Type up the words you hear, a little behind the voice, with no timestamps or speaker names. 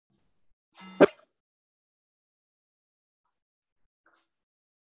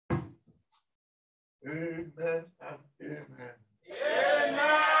Amen and amen.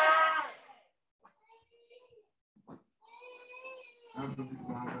 Amen. Heavenly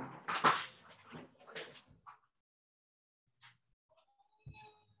Father,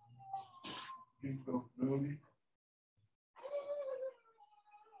 King of glory,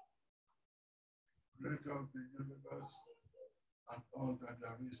 creator of the universe and all that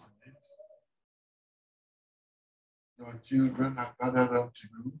there is in it, your children are gathered up to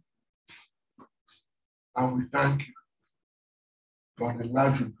you, and we thank you for the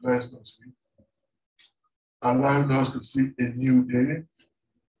life you blessed us with, allowing us to see a new day,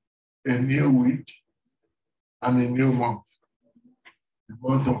 a new week, and a new month. The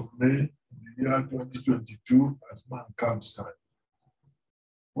month of May, the year 2022, as man counts time.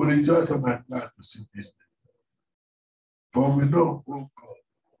 We rejoice and are glad to see this day. For we know, oh God,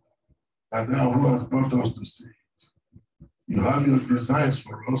 that thou who has brought us to see it, you have your designs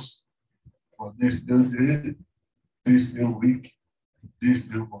for us for this new day, this new week, this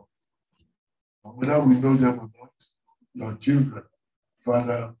new month. And whether we know them or not, your children,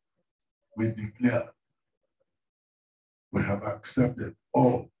 Father, we declare we have accepted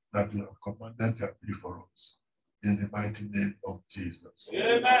all that you have commanded to be for us in the mighty name of Jesus.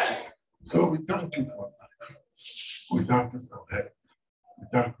 Amen. So we thank you for life. We thank you for health. We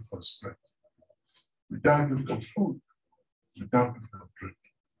thank you for strength. We thank you for food. We thank you for drink.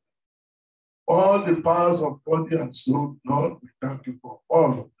 All the powers of body and soul, Lord, we thank you for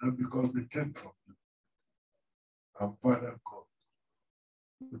all of them because they came from you. And Father God,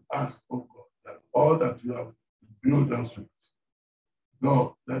 we ask, oh God, that all that you have built us with,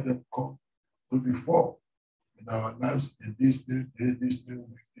 Lord, let them come to the fore in our lives in this new day, this new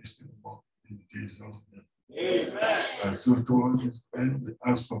week, this new month, in Jesus' name. Amen. And so towards this end, we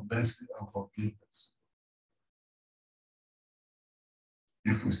ask for mercy and forgiveness.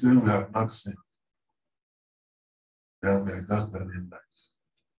 If we say we have not sinned, then we are just very nice.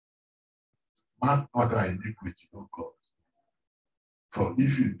 Mark not our iniquity, O God. For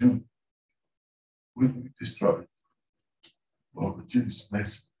if you do, we will be destroyed. But with you is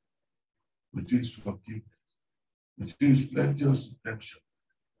mercy, with you is forgiveness, with you is plenteous redemption.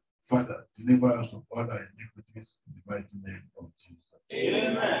 Father, deliver us from all our iniquities in the mighty name of Jesus.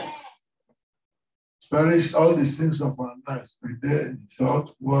 Amen. Perish all the sins of our lives, be there in thought,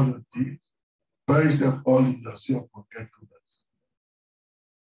 word, and deed. Perish them all in your sea of forgetfulness.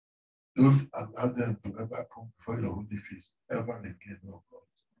 Don't allow them to ever come before your holy feast, ever again, oh God.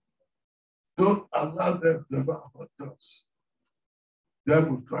 Don't allow them to ever hurt us.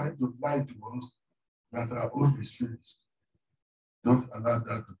 Devil trying to lie to us that our own is finished. Don't allow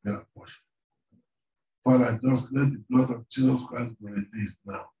that to be our portion. Father, just let the blood of Jesus Christ be released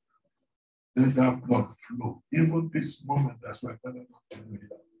now. Let that blood flow. Even this moment, that's why I cannot do here.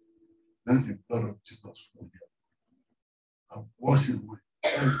 Let the blood of Jesus flow here and wash away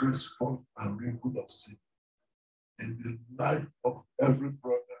every spot and wrinkle of sin in the life of every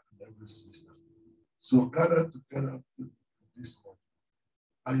brother and every sister. So gather together this morning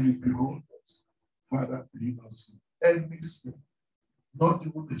and you behold us. Father, do not see any sin, not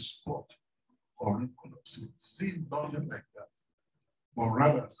even a spot or wrinkle of sin. See nothing like that, but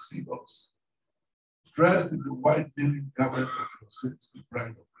rather see us dressed in the white linen garment of your saints, the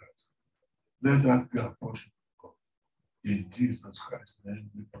bride of Christ. Let that be our portion of God. In Jesus Christ's name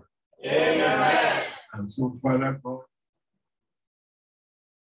we pray. Amen. And so, Father God,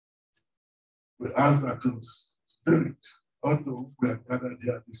 we ask that your spirit, although we are gathered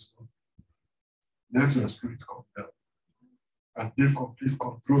here this morning, let your spirit come down and take complete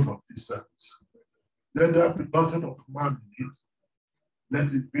control of this service. Let there be nothing of man in it.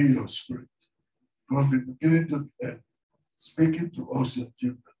 Let it be your spirit. From the beginning to the end, speaking to us, your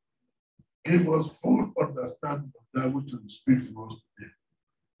children. Give us full understanding of that which you speak to us today.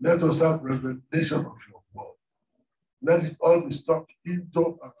 Let us have revelation of your word. Let it all be stuck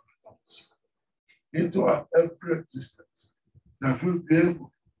into our hearts, into our every existence, that we'll be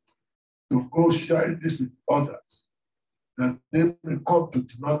able to go share this with others, that they may come to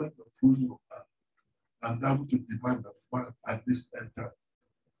the knowledge of who you are, and that which you demand of man at this end time.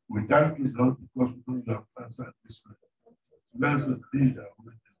 We thank you, Lord, because we know you have answered this prayer. Blessed be that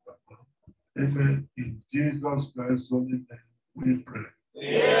we Amen. In Jesus Christ's holy name, we pray.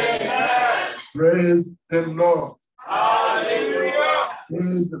 Amen. Praise the Lord. Hallelujah.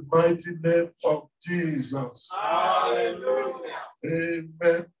 Praise the mighty name of Jesus. Hallelujah.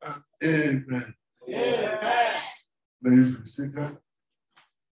 Amen and amen. Amen. Please be seated.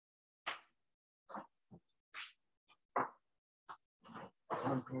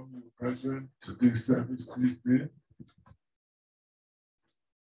 welcome you, brethren, to this service this day.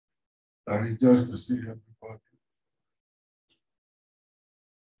 I rejoice to see everybody.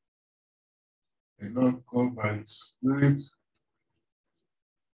 The Lord called by His Spirit,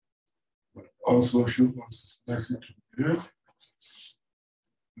 but also show us message today.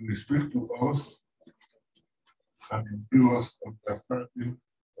 He will speak to us and give us understanding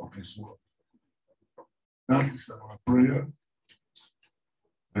of His word. That is our prayer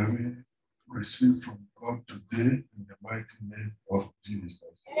that we receive from God today in the mighty name of Jesus.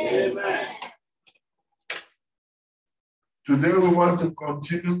 Amen. Today we want to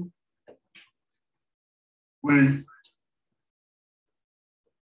continue with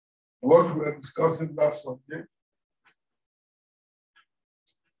what we were discussing last Sunday,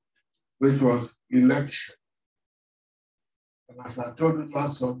 which was election. And as I told you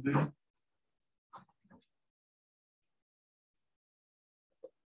last Sunday,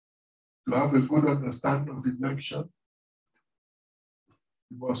 to have a good understanding of election,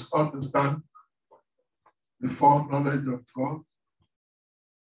 you must understand the foreknowledge of God,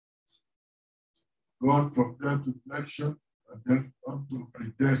 going from there to election, and then on to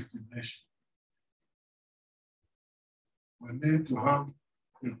predestination. We need to have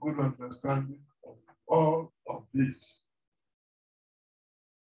a good understanding of all of this,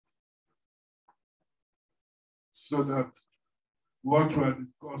 so that what we are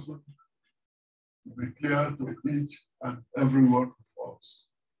discussing will be clear to each and every one of us.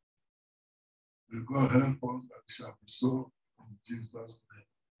 May God help us, and it shall be so in Jesus' name.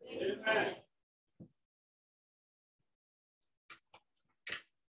 Amen.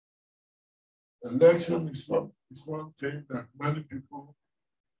 Election is one thing that many people,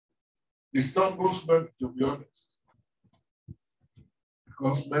 it stumbles many, to be honest,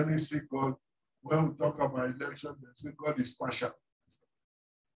 because many see God, when we talk about election, they say God is partial.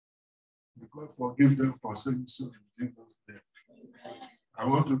 May God forgive them for saying so in Jesus' name. I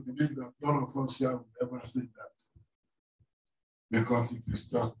want to believe that none of us here will ever say that, because it is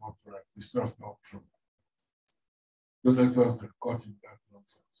just not right. It's just not true. Don't let us be caught in that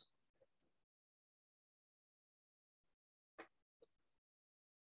nonsense.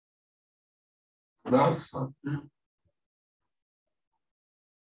 Last Sunday,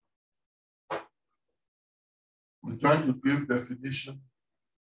 we tried to give definition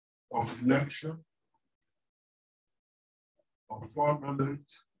of election, of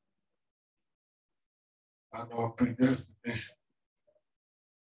foreknowledge, and of predestination.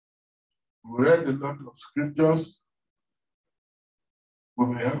 We read a lot of scriptures, but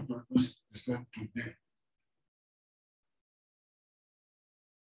we have to do the same today.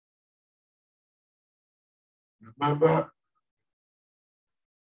 Remember,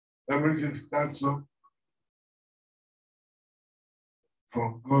 everything starts off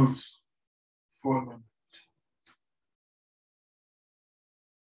from God's foreknowledge.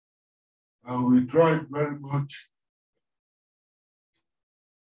 And we tried very much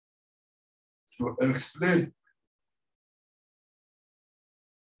to explain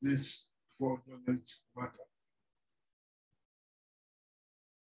this foreknowledge matter.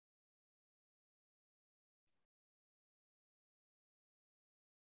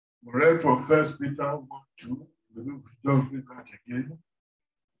 We read from 1 Peter 1:2. We will just read that again.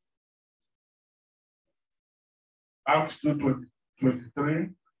 Acts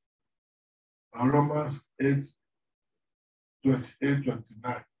 2:23 and Romans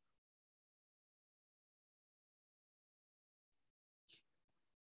 8:28-29.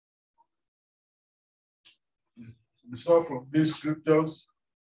 We saw from these scriptures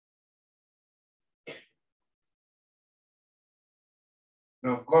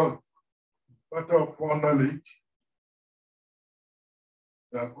that God, matter of foreknowledge,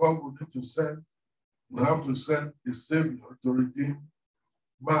 that God would need to send, will have to send a Savior to redeem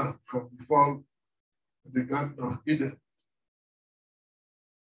man from the fall in the Garden of Eden.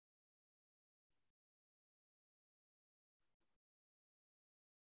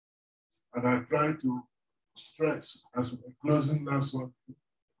 And I try to stress as we're closing last one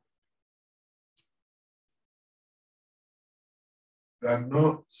that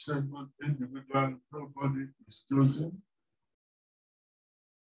no single individual, nobody is chosen,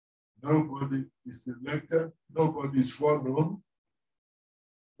 nobody is elected, nobody is foreknown,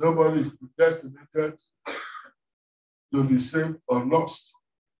 nobody is predestinated to be saved or lost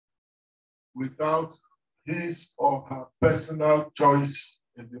without his or her personal choice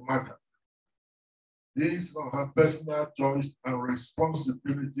in the matter. His or her personal choice and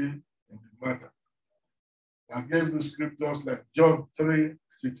responsibility in the matter. I gave you scriptures like John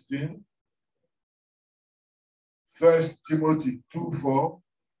 3:16, 1 Timothy 2:4,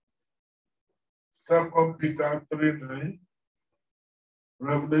 2 Peter 3:9,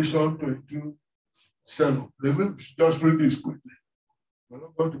 Revelation 22:7. Let me just read this quickly. We're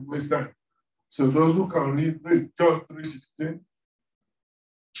not going to waste time. So those who can read John 3:16,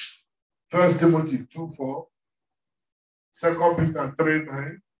 1 Timothy 2:4, 2 Peter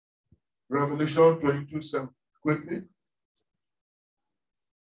 3:9, Revelation 22:7. Quickly.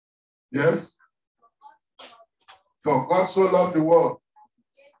 Yes? For God so loved the world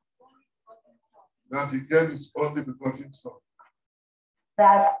that he gave his only begotten Son.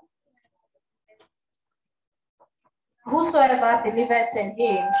 That whosoever believeth in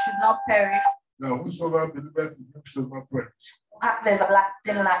him should not perish. Now, whosoever believeth in him should not perish. Have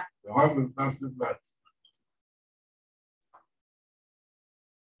everlasting life. They have everlasting life.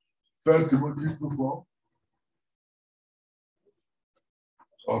 1 Timothy 2:4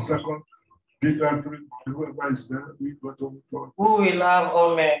 or 2 Peter 3, whoever is there, we go to God. Who will have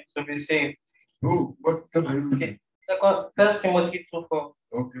all men to be saved? Who? What can I read? Okay. 1 Timothy 2:4.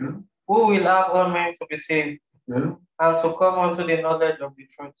 Okay. Who will have all men to be saved? Yeah. And to come unto the knowledge of the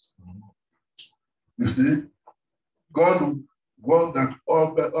truth. You see, God wants that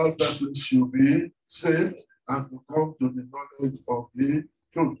all persons should be saved and to come to the knowledge of the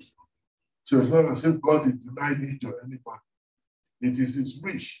truth. So it's not as if God is denying it to anybody. It is his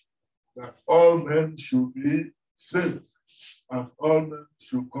wish that all men should be saved and all men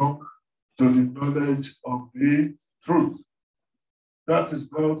should come to the knowledge of the truth. That is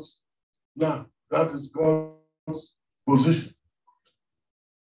God's plan. That is God's position.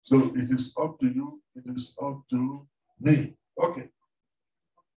 So it is up to you. It is up to me. Okay.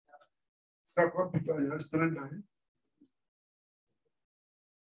 2 Peter 3:9.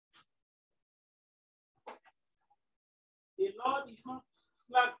 The Lord is not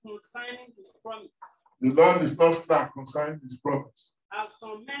slack concerning his promise, The Lord is not slack concerning his promise, as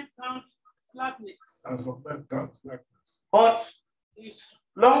some men count slackness, as some men count slackness, But is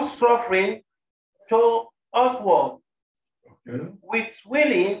long suffering to usward, okay? with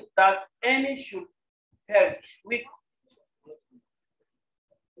willing that any should perish, with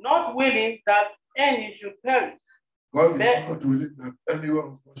not willing that any should perish, God is Then- not willing that anyone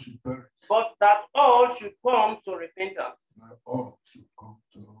of us should perish, but that all should come to repentance. that all should come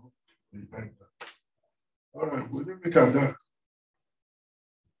to repentance. All right, we'll leave it at that.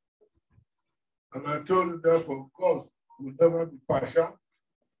 And I told you therefore, God will never be partial.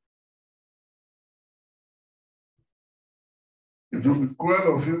 It will be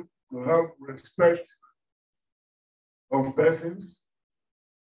cruel of you to have respect of persons,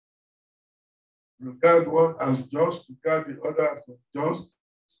 regard one as just, regard the other as unjust.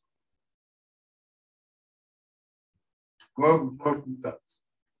 God will not do that.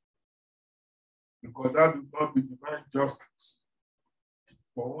 Because that will not be divine justice.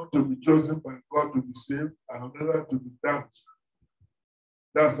 For one to be chosen by God to be saved and another to be damned.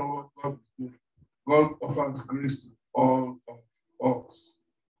 That's not what God is doing. God offers grace to all of us.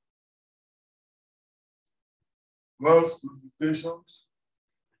 God's invitations,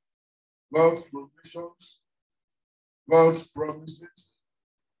 God's provisions, God's promises,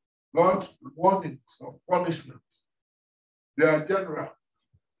 God's warnings of punishment. They are general.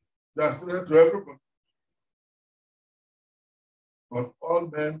 They are student to everybody. But all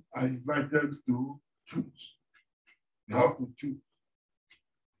men are invited to choose. You have to choose.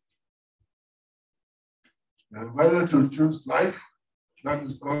 You are invited to choose life. That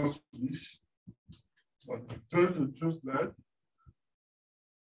is God's wish. But if you fail to choose life,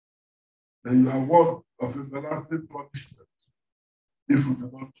 then you are one of everlasting punishment if you do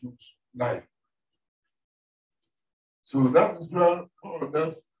not choose life. So that is where more or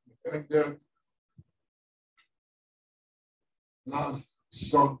less ended last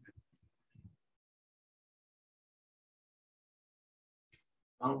Sunday.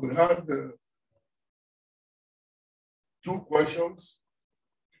 And we had 2 questions,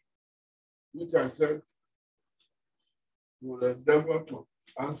 which I said we will endeavor to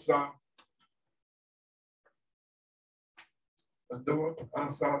answer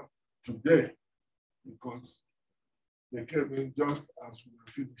today, because they came in just as we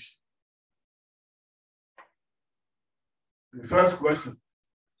were finished. The first question,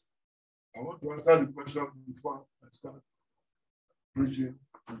 I want to answer the question before I start preaching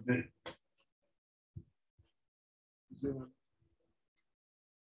today.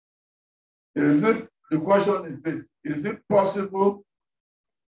 The question is this: is it possible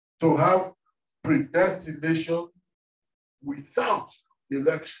to have predestination without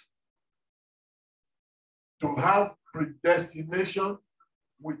election? To have predestination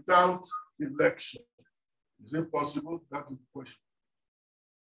without election. Is it possible? That is the question.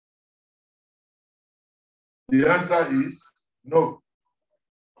 The answer is no.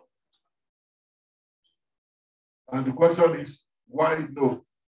 And the question is, why no?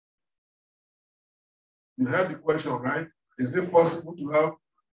 You heard the question, right? Is it possible to have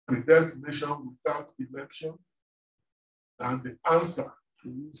predestination without election? And the answer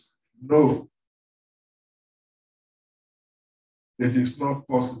is no. It is not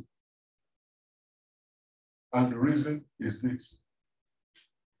possible. And the reason is this.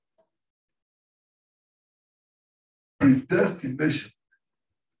 Predestination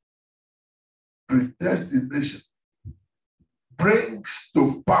brings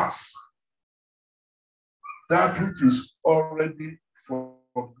to pass that which is already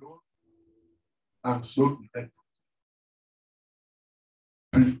foreknown and so elected.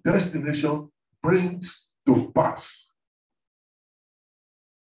 Predestination brings to pass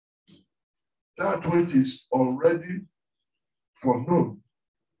that which is already foreknown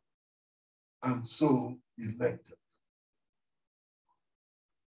and so elected.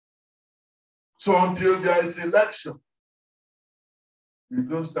 So until there is election, we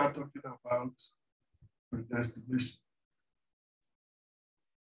don't start talking about predestination.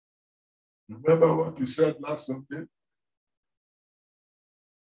 Remember what we said last Sunday?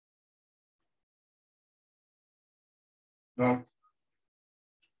 That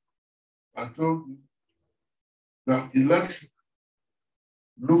I told you that election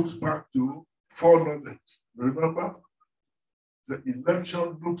looks back to foreknowledge. Remember? The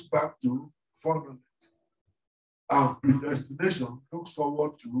election looks back to foreknowledge. And predestination looks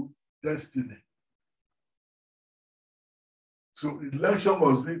forward to destiny. So election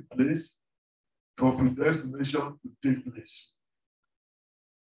must be in place for predestination to take place.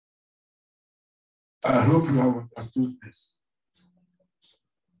 I hope you have understood this.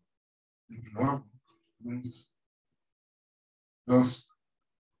 If you have, please just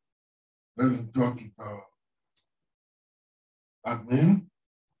let me talk to our admin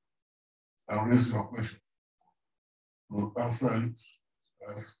and raise your question. We'll answer it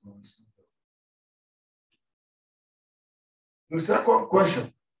as we see them. The second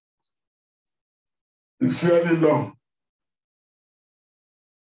question is fairly long.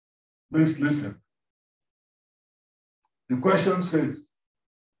 Please listen. The question says,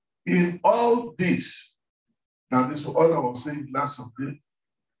 in all this, now this is all I was saying last Sunday,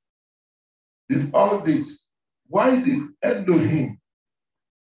 in all this, why did Elohim,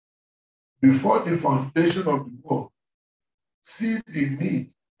 before the foundation of the world, see the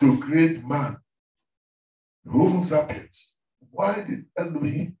need to create man, Homo sapiens? Why did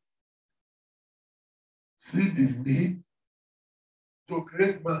Elohim see the need to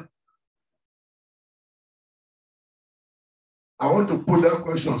create man? I want to put that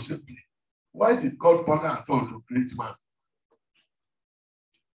question simply. Why did God bother at all to create man?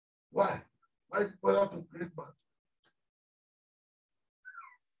 Why? Why did God bother to create man?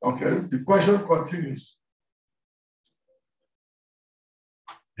 Okay, the question continues.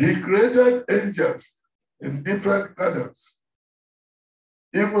 He created angels in different colors,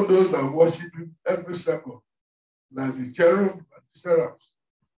 even those that worship him every second, like the cherub and the seraphs.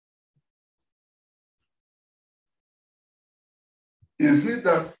 Is it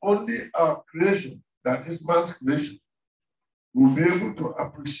that only our creation, that is man's creation, will be able to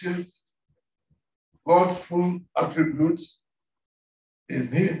appreciate God's full attributes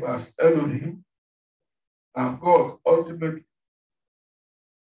in him as Elohim and God ultimately,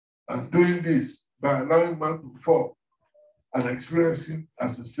 and doing this by allowing man to fall and experience him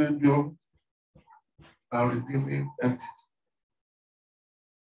as a savior and redeeming entity?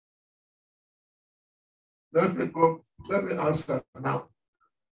 Let me answer now.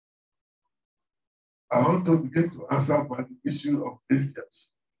 I want to begin to answer about the issue of angels.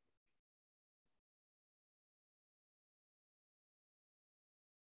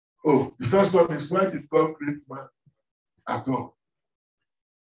 Oh, the first one is, why did God create man at all?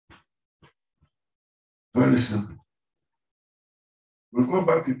 Very simple. We'll go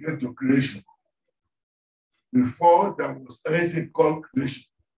back again to creation. Before there was anything called creation.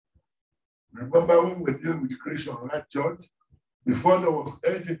 Remember when we were dealing with creation, right, George? Before there was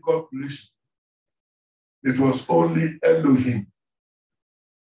anything called creation, it was only Elohim,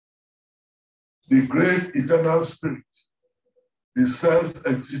 the great eternal spirit, the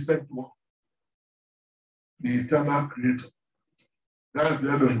self-existent one, the eternal creator. That's the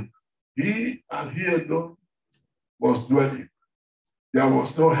Elohim. He and he alone was dwelling. There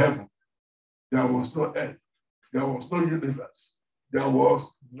was no heaven. There was no earth. There was no universe. There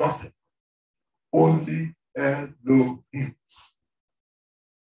was nothing. Only Elohim.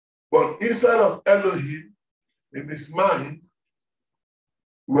 But inside of Elohim, in his mind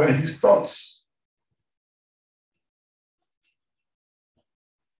were his thoughts.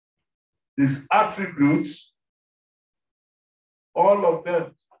 His attributes, all of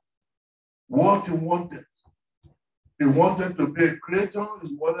them, what he wanted. He wanted to be a creator,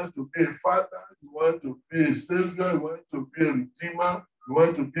 he wanted to be a father, he wanted to be a savior, he wanted to be a redeemer, he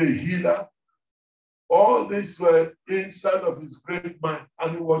wanted to be a healer. All these were inside of his great mind,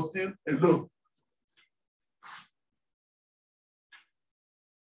 and he was still alone.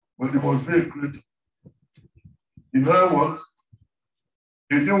 But he must be a creator. In other words,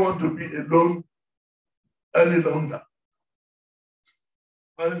 he didn't want to be alone any longer.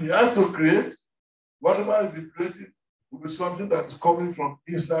 And he has to create, whatever he created will be something that is coming from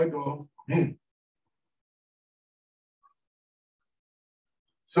inside of him.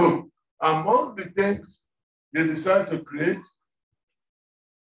 So, among the things he decided to create,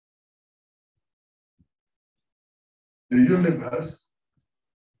 the universe,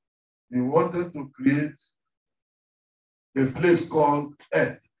 he wanted to create a place called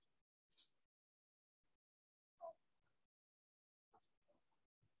Earth.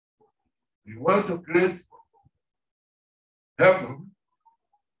 He wanted to create heaven,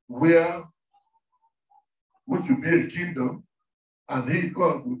 which will be a kingdom, and he,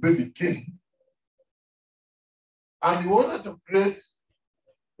 God, will be the king. And he wanted to create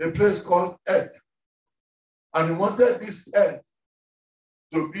a place called Earth. And he wanted this Earth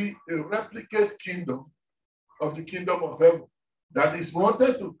to be a replicate kingdom of the kingdom of heaven. That is,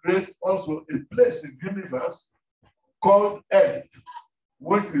 wanted to create also a place in the universe called Earth,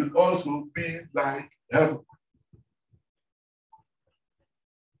 which will also be like heaven.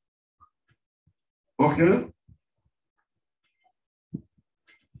 Okay?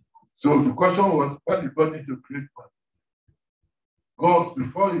 So the question was, what did God need to create man? God,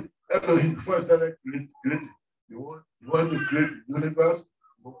 before he started creating, he wanted to create the universe.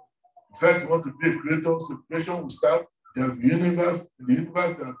 First, he wanted to be a creator, so creation will start. There will be universe, in the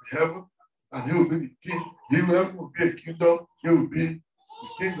universe there will be heaven, and he will be the king. Heaven will be a kingdom, he will be the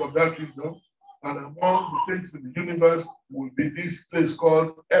king of that kingdom. And among the things in the universe will be this place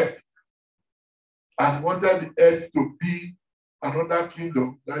called Earth. And he wanted the Earth to be another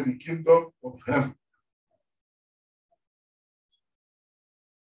kingdom, like the kingdom of heaven.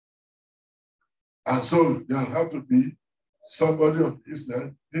 And so there have to be somebody on this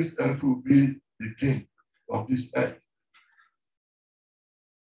earth. This earth will be the king of this earth,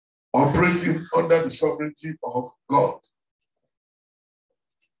 operating under the sovereignty of God.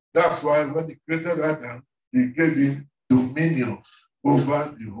 That's why when he created Adam, he gave him dominion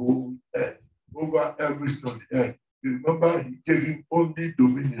over the whole earth, over everything on the earth. You remember, he gave him only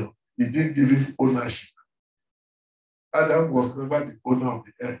dominion. He didn't give him ownership. Adam was never the owner of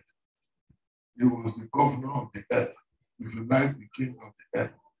the earth. He was the governor of the earth, if you like, the king of the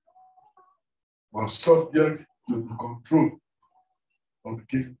earth, was subject to the control of the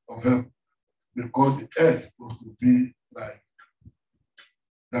king of heaven, because the earth was to be like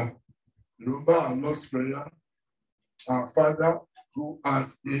that. Remember our Lord's Prayer, our Father who art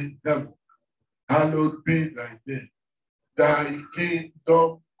in heaven, hallowed be thy name. Thy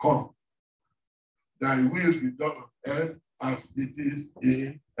kingdom come. Thy will be done on earth as it is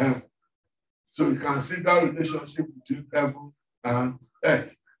in heaven. So you can see that relationship between heaven and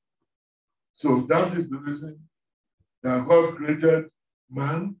earth. So that is the reason that God created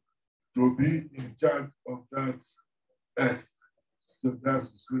man to be in charge of that earth. So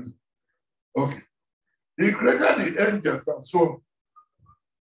that's the reason. Okay. He created the angels and so on.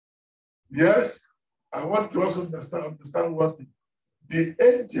 Yes, I want to also understand one thing. The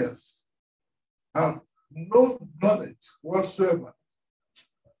angels have no knowledge whatsoever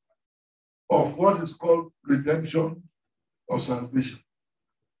of what is called redemption or salvation.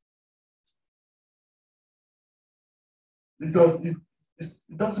 It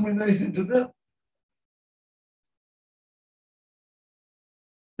doesn't mean anything to them.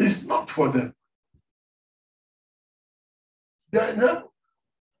 It's not for them. They are in heaven.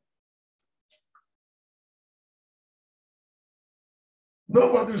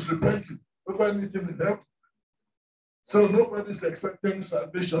 Nobody's repenting over anything in heaven. So nobody's expecting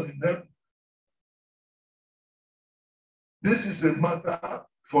salvation in heaven. This is a matter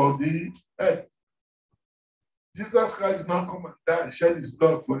for the earth. Jesus Christ did not come and die and shed his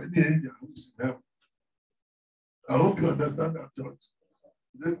blood for any angel who is in heaven. I hope you understand that, church.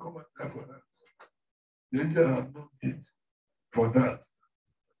 He didn't come and die for that. The angel had no need for that.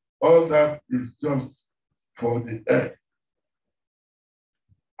 All that is just for the earth.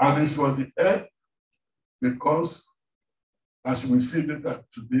 And it's for the earth because, as we see later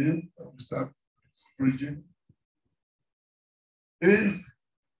today, when we start preaching, If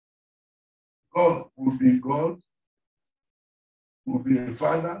God will be God, will be a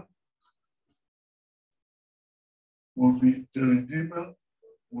father, will be a redeemer,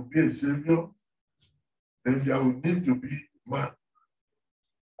 will be a savior, then there will need to be man.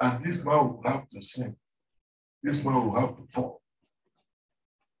 And this man will have to sin. This man will have to fall.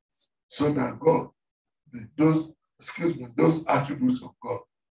 So that God, those attributes of God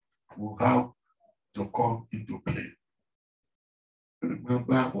will have to come into play.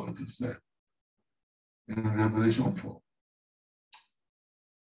 Remember what he said in Revelation 4.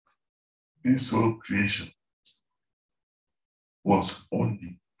 This whole creation was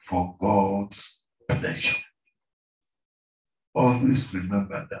only for God's pleasure. Always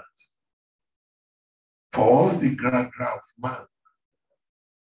remember that. For all the gra of man,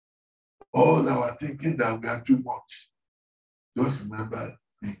 all our thinking that we are too much, just remember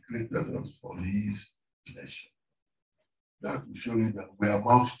He created us for His pleasure. That will show you that we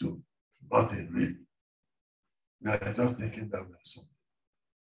amount to nothing really. We are just thinking that we are something.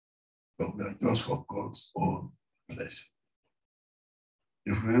 But we are just for God's own pleasure.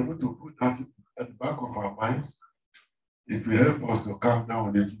 If we're able to put that at the back of our minds, it will help us to calm down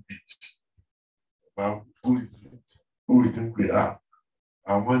a little bit about who we think we are.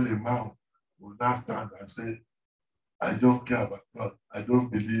 And when a man will not stand and say, I don't care about God, I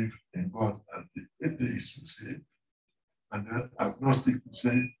don't believe in God, and the atheist will say, and then agnostic will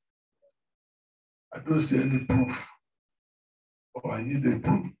say, I don't see any proof, or I need a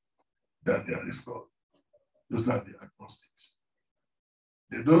proof that there is God. Those are the agnostics.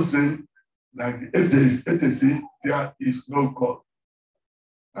 They don't say, like the atheists say, there is no God.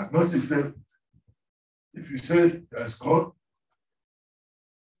 Agnostics say, if you say there is God,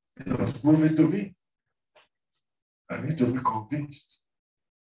 it must prove it to me. I need to be convinced.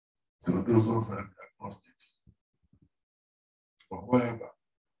 So those ones are agnostics. But whatever,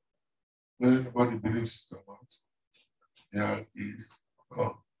 when anybody believes or not, there is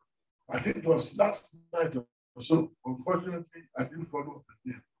God. I think it was last night or so. Unfortunately, I didn't follow up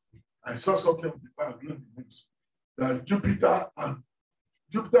again. I saw something on the back during the news that Jupiter and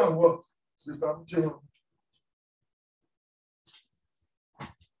what? Sister Muchero.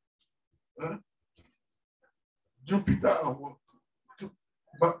 Huh? Jupiter and what?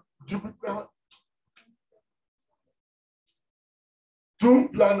 Jupiter, two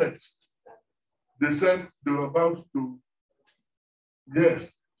planets. They said they were about to,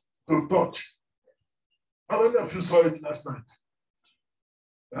 yes, to touch. How many of you saw it last night?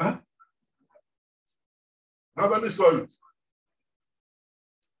 Huh? How many saw it?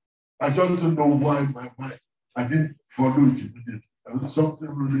 I just don't know why my mind, I didn't follow it immediately. I mean, something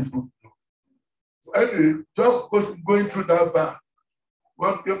really good. Anyway, just going through that bar,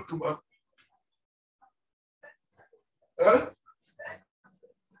 what came to my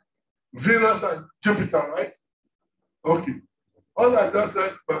Venus and Jupiter, right? Okay. All I just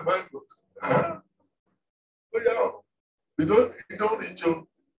said, my mind was, oh yeah, you don't need to,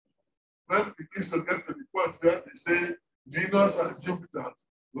 when it begins to get to the point where they say Venus and Jupiter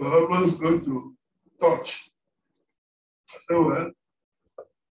were always going to touch. I said, well,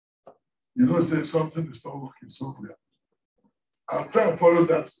 you don't say something is not working somewhere. I'll try and follow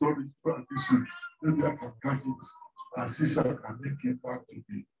that story throughout this week. Maybe I can catch it and see if I can link it back to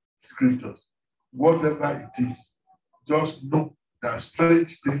the scriptures. Whatever it is, just know that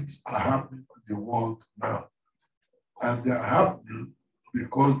strange things are happening in the world now. And they are happening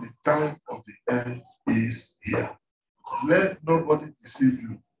because the time of the end is here. Let nobody deceive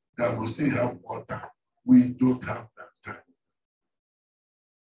you that we still have more time. We don't have that time.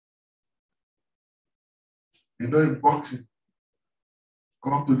 You know, in boxing,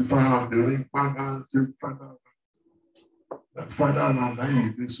 come to the final, the ring, final, say final, that final, and then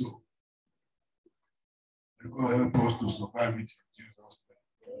you do so. God help us to survive it in Jesus'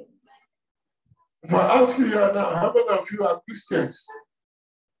 name. If I ask you now, how many of you are Christians?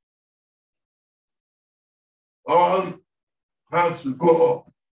 All hands will go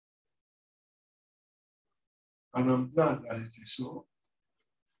up. And I'm glad that it is so.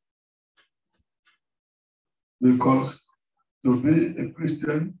 Because to be a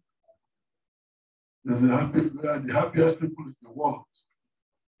Christian we are the happiest people in the world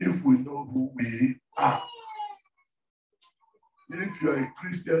if we know who we are. If you are a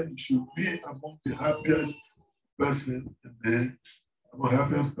Christian, you should be among the happiest person among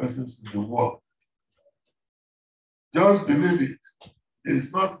happiest persons in the world. Just believe it.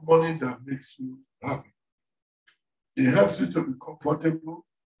 It's not money that makes you happy. It helps you to be comfortable,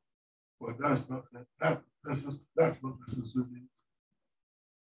 but that's not necessarily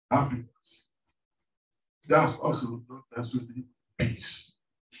happiness. That's also not necessarily peace.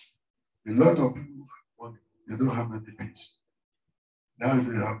 A lot of people have money, they don't have any peace. Now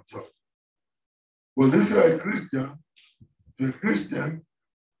they have joy. But if you're a Christian,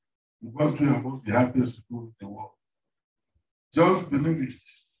 you must be among the happiest people in the world. Just believe it.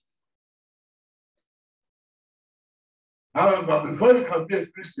 However, before you can be a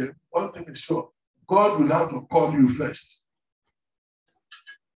Christian, one thing is sure, God will have to call you first.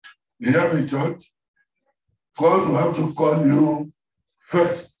 You hear me, church? God will have to call you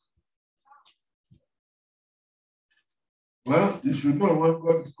first. Well, you should know when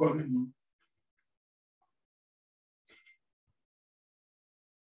God is calling you.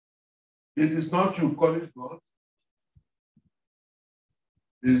 It is not you calling God.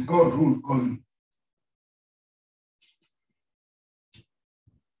 It is God who will call you.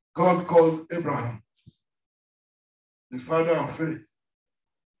 God called Abraham, the father of faith.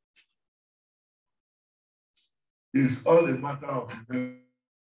 It's all a matter of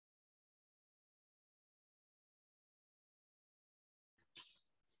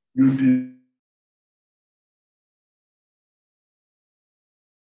you did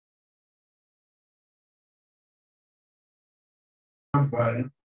by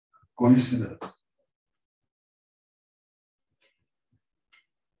coincidence.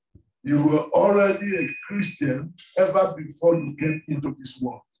 You were already a Christian ever before you came into this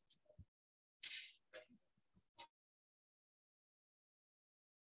world.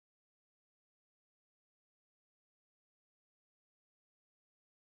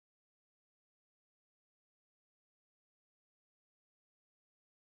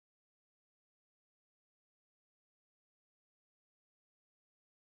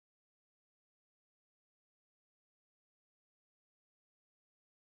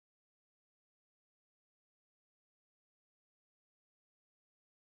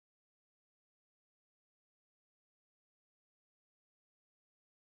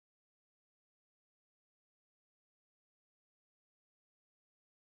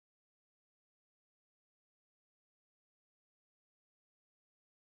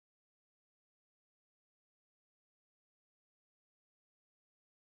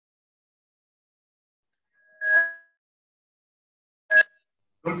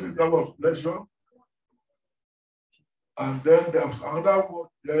 Notice that was pleasure. And then there's another word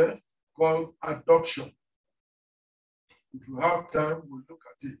there called adoption. If you have time, we'll look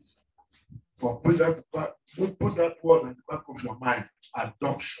at it. But put that word in the back of your mind.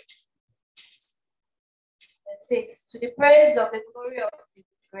 Adoption. 6. To the praise of the glory of his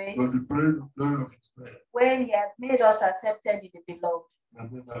grace. To the praise of the glory of his grace. When he has made us accepted in the beloved. And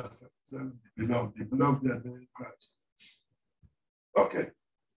then accepted the beloved in Christ. Okay.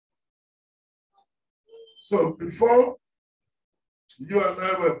 So before you and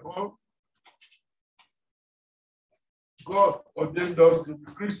I were born, God ordained us to be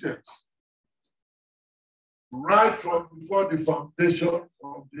Christians. Right from before the foundation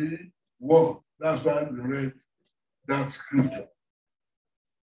of the world. That's why we read that scripture.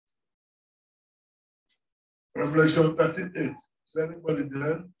 Revelation 13:8. Is anybody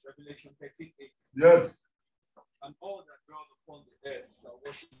there? Revelation 13:8. Yes. And all that dwell upon the earth shall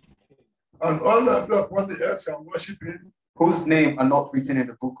worship him. And all that dwell upon the earth shall worship him. Whose name are not written in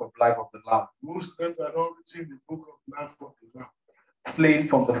the book of life of the Lamb. Whose names are not written in the book of life of the Lamb. Slain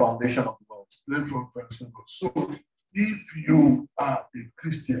from the foundation of the world. Slain from the foundation of the world. So, if you are a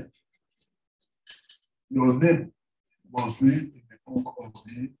Christian, your name must be in the book of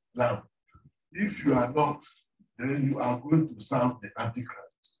the Lamb. If you are not, then you are going to serve the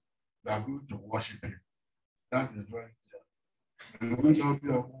Antichrist. You are going to worship him. That is very clear. You will not be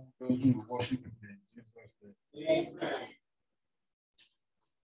among those who worship him in Jesus' name. Amen.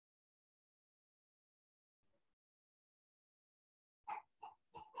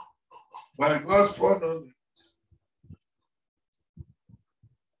 By God's foreknowledge,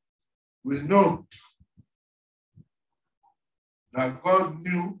 we know that God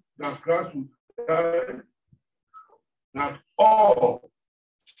knew that Christ would die, that all,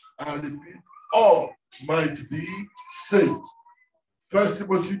 I repeat, all might be saved. 1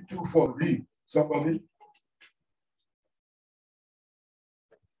 Timothy 2:4. Read, somebody.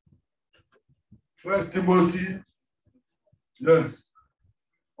 1 Timothy, yes.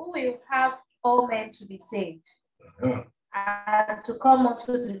 Who will have all men to be saved Yeah. and to come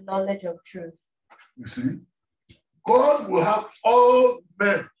unto the knowledge of truth. You see, God will have all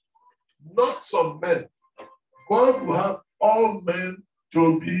men, not some men. God will have all men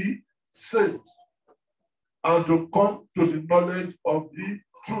to be saved and to come to the knowledge of the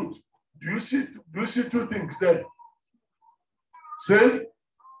truth. Do you see two things there? Say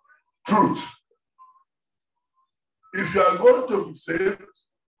truth. If you are going to be saved,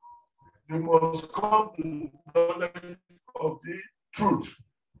 you must come to the knowledge of the truth.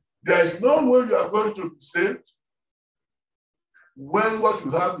 There is no way you are going to be saved when what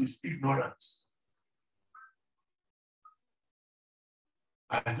you have is ignorance.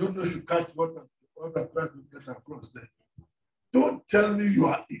 I don't know if you catch what I'm trying to get across there. Don't tell me you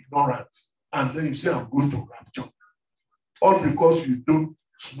are ignorant and then you say, I'm going to rapture. All because you don't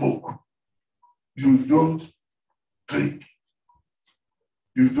smoke, you don't drink,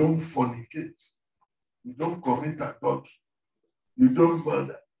 you don't fornicate, you don't commit adultery, you don't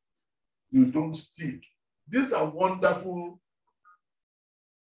murder, you don't steal. These are wonderful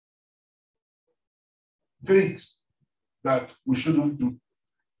things that we shouldn't do.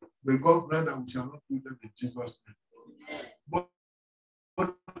 May God grant that we shall not do them in Jesus' name.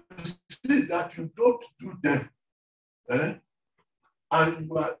 But you see that you don't do them, and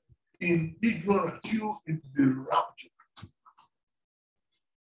you are in ignorance, you in the rapture.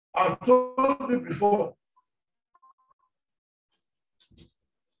 I've told you before,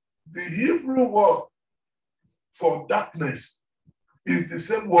 the Hebrew word for darkness is the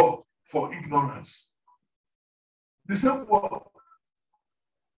same word for ignorance. The same word.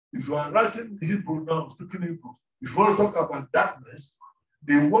 If you are writing Hebrew now, speaking Hebrew, if you want to talk about darkness,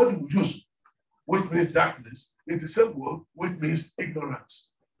 the word you use, which means darkness, is the same word, which means ignorance.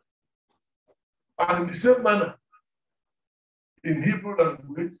 And in the same manner, in Hebrew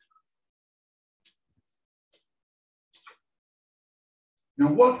language, the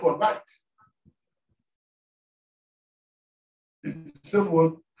word for light is the same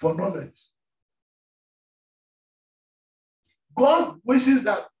word for knowledge. God wishes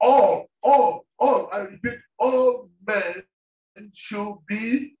that all, I repeat, all men should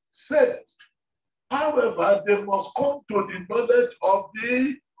be saved. However, they must come to the knowledge of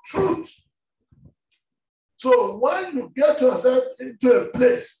the truth. So when you get yourself into a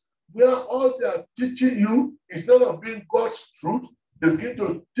place where all they are teaching you, instead of being God's truth, they begin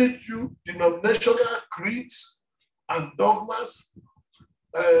to teach you denominational creeds and dogmas,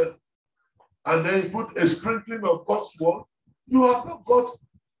 and then you put a sprinkling of God's word, you have not got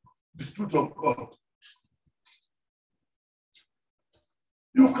the truth of God.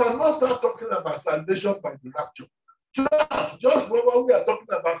 You cannot start talking about salvation by the rapture. Just when we are talking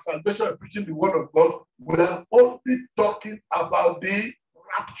about salvation and preaching the word of God, we are only talking about the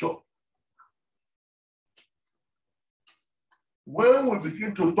rapture. When we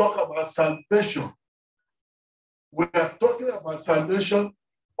begin to talk about salvation, we are talking about salvation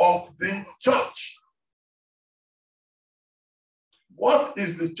of the church. What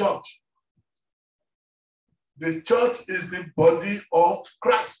is the church? The church is the body of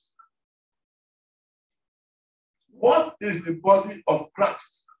Christ. What is the body of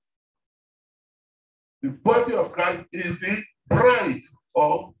Christ? The body of Christ is the bride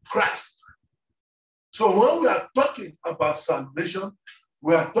of Christ. So when we are talking about salvation,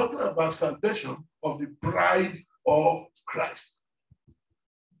 we are talking about salvation of the bride of Christ.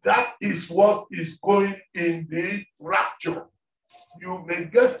 That is what is going in the rapture. You may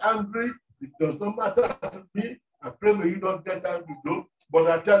get angry. It does not matter to me. I pray may you not get angry though.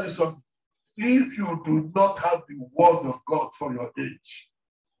 But I tell you something. If you do not have the word of God for your age,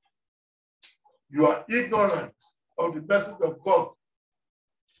 you are ignorant of the message of God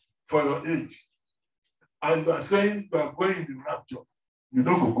for your age, and you are saying you are going in the rapture, you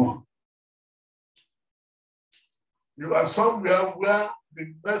don't go. You are somewhere where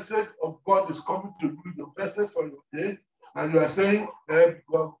the message of God is coming to you, the message for your age, and you are saying,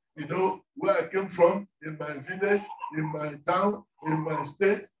 because you know where I came from, in my village, in my town, in my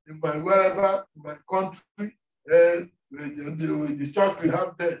state, in my wherever, in my country, the church we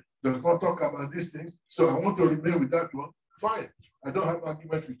have there does not talk about these things. So I want to remain with that one. Fine. I don't have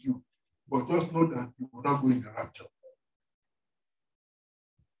argument with you. But just know that you will not go in the rapture.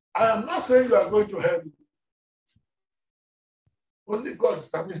 I am not saying you are going to heaven. Only God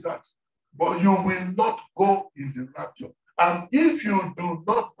establishes that. But you will not go in the rapture. And if you do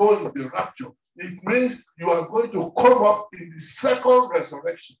not go in the rapture, it means you are going to come up in the second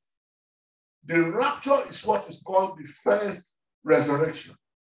resurrection. The rapture is what is called the first resurrection.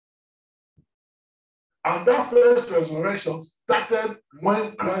 And that first resurrection started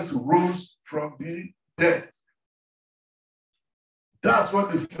when Christ rose from the dead. That's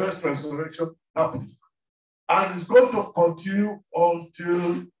when the first resurrection happened. And it's going to continue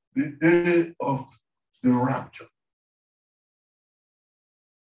until the day of the rapture.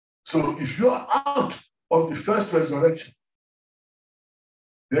 So if you are out of the first resurrection,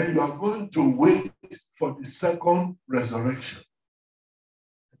 then you are going to wait for the second resurrection.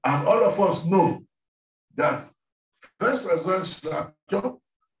 And all of us know that First resurrection, rapture.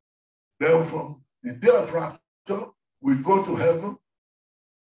 Then from the day of rapture, we go to heaven.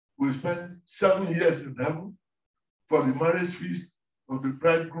 We spend 7 years in heaven for the marriage feast of the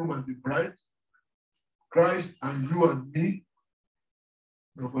bridegroom and the bride. Christ and you and me.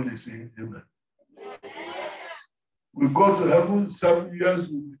 Nobody saying amen. We go to heaven, 7 years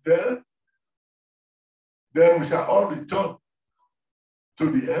we'll be there. Then we shall all return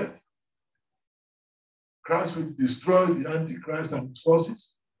to the earth. Christ will destroy the Antichrist and his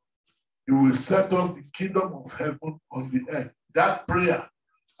forces. He will set up the kingdom of heaven on the earth. That prayer,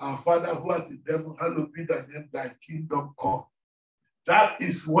 our Father who art in heaven, hallowed be thy name, thy kingdom come. That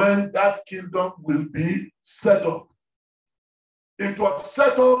is when that kingdom will be set up. It was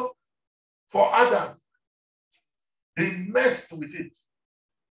set up for Adam. He messed with it.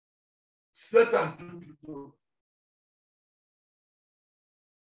 Satan didn't do.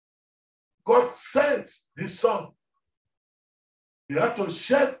 God sent his son. He had to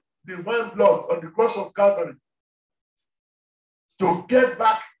shed the wine blood on the cross of Calvary to get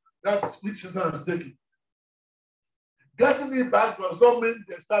back that which Satan has taken. Getting it back does not mean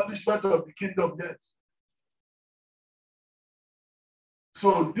the establishment of the kingdom yet.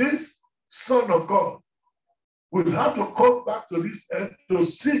 So this Son of God will have to come back to this earth to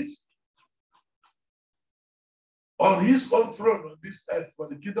sit on his own throne on this earth for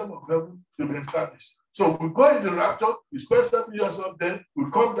the kingdom of heaven to be established. So we go in the rapture, we spend 7 years up there, we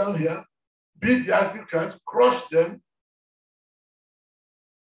come down here, beat the Antichrist, crush them.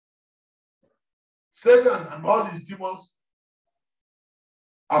 Satan and all his demons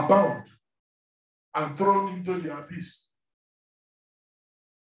are bound and thrown into the abyss.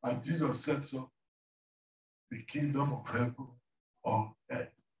 And Jesus sets up the kingdom of heaven on earth.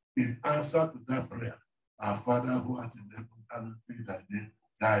 In answer to that prayer, our Father who art in heaven, hallowed be thy name,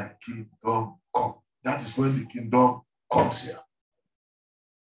 thy kingdom come. That is when the kingdom comes here.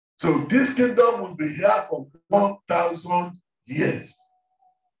 So this kingdom will be here for 1,000 years.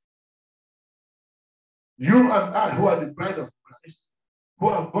 You and I, who are the bride of Christ, who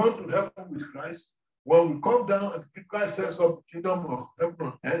have gone to heaven with Christ, when we come down and Christ sets up the kingdom of heaven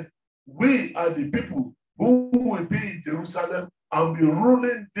on earth, we are the people who will be in Jerusalem and be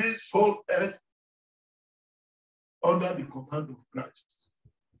ruling this whole earth under the command of Christ.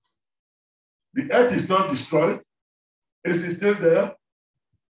 The earth is not destroyed. It is still there.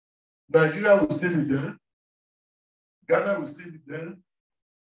 Nigeria will still be there. Ghana will still be there.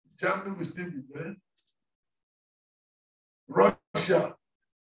 Germany will still be there. Russia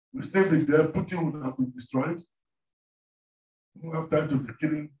will still be there. Putin will have been destroyed. We don't have time to be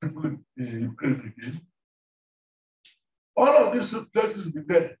killing people in Ukraine again. All of these places will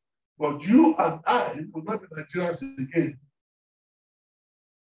be there. But you and I will not be Nigerians again.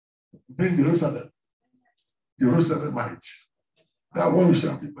 Be in Jerusalem. Jerusalemites. That one we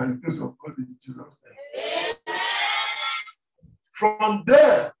shall be by the grace of God in Jesus' name. From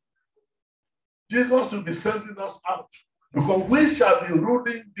there, Jesus will be sending us out because we shall be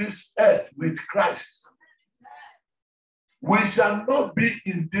ruling this earth with Christ. We shall not be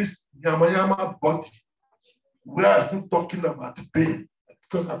in this yama body where I'm not talking about pain,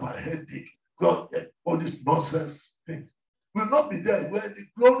 talking about headache, God, all these nonsense things. We'll not be there. We're the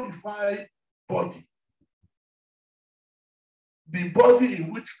glorified body. The body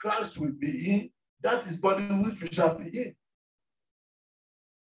in which Christ will be in, that is body in which we shall be in.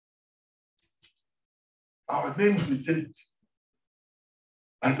 Our names will change.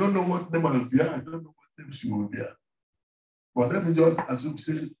 I don't know what name I will bear. I don't know what names you will bear. But let me just assume,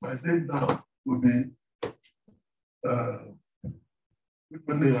 say, my name now will be,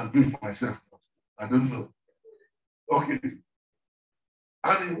 what name I'll do for myself. I don't know. Okay.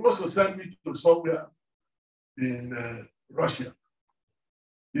 And he wants to send me to somewhere in Russia.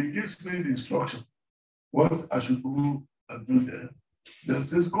 He gives me the instruction, what I should go and do there. Then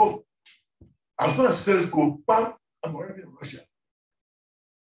says, go. As soon as he says go, bam, I'm already in Russia.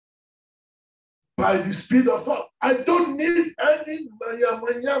 By the speed of thought, I don't need any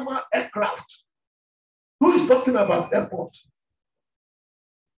manyama aircraft. Who is talking about airport?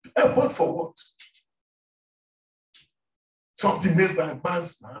 Airport for what? Something made by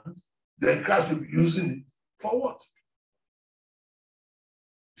man's hands, the aircraft will be using it for what?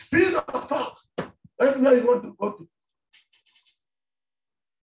 Speed of thought. Anywhere you want to go to.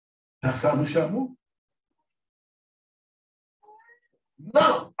 That's how we shall move.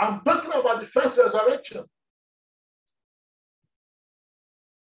 Now, I'm talking about the first resurrection.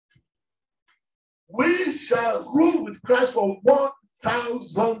 We shall rule with Christ for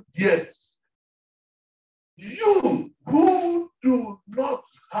 1,000 years. You who do not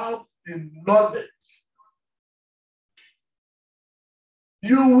have the knowledge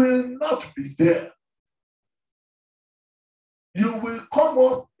You will not be there. You will come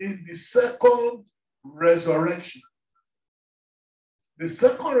up in the second resurrection. The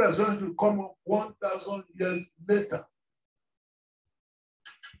second resurrection will come up 1,000 years later.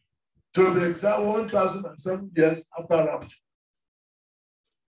 To the exact 1,007 years after rapture.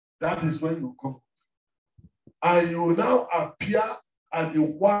 That is when you come. And you will now appear at the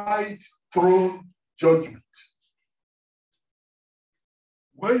white throne judgment.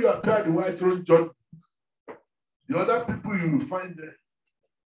 When you appear at the white throne judgment, the other people you will find there,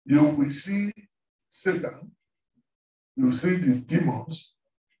 you will see Satan, you will see the demons,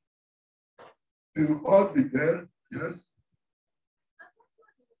 they will all be there, yes.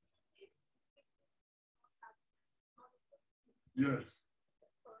 Yes.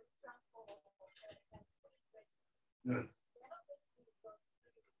 Yes.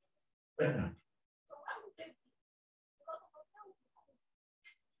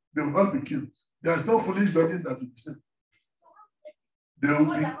 They will all be killed. There is no foolish virgin that will be saved.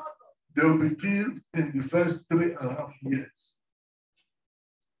 They will be killed in the first 3.5 years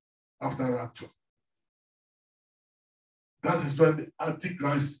after rapture. That is when the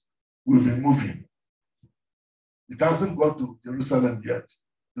Antichrist will be moving. It hasn't got to Jerusalem yet,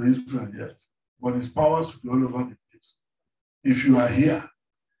 to Israel yet, but his powers will be all over the place. If you are here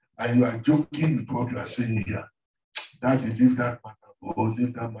and you are joking with what you are saying here, that you leave that matter, or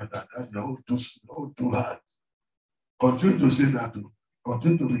leave that matter, that's your own too hard. Continue to say that,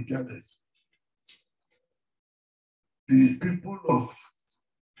 continue to be careless. The people of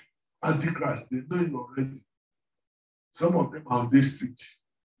Antichrist, they know you already. Some of them are on this street.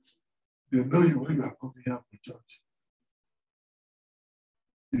 They know you when you are coming here for church.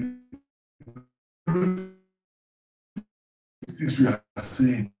 Things we are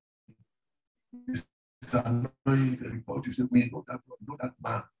saying is annoying the report. You say, we know that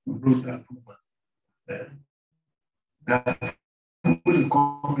man, we know that woman. That will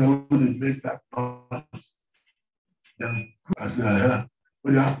come here, will make that noise. Then I say,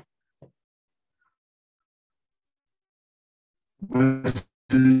 oh yeah.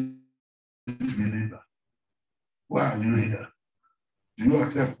 Believer, why are you here? Do you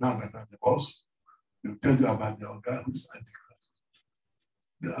accept now that I'm the boss? They'll tell you about the guy who's Antichrist.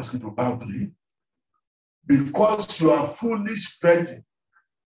 They ask you to bow to him. Because you are foolish virgin,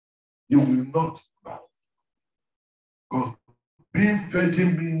 you will not bow. God, being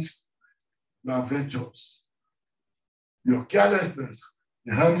virgin means you are virtuous. Your carelessness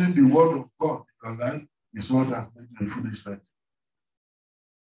in handling the word of God in your life is what has made you a foolish virgin.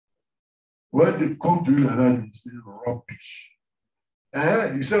 When they come to you like that, you say rubbish.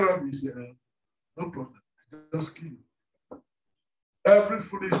 You say rubbish, no problem. Just kill you. Every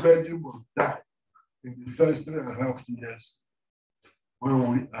foolish virgin must die in the first 3.5 years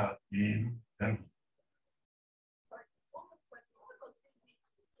when we are in heaven.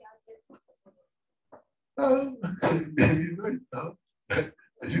 You know it now.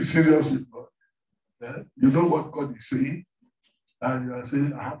 Are you serious with God? You know what God is saying, and you are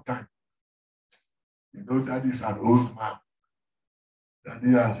saying, I have time. You know that is an old man. That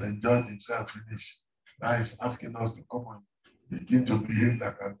he has enjoyed himself finished. Now he's asking us to come and begin to behave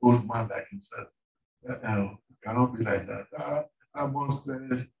like an old man like himself. Cannot be like that. I must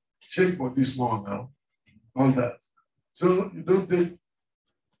shake for this one now. All that. So you don't take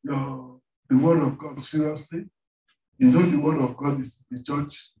the word of God seriously. You know the word of God is the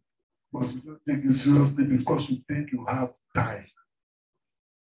church, but you don't take it seriously because you think you have time.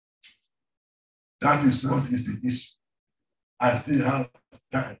 That is what is the issue. I still have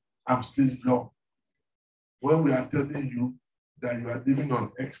time. I'm still young. When we are telling you that you are living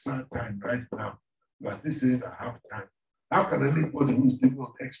on extra time right now, you are still saying I have time. How can anybody who is living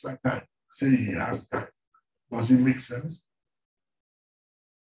on extra time say he has time? Does it make sense?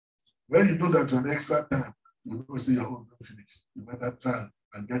 When you know that you're on extra time, you don't say your own don't finish. You better try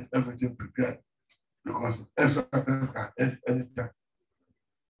and get everything prepared because extra time can end anytime.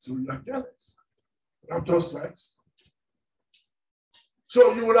 So you are careless. Rapture strikes.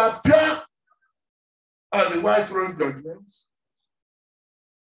 So you will appear at the white throne judgment.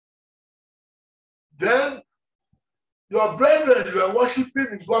 Then your brethren you are worshiping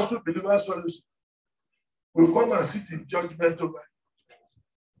in Gospel Believers Fellowship will come and sit in judgment over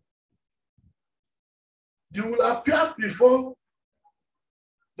you. You will appear before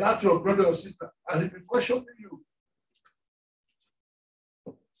that your brother or sister and he'll be questioning you.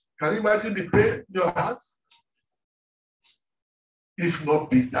 Can you imagine the pain in your heart? If not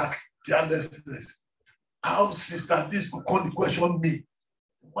be that carelessness, how sister this could come to question me?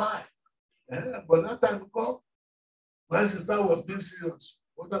 Why? But that time will come My sister was being serious.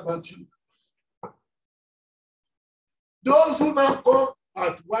 What about you? Those who now come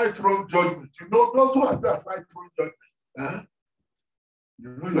at white throne judgment, you know, those who are at white throne judgment, you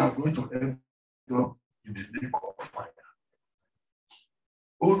know you are going to end up in the lake of fire.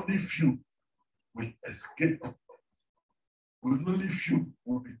 Only few will escape. Only few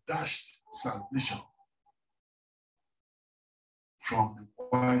will be dashed salvation from the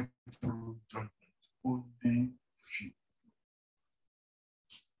white throne judgment. Only few.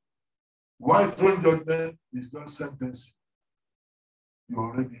 White throne judgment is not sentence. You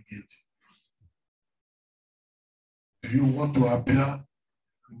already get it. Do you want to appear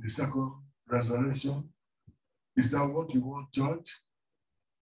in the second resurrection? Is that what you want, church?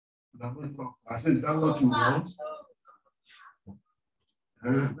 I said, is that what you want?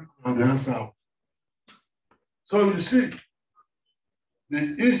 The answer. So you see,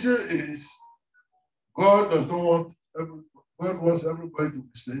 the issue is God does not want God wants everybody to be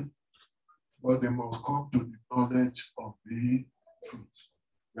saved, but they must come to the knowledge of the truth.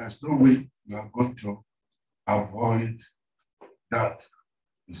 There's no way you are going to avoid that.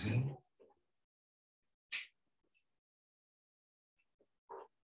 You see?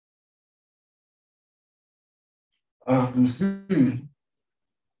 And you see,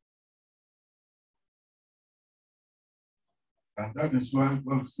 and that is why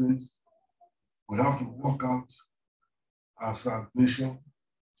God says we have to work out our salvation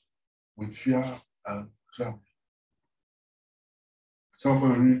with fear and trembling.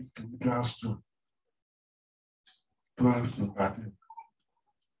 Somebody read Philippians 2, 12 to 13.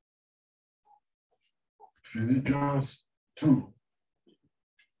 Philippians 2.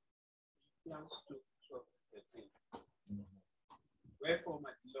 Wherefore, my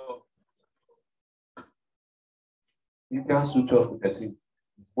beloved, Philippians 2, 12 to 13.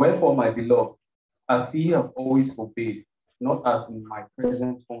 Wherefore, my beloved, as ye have always obeyed, not as in my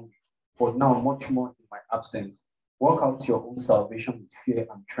presence only, but now much more in my absence, work out your own salvation with fear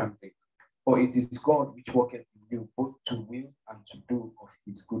and trembling. For it is God which worketh in you both to will and to do of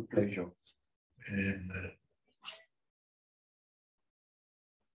his good pleasure. Amen.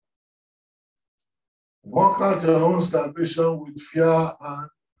 Work out your own salvation with fear and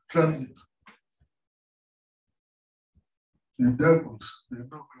trembling. The devils, they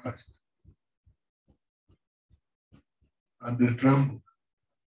know Christ. And they tremble.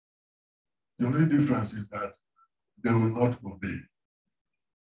 The only difference is that they will not obey.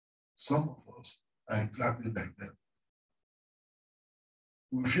 Some of us are exactly like them.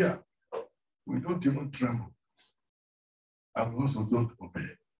 We fear. We don't even tremble. And we also don't obey.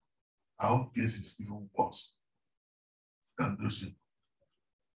 Our case is even worse than those people.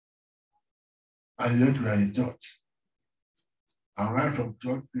 And yet we are in church. And right from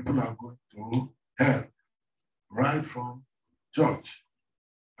church, people are going to hell. Right from church.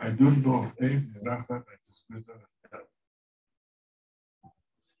 I don't know of any disaster that is greater than that.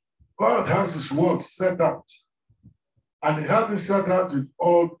 God has his word set out. And he has it set out in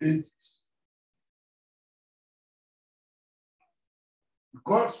all ages.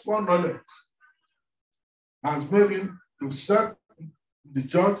 God's foreknowledge has made him to set in the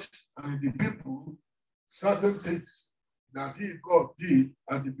church and in the people certain things that he, God, did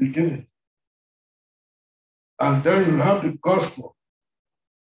at the beginning. And then you have the gospel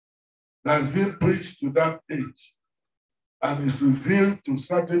that's been preached to that age and is revealed to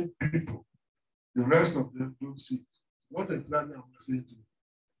certain people. The rest of them don't see it. What exactly am I saying to you?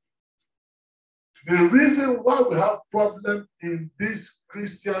 The reason why we have problems in this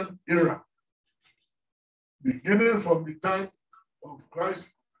Christian era, beginning from the time of Christ,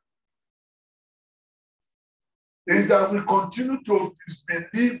 is that we continue to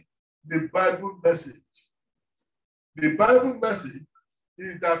disbelieve the Bible message. The Bible message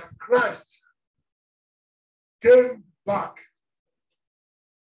is that Christ came back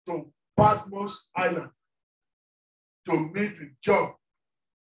to Patmos Island to meet with John,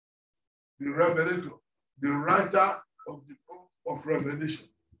 the Revelator, the writer of the book of Revelation.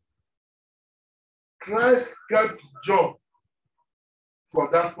 Christ kept John for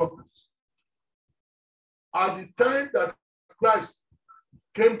that purpose. At the time that Christ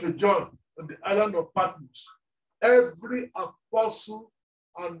came to John on the island of Patmos, every apostle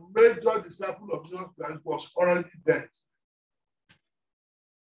and major disciple of Jesus Christ was already dead.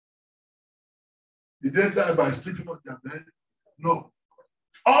 Did they die by sleeping on their bed? No.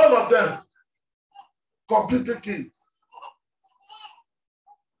 All of them completely killed.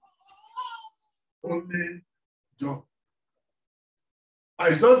 Only John.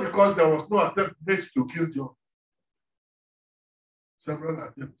 And it's not because there was no attempt made to kill John. Several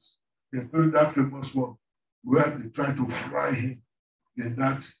attempts, including that famous one where they tried to fry him in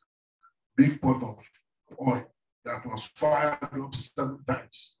that big pot of oil that was fired up 7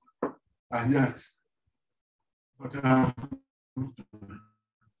 times. And yet, but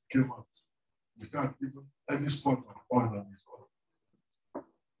came out without even any spot of oil on his oil.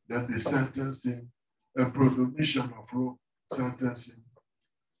 Then they sentenced him, Emperor Domitian of Rome sentenced him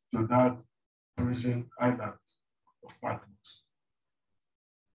to that prison island of Patmos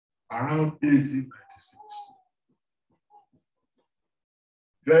around AD 96.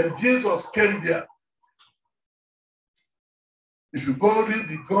 Then Jesus came there. If you go read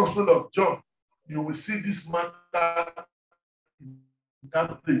the Gospel of John, you will see this matter in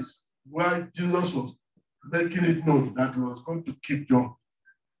that place where Jesus was making it known that he was going to keep John.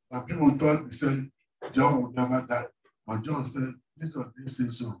 And people thought he said John would never die. But John said, Jesus didn't say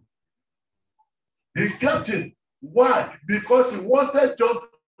so. He kept him. Why? Because he wanted John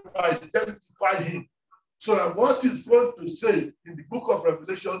to identify him. So that what he's going to say in the book of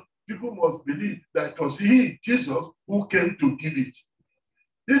Revelation, people must believe that it was he, Jesus, who came to give it.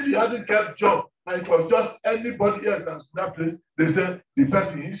 If he hadn't kept John, and it was just anybody else that's in that place, they said the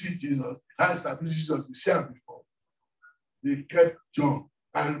person he see Jesus, has established Jesus, he said before. They kept John.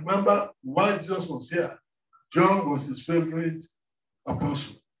 I remember why Jesus was here. John was his favorite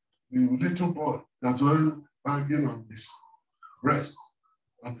apostle, the little boy that was hanging on his breast,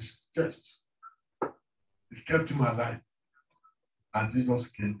 on his chest. He kept him alive. And Jesus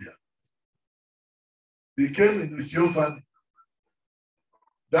came there. He came in his theophany.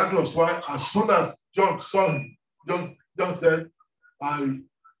 That was why as soon as John saw him, John said, I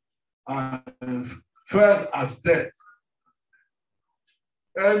fell as dead.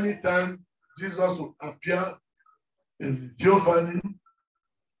 Anytime Jesus would appear in the theophany,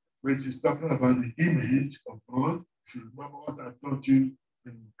 which is talking about the image of God, if you remember what I taught you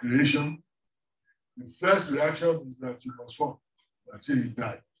in creation, the first reaction is that you must fall. Until he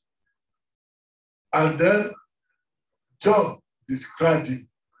died. And then John described him.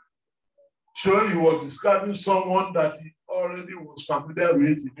 Sure, he was describing someone that he already was familiar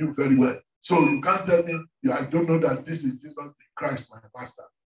with, he knew very well. So you can't tell me, I don't know that this is Jesus Christ, my master.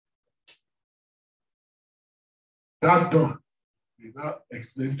 That done, we now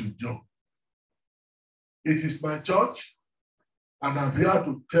explain to John. It is my church, and I'm here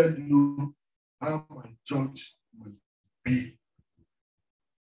to tell you how my church will be.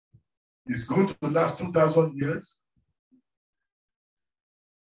 It's going to last 2,000 years.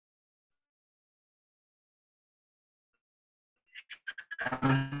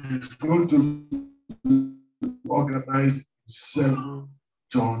 And it's going to be organized 7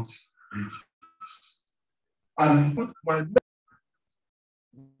 church ages. And put my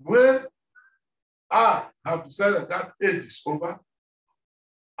when I have decided that age is over,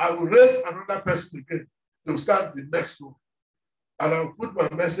 I will raise another person again to start the next one. And I'll put my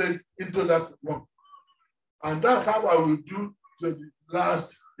message into that one. And that's how I will do to the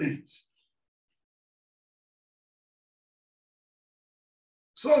last age.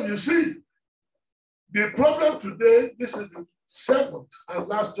 So you see, the problem today, this is the 7th and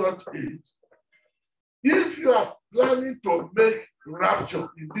last church age. If you are planning to make rapture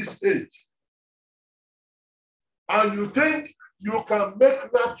in this age, and you think you can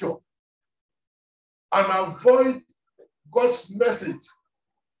make rapture and avoid God's message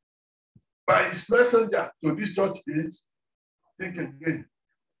by his messenger to this church age, think again.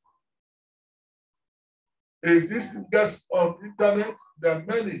 If this gets on internet, there are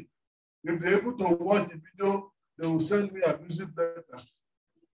many. If they're able to watch the video, they will send me abusive letters.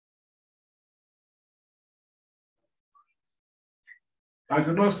 I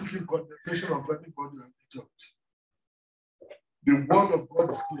do not speak in condemnation of anybody in the church. The word of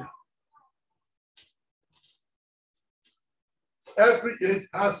God is clear. Every age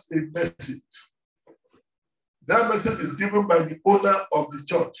has a message. That message is given by the owner of the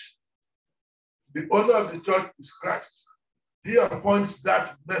church. The owner of the church is Christ. He appoints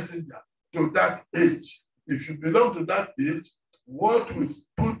that messenger to that age. If you belong to that age, what will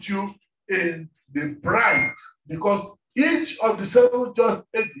put you in the bride? Because each of the 7 church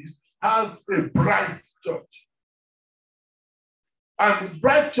ages has a bride church. And the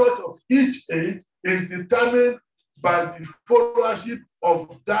bride church of each age is determined by the followership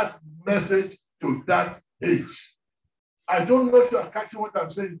of that message to that age. I don't know if you are catching what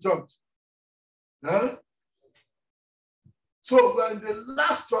I'm saying, George. Huh? So we're in the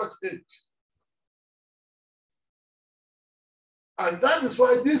last church age. And that is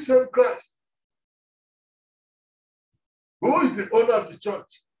why this same Christ, who is the owner of the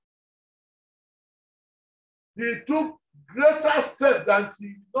church, he took greater steps than he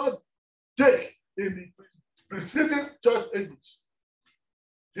did not take in the preceding church ages.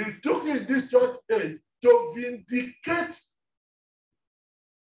 He took in this church age to vindicate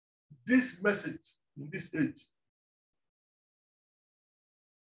this message in this age.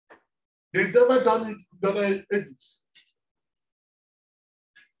 They never done it in other ages.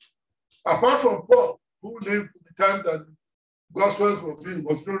 Apart from Paul, who lived the time that the Gospels was being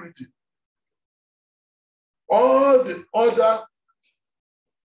written. All the other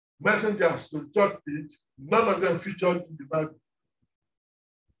messengers to the church age, none of them featured in the Bible.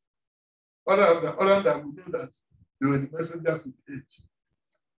 Other than we know that they were the messengers to the age.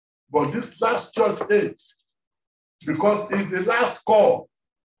 But this last church age, because it's the last call,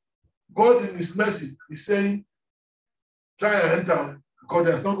 God in his mercy is saying, try and enter, because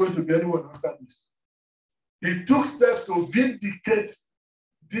there's not going to be anyone after this. He took steps to vindicate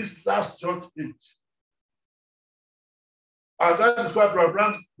this last church age. And that is why Brother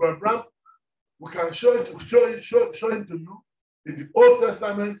Branham, we can show it to you in the Old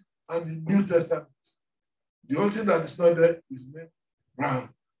Testament and the New Testament. The only thing that is not there is named Branham.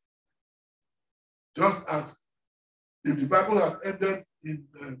 Just as if the Bible had ended in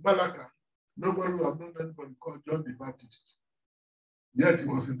Malachi, nobody would have known anybody called John the Baptist. Yet he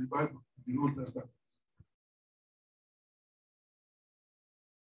was in the Bible, the Old Testament.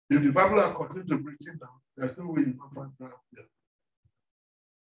 If the Bible had continued to bring him down, there's no way you can find Branham there.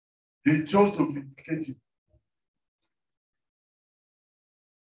 He chose to vindicate him.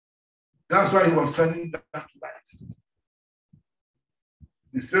 That's why he was sending that light.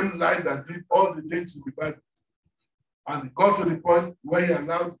 The same light that did all the things in the Bible. And it got to the point where he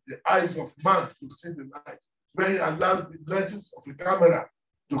allowed the eyes of man to see the light, where he allowed the lenses of the camera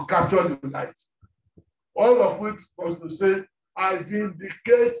to capture the light. All of which was to say, I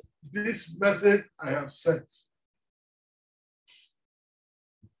vindicate this message I have sent.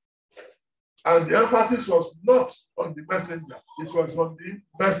 And the emphasis was not on the messenger, it was on the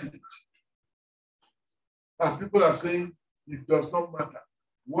message. And people are saying it does not matter.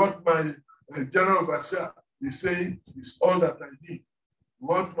 What my general overseer is saying is all that I need.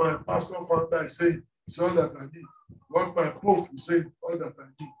 What my pastor founder is saying is all that I need. What my pope is saying, all that I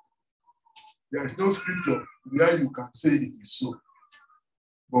need. There is no scripture where you can say it is so.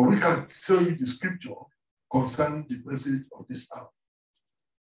 But we can show you the scripture concerning the message of this hour.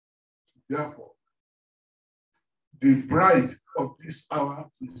 Therefore, the bride of this hour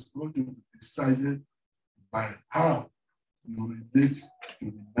is going to be decided by how you relate to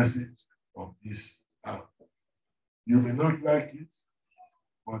the message of this hour. You may not like it,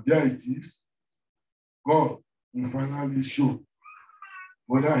 but there it is. God will finally show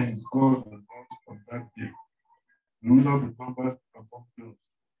whether he is God or not on that day. You will not be numbered among those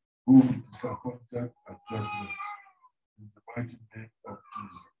who will be disappointed at judgment. In the mighty name of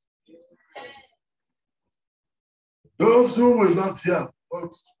Jesus. Those who will not hear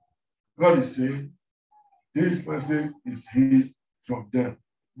what God is saying, this message is hid from them.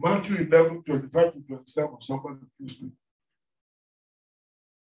 Matthew 11, 25 to 27, somebody please read.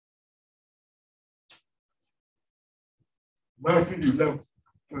 Matthew 11,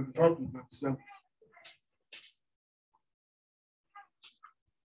 25 to 27.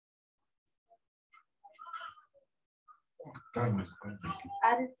 Time is going.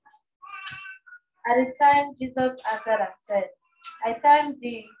 At the time, Jesus answered and said, I thank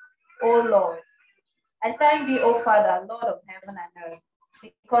thee, O Lord. I thank thee, O Father, Lord of heaven and earth,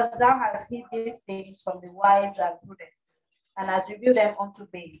 because thou hast hid these things from the wise and prudent, and hast revealed them unto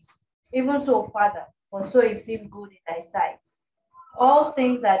babes. Even so, Father, for so it seemed good in thy sight. All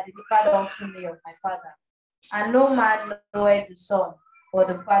things are delivered unto me of my Father, and no man knoweth the Son but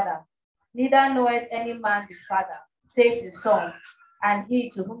the Father, neither knoweth any man the Father, save the Son, and he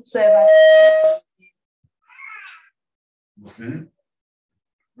to whomsoever. You see?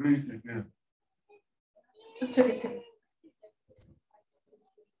 Read it again.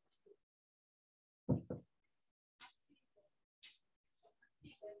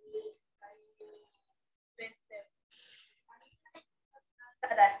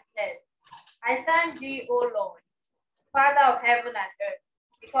 I thank thee, O Lord, Father of heaven and earth,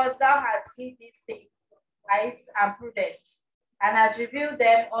 because thou hast hid these things, wise and prudent, and hast revealed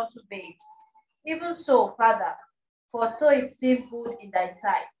them unto babes. Even so, Father, for so it seemed good in thy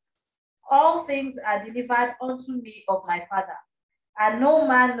sight. All things are delivered unto me of my Father, and no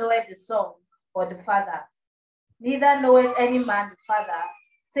man knoweth the Son but the Father, neither knoweth any man the Father,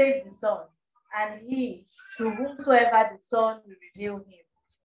 save the Son, and he to whomsoever the Son will reveal him.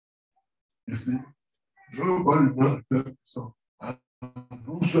 You see, nobody knows the Son, and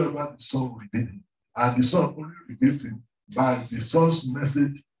whomsoever the Son will reveal him, and the Son only reveals him by the Son's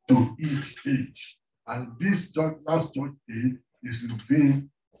message to each age. And this church, last church age, is revealed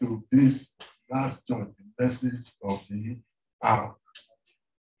to this last church, the message of the hour.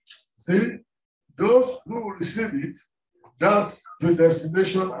 See, those who receive it, that's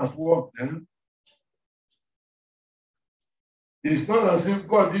predestination at work then. It's not as if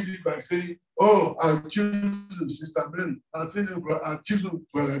God did it by saying, oh, I choose Sister Mary, I choose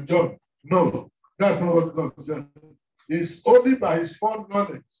Brother John. No, that's not what God said. It's only by his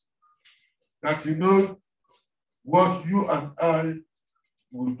foreknowledge that he knows what you and I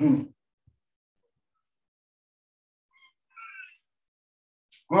will do.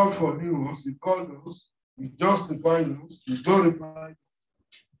 God foreknew us, he called us, he justified us, he glorified us.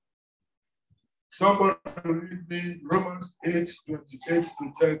 Somebody read me Romans 8:28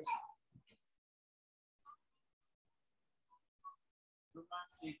 to 30.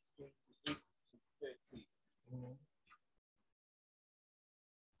 Romans 8:28 to 30.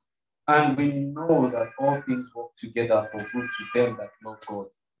 And we know that all things work together for good to them that love God,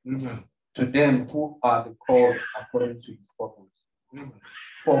 Amen. to them who are the called according to his purpose. Amen.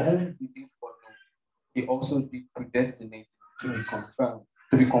 For whom he did foreknow, he also did predestinate to be confirmed,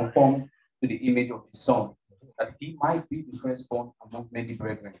 to be conformed to the image of his Son, that he might be the firstborn among many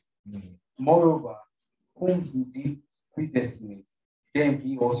brethren. Moreover, whom he did predestinate, them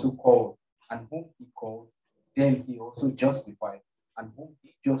he also called, and whom he called, them he also justified, and whom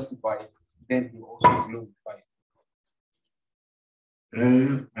he justified, them he also glorified.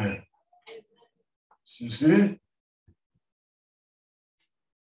 Amen. You see,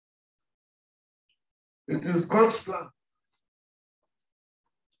 it is God's plan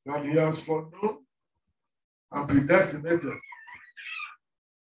that he has foreknown and predestinated,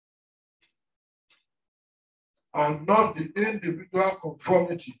 and not the individual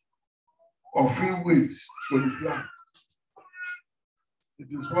conformity of free wills to the plan. It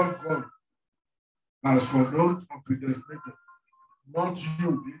is what God has foreknown and predestinated, not you, the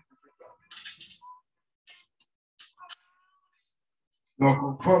individual. Your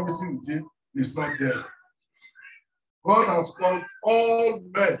conformity with it is not there. God has called all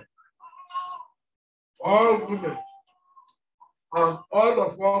men, all women, and all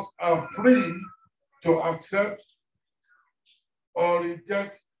of us are free to accept or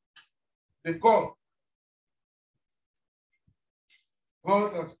reject the call.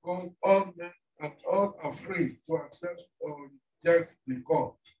 God has called all men, and all are free to accept or reject the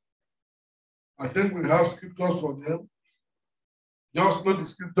call. I think we have scriptures for them. Just note the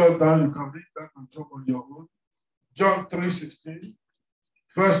scripture down. You can read that and talk on your own. John 3:16,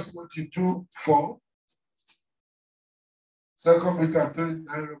 1 Timothy 2:4, 2 Peter 3:9,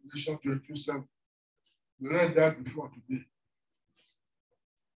 Revelation 22:7. We read that before today.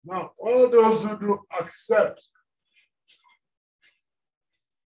 Now, all those who do accept,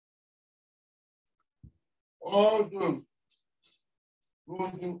 all those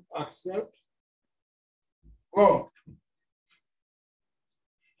who do accept God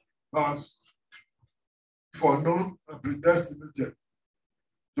as foreknown and predestinated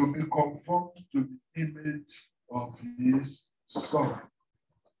to be conformed to the image of his Son,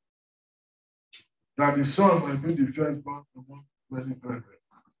 that the Son might be the firstborn among many brethren.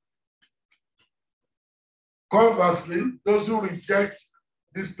 Conversely, those who reject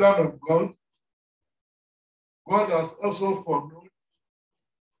this plan of God, God has also foreknown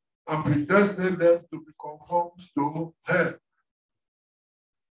and predestinated them to be conformed to hell.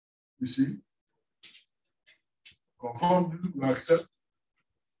 You see? Conform, you accept.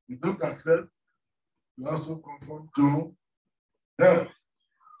 You don't accept, you also conform to hell.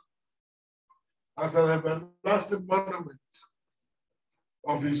 As an everlasting monument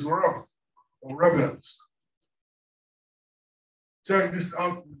of his wrath on rebels. Check this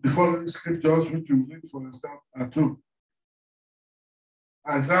out, the following scriptures, which you read for yourself at home.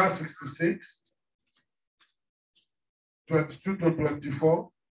 Isaiah 66, 22 to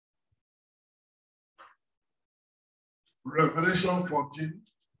 24. Revelation 14.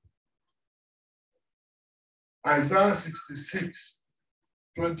 Isaiah 66,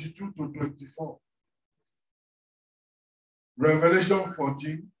 22 to 24. Revelation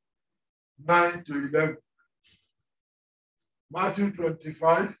 14, 9 to 11. Matthew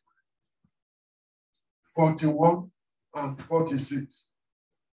 25, 41 and 46.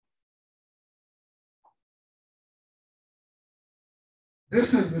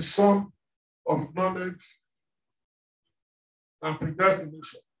 This is the sum of knowledge and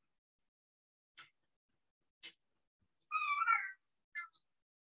predestination.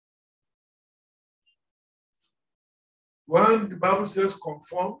 When the Bible says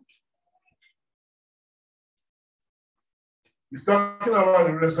conformed, it's talking about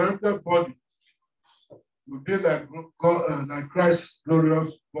the resurrected body will be like God, like Christ's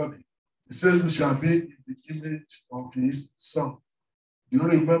glorious body. He says we shall be in the image of his son. Do you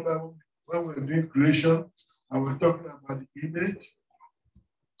remember when we were doing creation and we're talking about the image?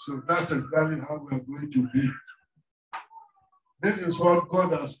 So that's exactly how we're going to be. This is what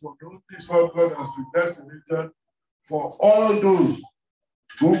God has foreknown. This is what God has predestinated for all those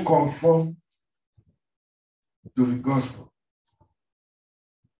who conform to the gospel.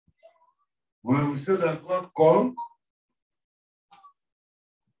 When we say that God called,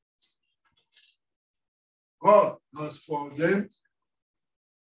 God has foreordained,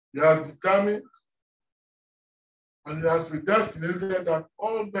 he has determined, and he has predestinated that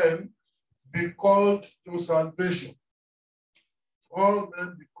all men be called to salvation. All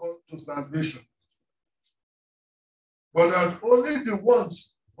men be called to salvation. But that only the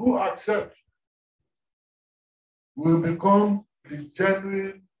ones who accept will become the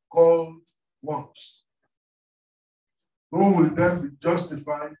genuine called ones, who will then be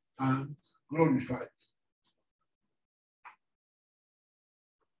justified and glorified.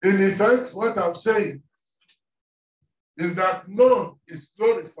 In effect, what I'm saying is that none is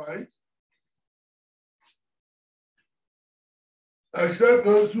glorified except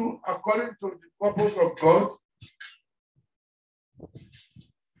those who, according to the purpose of God,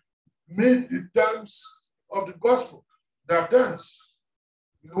 meet the terms of the gospel. There are terms.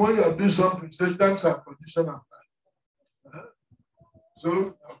 You know, when you are doing something, you say terms and conditions apply.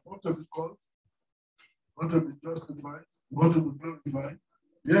 So I want to be called, want to be justified, want to be glorified.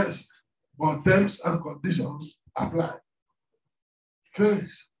 Yes, but terms and conditions apply.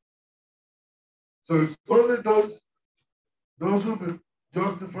 Finish. So it's only those who be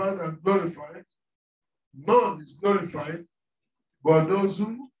justified and glorified. None is glorified, but those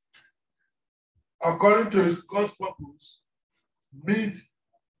who, according to his God's purpose, meet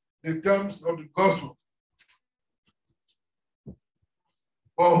the terms of the gospel.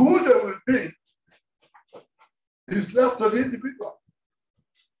 But who they will be is left to the individual.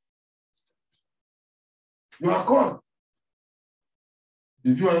 You are called.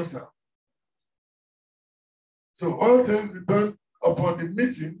 Did you answer? So all things depend upon the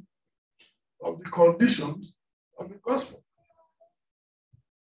meeting of the conditions of the gospel.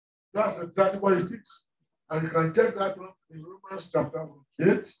 That's exactly what it is. And you can check that one in Romans chapter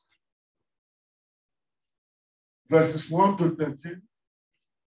 8, verses 1 to 13,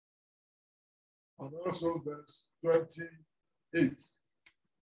 and also verse 28.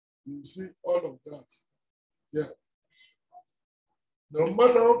 You see all of that. Yeah. No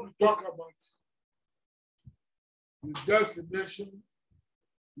matter what we talk about, the destination,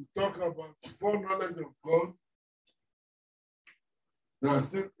 we talk about foreknowledge of God, there is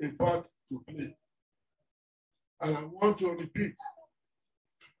still a part to play. And I want to repeat,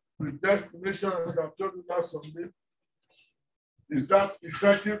 predestination, as I told you last Sunday, is that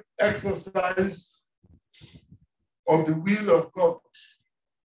effective exercise of the will of God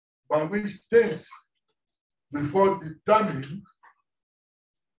by which things before determined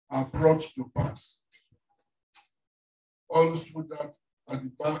are brought to pass. Always put that at the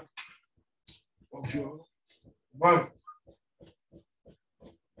back of your mind.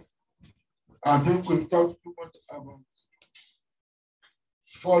 I think we've talked too much about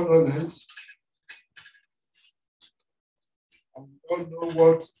foreknowledge. And we all know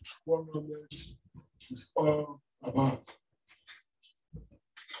what foreknowledge is all about.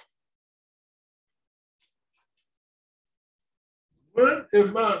 When a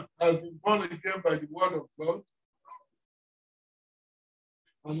man has been born again by the word of God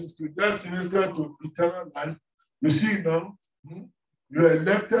and is predestinated to eternal life, you see now, you are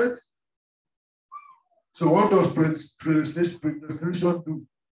elected. So what does predestination do?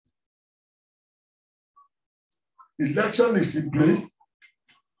 Election is in place.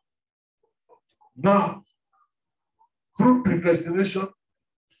 Now, through predestination,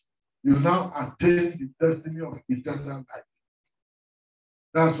 you now attain the destiny of eternal life.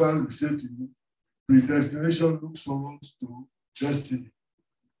 That's why we say to you, predestination looks forward to destiny.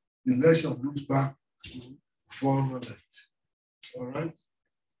 Election looks back to foreknowledge. All right?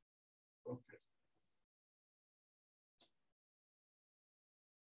 Okay.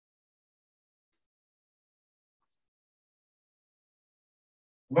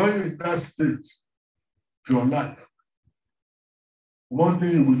 When you're in that stage of your life, one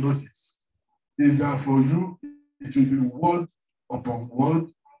thing you will notice is that for you, it will be word upon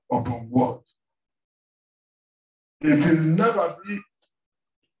word upon word. It will never be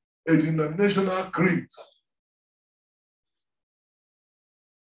a denominational creed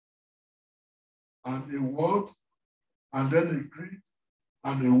and a word, and then a creed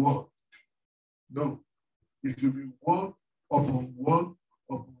and a word. No. It will be word upon word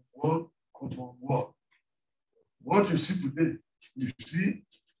upon word upon word. What you see today, you see,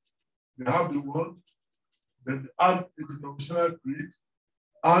 they have the word, then they add the denominational creed,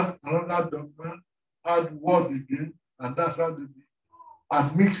 add another dogma, add word again, and that's how they be.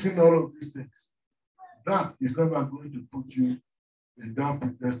 And mixing all of these things. That is never going to put you in that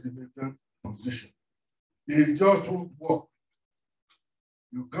predestinated position. It just won't work.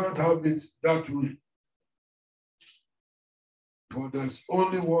 You can't have it that way. But there's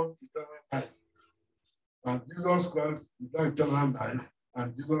only one eternal life. And Jesus Christ is that eternal life.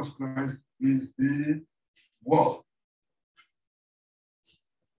 And Jesus Christ is the word.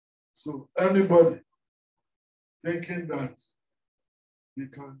 So anybody thinking that he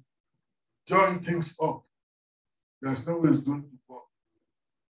can join things up, there's no way it's going to work.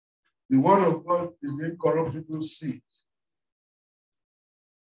 The word of God is the incorruptible seed.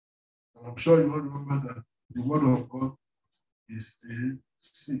 And I'm sure you all remember that the word of God is a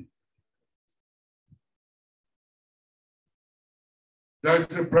seed. There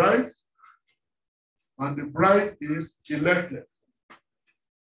is a bride, and the bride is elected.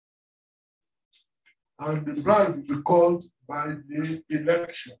 And the bride will be called by the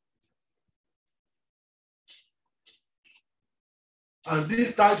election. And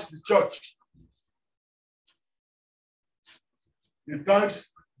this types the church. It types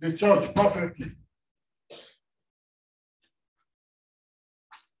the church perfectly.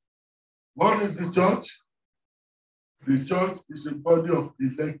 What is the church? The church is a body of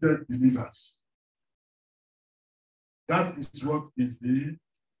elected believers. That is what is the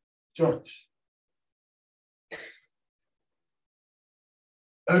church.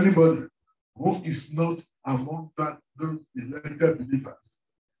 Anybody who is not among those elected believers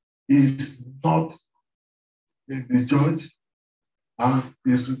is not in the church and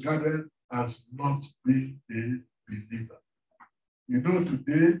is regarded as not being a believer. You know,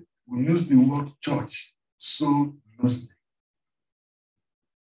 today we use the word church so loosely.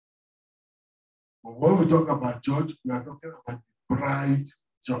 But when we talk about church, we are talking about the bride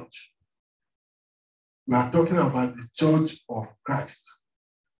church. We are talking about the church of Christ.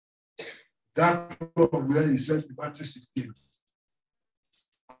 That one where he said in Matthew 16,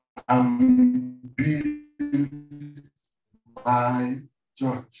 I will build my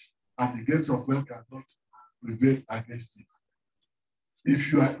church, and the gates of hell cannot prevail against it.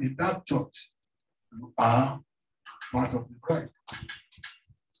 If you are in that church, you are part of the bride.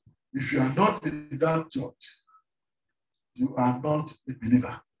 If you are not in that church, you are not a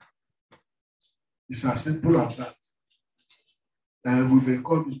believer. It's as simple as that. And we may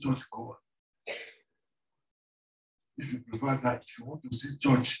call you church goer. If you prefer that, if you want to see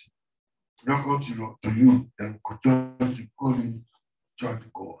church, not come to you, then you call you church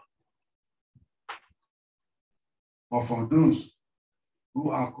goer. But for those who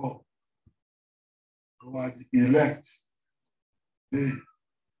are called, who are the elect, they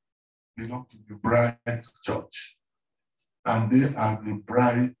belong to the bride church. And they are the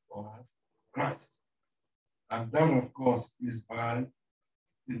bride of Christ. And that, of course, is by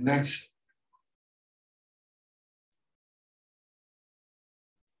election.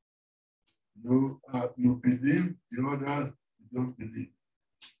 You believe, the others don't believe.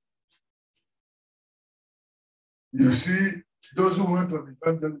 You see, those who went on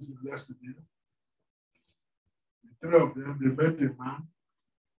evangelism yesterday, the three of them, they met a man.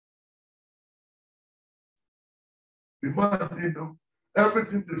 The man didn't know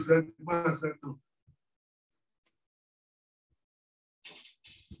everything they said. The man said no.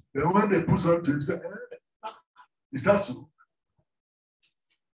 Then when they put something to him, he said, is that so?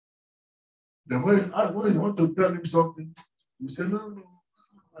 Then when you want to tell him something, you say, no,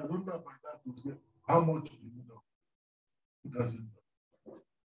 I don't know about that. You say, how much do you know? He doesn't know.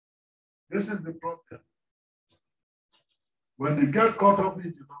 This is the problem. When they get caught up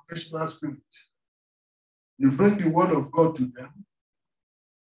in denominational spirit, you bring the word of God to them,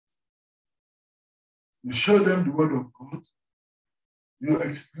 you show them the word of God, you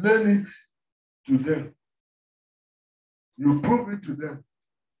explain it to them, you prove it to them,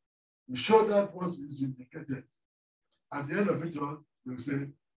 you show that what is indicated. At the end of it all, they'll say,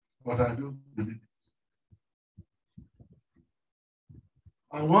 but I don't believe it.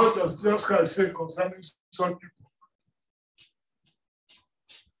 And what does Jesus Christ say concerning some people?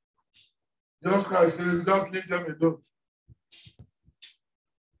 Jesus Christ says, don't leave them alone.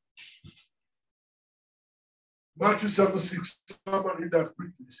 Matthew 7:6, somebody read that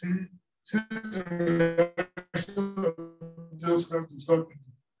quickly. See the reaction of Jesus Christ to some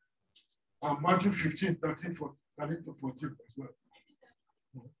people. And Matthew 15:13-14 as well.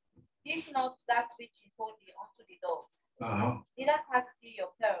 Give not that which is holy unto the dogs, Uh-huh. neither cast ye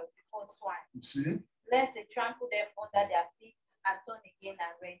your pearls before swine, You see? lest they trample them under their feet and turn again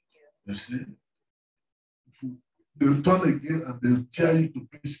and rend you. You see? They'll turn again and they'll tear you to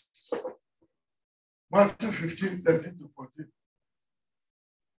pieces. Matthew 15, 13 to 14.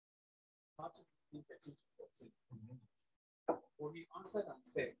 Matthew 15, 13 to 14. For he answered and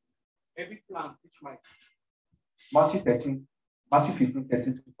said, every plant which might. Matthew 15,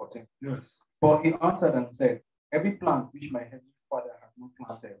 13 to 14. Yes. For he answered and said, every plant which my heavenly Father has not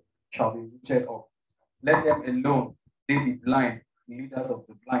planted shall be rooted up. Let them alone, they be blind, leaders of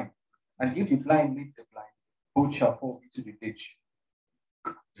the blind. And if the blind lead the blind, both shall fall into the ditch.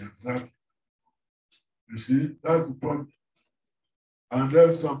 Exactly. You see, that's the point. And there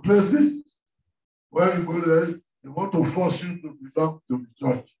are some places where you go there, they want to force you to belong to the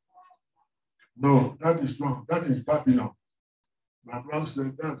church. No, that is wrong. That is Babylon. My brother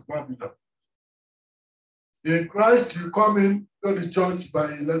said that's Babylon. In Christ, you come in to the church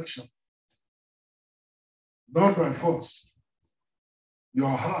by election, not by force.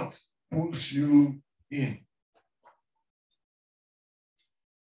 Your heart pulls you in.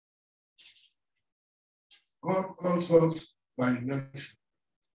 God calls us by election.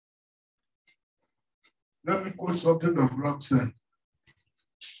 Let me quote something that Abraham said.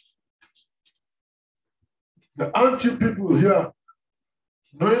 Aren't you people here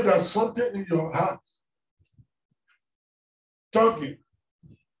knowing that something in your heart talking,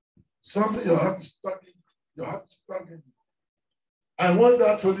 something your heart is talking, I want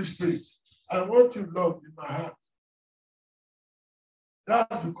that Holy Spirit. I want you, Lord, in my heart.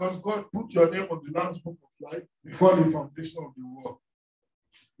 That's because God put your name on the Lamb's Book of Life before the foundation of the world.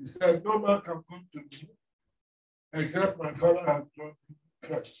 He said, no man can come to me except my Father has drawn me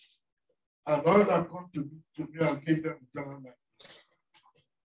first. And all that come to me, I'll give them eternal life.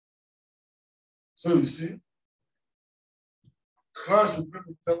 So you see, Christ will bring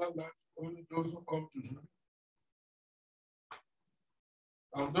eternal life only those who come to him.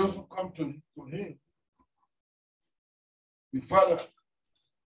 And those who come to him, the Father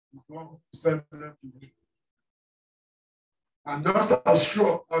is one who sent them to him. And just as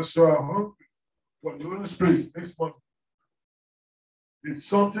sure as you are hungry for the Holy Spirit this morning, it's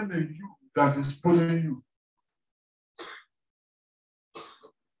something in you that is pulling you.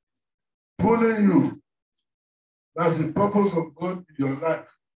 Pulling you. That's the purpose of God in your life.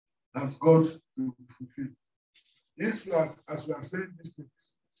 That's God to fulfill. If you are, as we are saying these things,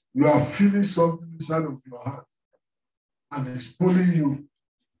 you are feeling something inside of your heart and it's pulling you,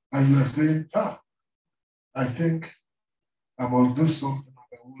 and you are saying, I think I must do something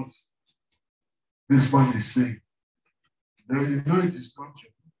about what this man is saying. Then you know it is not you.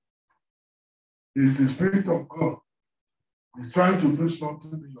 It's the Spirit of God. He's trying to do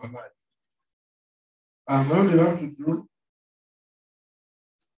something in your life. And all you have to do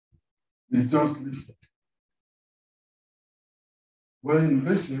is just listen. When you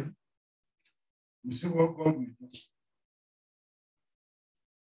listen, you see what God will do.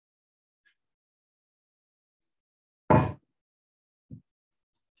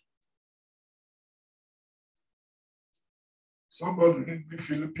 Somebody read me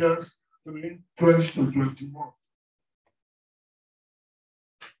Philippians 3, 20 to 21.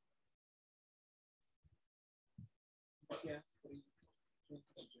 Philippians 3, 20 to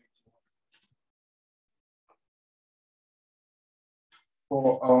 21.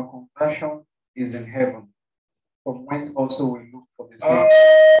 For our conversion is in heaven, from whence also we look for the same.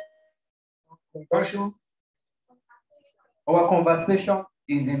 Compassion. Our conversation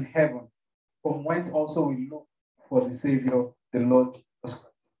is in heaven, from whence also we look for the Savior, the Lord Jesus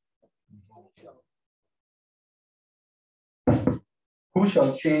Christ. Who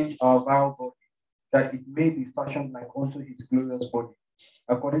shall change our vile body, that it may be fashioned like unto his glorious body,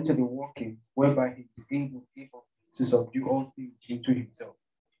 according to the working whereby he is able to subdue all things into himself.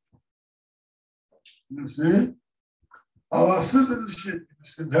 You see, our citizenship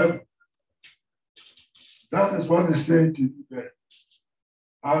is in heaven. That is what he's saying to you there.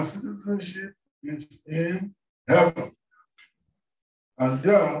 Our citizenship is in heaven. And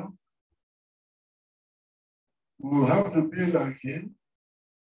there, we will have to be like him.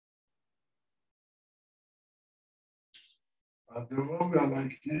 And the moment we are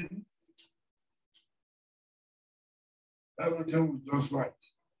like him, everything will just right.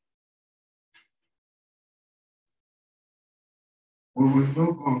 We will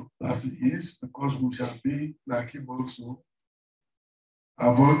know God as he is because we shall be like him also.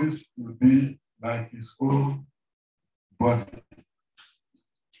 Our bodies will be like his own body.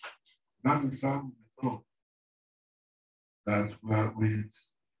 That is how we know that we are with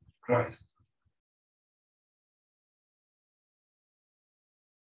Christ.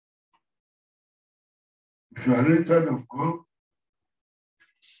 If you are really tired of God,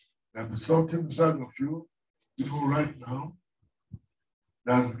 there is something inside of you, even right now,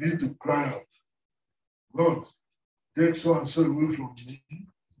 that begin to cry out, God, take so and so away from me,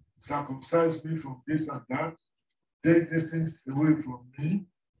 circumcise me from this and that, take these things away from me.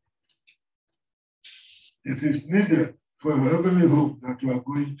 It is needed for a heavenly home that you are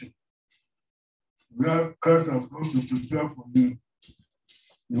going to, where Christ has gone to prepare for you.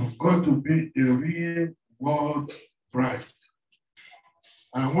 You've got to be a real world bride.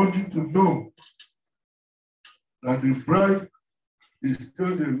 I want you to know that the bride is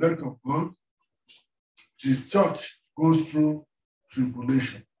still the elect of God. The church goes through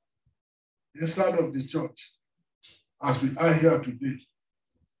tribulation. Inside of the church, as we are here today,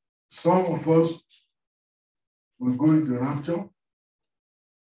 some of us will go in the rapture.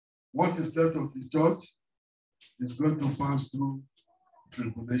 What is left of the church is going to pass through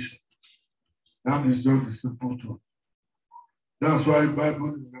tribulation. That is just the simple truth. That's why the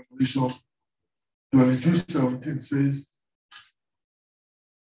Bible in Revelation 22:17 says,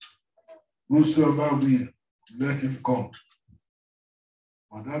 whosoever will, let him come.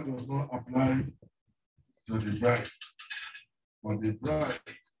 But that does not apply to the bride. But the bride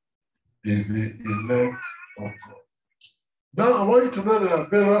is the elect of God. Now, I want you to know there are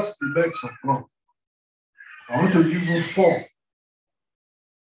various elects of God. I want to give you 4.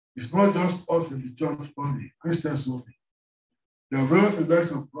 It's not just us in the church only, Christians only. There are various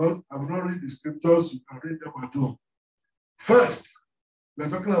elects of God. I will not read the scriptures, you can read them at home. First, we're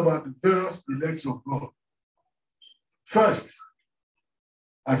talking about the various elects of God. First,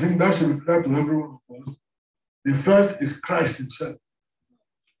 I think that should be clear to every one of us. The first is Christ himself.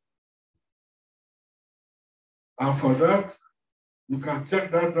 And for that, you can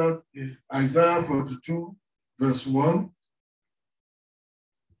check that out in Isaiah 42, verse 1,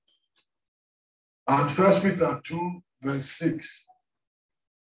 and 1 Peter 2, verse 6.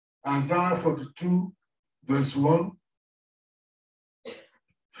 Isaiah 42, verse 1,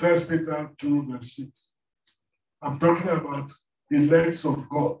 1 Peter 2, verse 6. I'm talking about elects of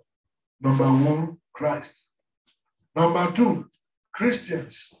God. Number 1, Christ. Number 2,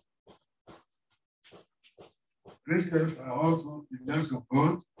 Christians. Christians are also elects of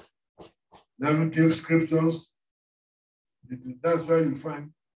God. Let me give scriptures. That's where you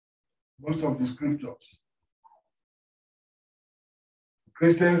find most of the scriptures.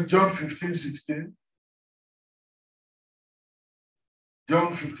 Christians, John 15:16.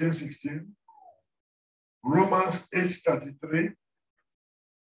 John 15:16. Romans 8:33.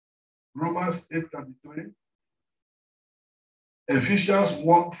 Romans 8:33. Ephesians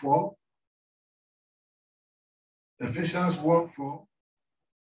 1:4. Ephesians 1:4.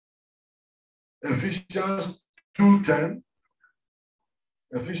 Ephesians 2:10.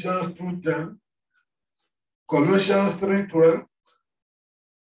 Ephesians 2:10. Colossians 3:12.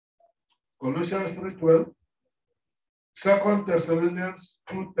 Colossians 3:12. 2 Thessalonians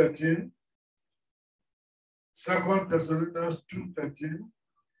 2:13. 2 Thessalonians 2:13.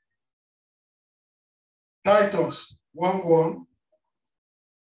 Titus 1:1.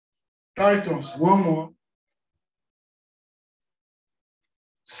 Titus 1:1.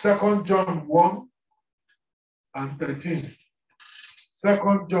 2 John 1 and 13.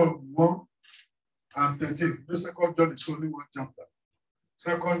 2 John 1 and 13. The 2 John is only one chapter.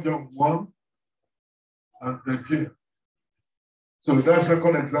 2 John 1 and 13. So that's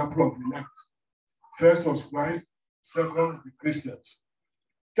second example of elect. First was Christ, second the Christians.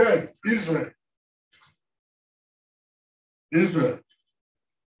 Third, Israel. Israel.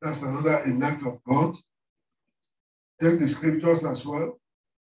 That's another elect of God. Take the scriptures as well.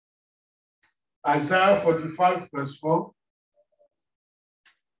 Isaiah 45, verse 4.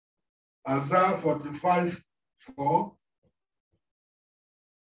 Isaiah 45, 4.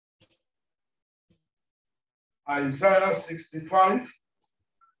 Isaiah 65,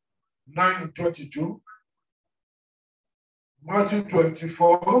 9-22. Matthew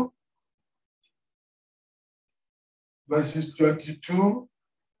 24, verses 22,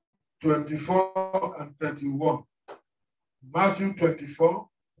 24, and 31. Matthew 24,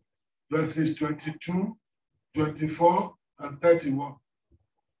 verses 22, 24, and 31.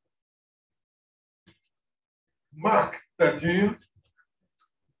 Mark 13,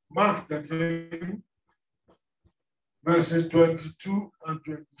 verses 22 and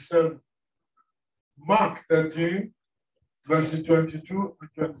 27. Mark 13, verses 22 and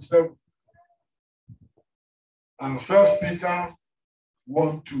 27. And 1 Peter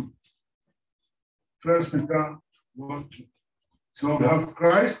 1:2. 1 Peter 1:2. So we have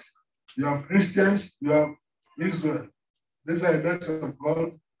Christ, You have Christians, you have Israel. These are elect of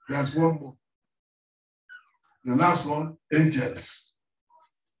God. There's one more. The last one, angels.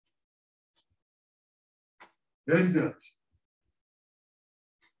 Angels.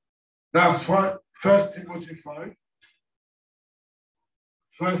 That's why 1 Timothy 5.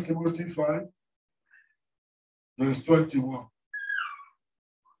 1 Timothy 5, verse 21.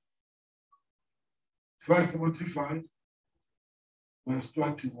 1 Timothy 5, verse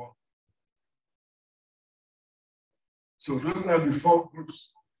 21. So those are the four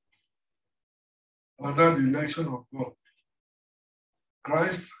groups under the election of God: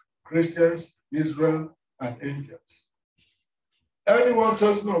 Christ, Christians, Israel, and angels. Anyone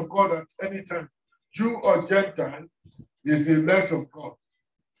chosen of God at any time, Jew or Gentile, is the elect of God.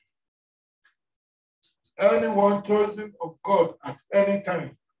 Anyone chosen of God at any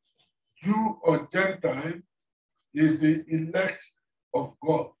time, Jew or Gentile, is the elect of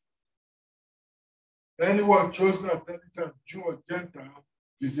God. Anyone chosen at any time, Jew or Gentile,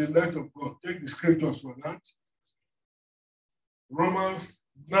 is the elect of God. Take the scriptures for that. Romans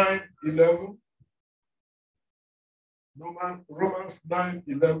 9:11. Romans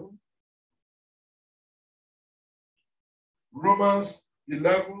 9:11. Romans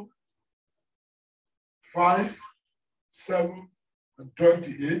 11, 5, 7, and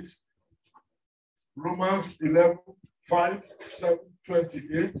 28. Romans 11, 5, 7,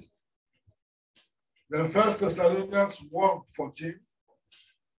 28. Then 1 Thessalonians 1, 14.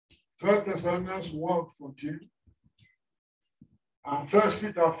 1 Thessalonians 1, 14. And 1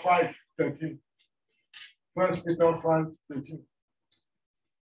 Peter 5, 13. 1 Peter 5, 13.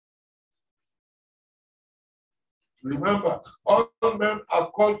 Remember, all men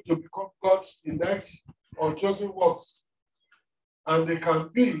are called to become God's elect or chosen ones. And they can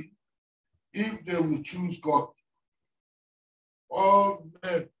be if they will choose God. All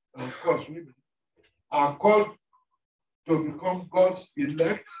men, and of course women, are called to become God's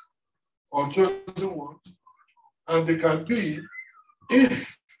elect or chosen ones. And they can be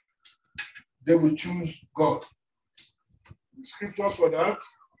if they will choose God. The scriptures for that: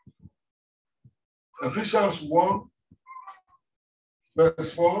 Ephesians 1,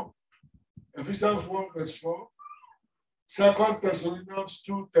 verse 4. Ephesians 1, verse 4. 2 Thessalonians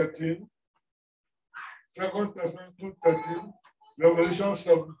 2:13. 2 Thessalonians 2:13. Revelation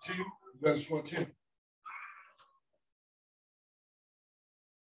 17, verse 14.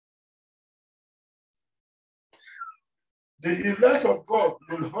 The elect of God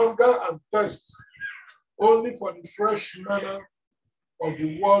will hunger and thirst only for the fresh manna of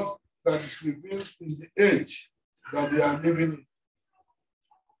the word that is revealed in the age that they are living in.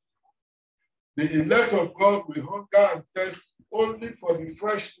 The elect of God will hunger and thirst only for the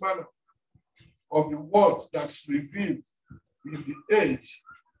fresh manna of the word that's revealed in the age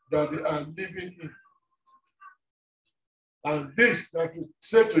that they are living in. And this that we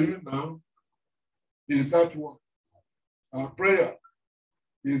say to you now is that one. Our prayer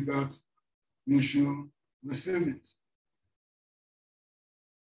is that you should receive it.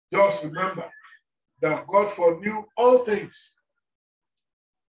 Just remember that God foreknew all things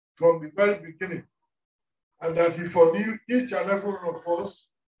from the very beginning, and that He foreknew each and every one of us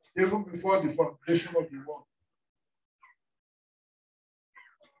even before the foundation of the world.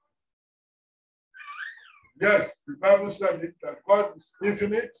 Yes, the Bible said it, that God is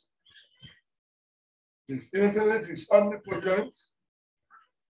infinite. He's infinite, He's omnipotent.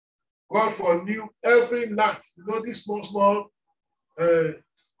 God foreknew every gnat. You know, these small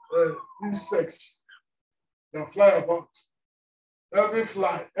insects that fly about. Every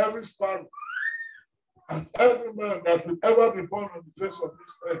fly, every sparrow, and every man that will ever be born on the face of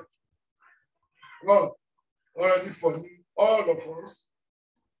this earth. God already foreknew all of us.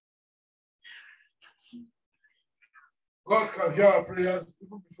 God can hear our prayers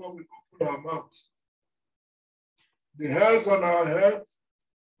even before we open our mouths. The hairs on our heads,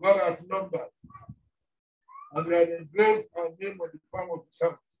 God has numbered, and He has engraved our name on the palm of His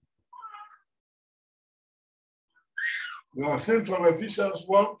hand. We are seen from Ephesians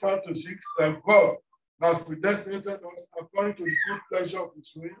 1, 5 to 6 that God has predestinated us according to the good pleasure of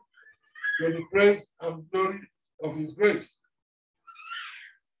His will, to the praise and glory of His grace.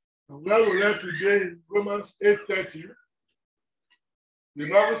 And where we read today in Romans 8:30,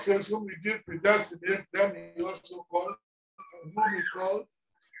 the Bible says, whom He did predestinate, them He also called, and whom He called,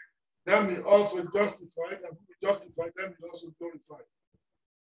 them He also justified, and whom He justified, them He also glorified.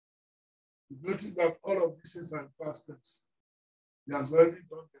 Notice that all of these things are in past tense. He has already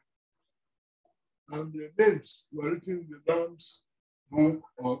done them. And their names were written in the Lamb's book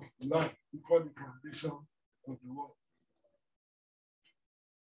of life before the foundation of the world.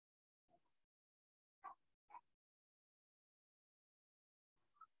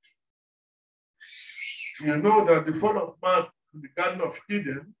 You know that the fall of man in the Garden of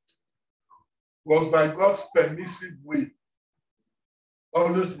Eden was by God's permissive will.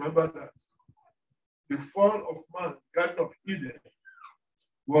 Always remember that. The fall of man in the Garden of Eden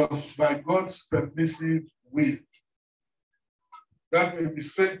was by God's permissive will. That may be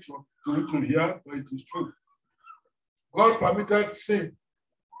strange to you to hear, but it is true. God permitted sin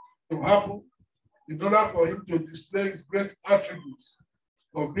to happen in order for him to display his great attributes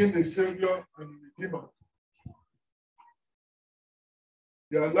of being the Savior and Redeemer.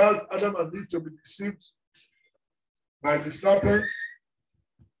 He allowed Adam and Eve to be deceived by the serpent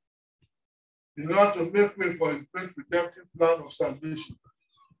in order to make way for his great redemptive plan of salvation.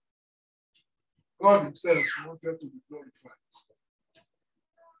 God himself wanted to be glorified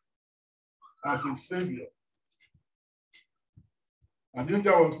as a Savior. And if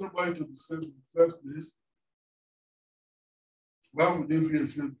there was nobody to be saved in the first place, why would they be a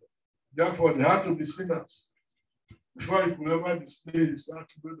Savior? Therefore, they had to be sinners before he could ever display his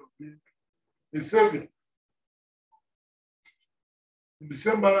attribute of being a Savior. In the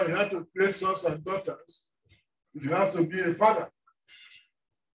same manner, he had to create sons and daughters if he has to be a father.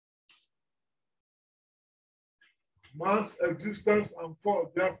 Man's existence and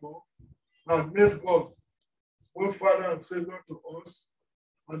fall, therefore, had made God both Father and Savior to us,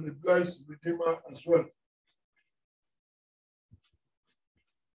 and the blessed Redeemer as well.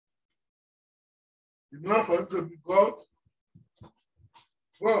 In order for him to be God,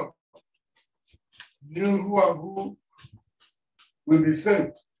 God knew who and who will be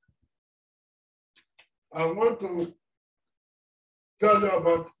saved. I want to tell you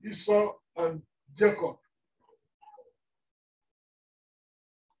about Esau and Jacob.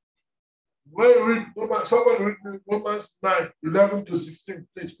 When you read Romans, somebody read Romans 9, 11 to 16,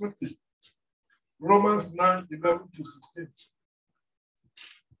 please quickly. Romans 9, 11 to 16.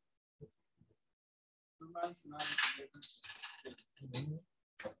 Romans 9, 11 to 16.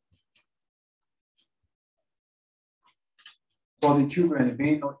 For the children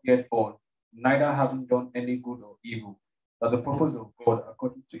being not yet born, neither having done any good or evil, that the purpose of God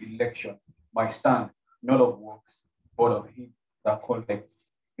according to election might stand, not of works, but of him that collects.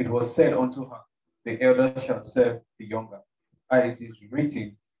 It was said unto her, the elder shall serve the younger. And it is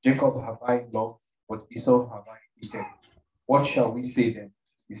written, Jacob have I loved, but Esau have I hated. What shall we say then?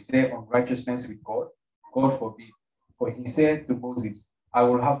 Is there unrighteousness with God? God forbid. For he said to Moses, I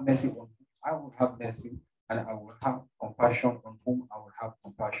will have mercy on whom I will have mercy, and I will have compassion on whom I will have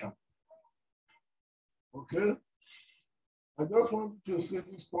compassion. Okay? I just want to say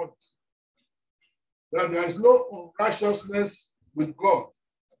this point, that there is no unrighteousness with God.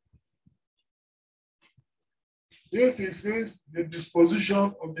 If he sees the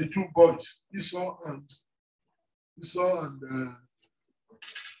disposition of the two boys, Esau and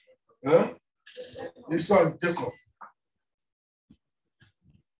Jacob,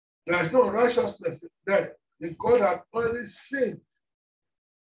 there is no righteousness there. The God had already seen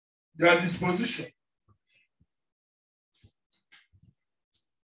their disposition,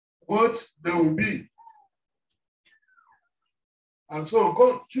 what they will be. And so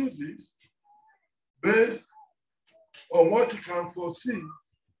God chooses based on what he can foresee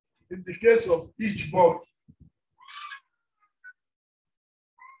in the case of each boy.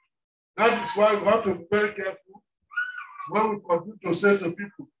 That is why we have to be very careful when we continue to say to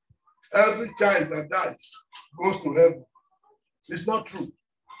people, every child that dies goes to heaven. It's not true.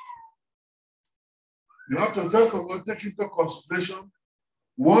 You have to first of all take into consideration,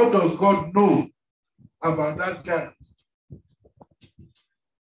 what does God know about that child?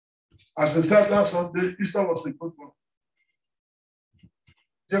 As we said last Sunday, Esau was a good one.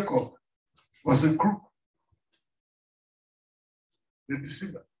 Jacob was a crook, a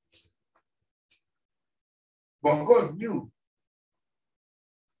deceiver. But God knew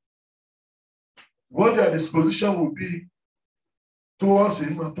what their disposition would be towards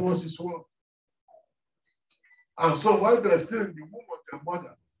him and towards his work. And so while they're still in the womb of their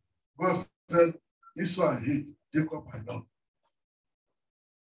mother, God said, Esau I hate, Jacob I love.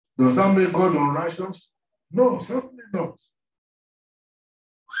 Does that make God unrighteous? No, certainly not.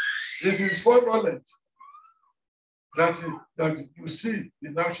 It is foreknowledge that you see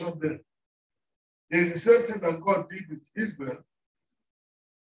in action there. It is the same thing that God did with Israel.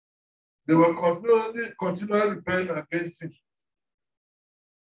 They were continually rebelling against him.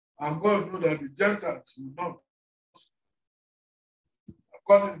 And God knew that the Gentiles will not.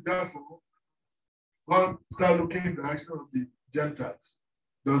 According to therefore, God started looking in the direction of the Gentiles.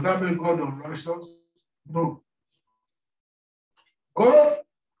 Does that make God unrighteous? No. God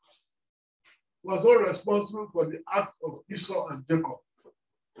was not responsible for the act of Esau and Jacob.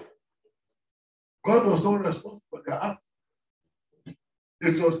 God was not responsible for their act.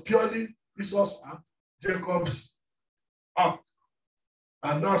 It was purely Esau's act, Jacob's act.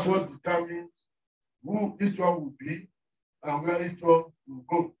 And that's what determines who each one will be and where each one will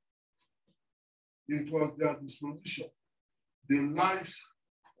go. It was their disposition, the lives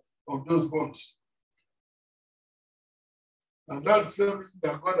of those boys. And that's the reason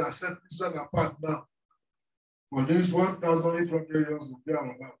that God has set Israel apart now for these 1,800 years of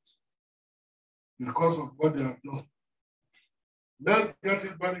thereabouts because of what they have done. Let's get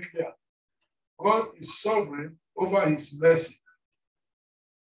it very clear. God is sovereign over his mercy.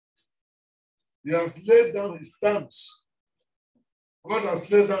 He has laid down his stamps. God has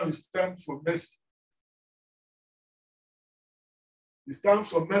laid down his stamps for mercy. The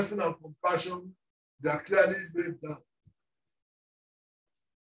stamps of mercy and compassion, they are clearly laid down.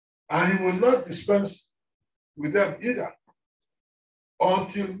 And he will not dispense with them either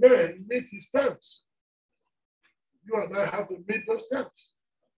until men meet his stamps. You and I have to meet those stamps.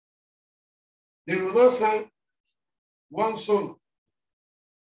 He will not say one soul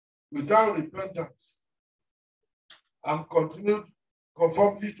without repentance and continue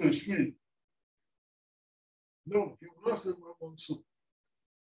conformity to his will. No, he will not save one soul.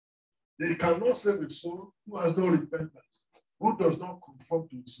 He cannot save a soul who has no repentance, who does not conform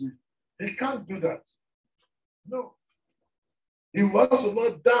to his will. He can't do that. No. He will also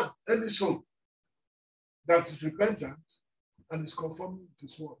not damn any soul that is repentant and is conforming to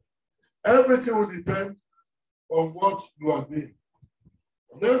his word. Everything will depend on what you are doing.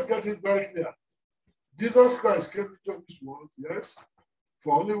 Let's get it very clear. Jesus Christ came into this world, yes,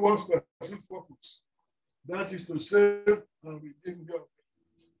 for only one specific purpose. That is to save and redeem them.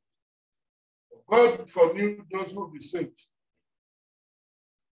 God foreknew those who will be saved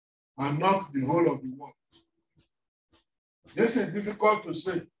and not the whole of the world. This is difficult to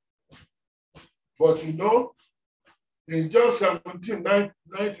say. But you know, in John 17, 9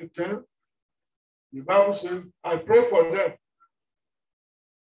 to 10, the Bible says, I pray for them.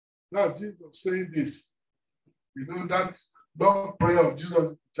 That's Jesus saying this. You know, that long prayer of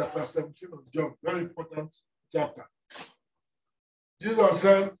Jesus, chapter 17 of John, very important chapter. Jesus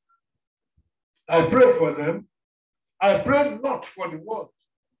said, I pray for them. I pray not for the world.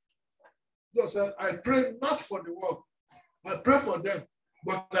 Jesus said, I pray not for the world. I pray for them,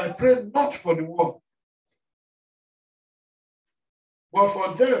 but I pray not for the world, but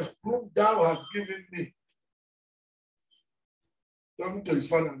for them whom thou hast given me. Talking to his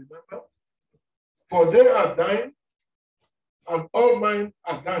father, remember? For they are thine, and all mine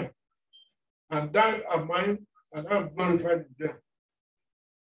are thine, and thine are mine, and I am glorified in them.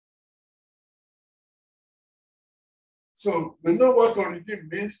 So we know what to redeem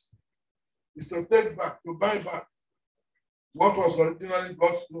means is to take back, to buy back what was originally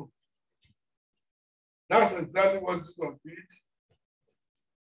God's own. That's exactly what Jesus did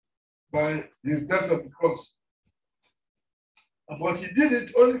by his death on the cross. But he did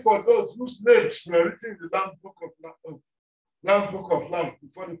it only for those whose names were written in the Lamb's Book of Life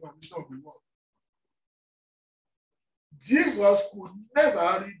before the foundation of the world. Jesus could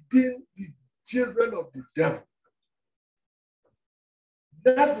never redeem the children of the devil.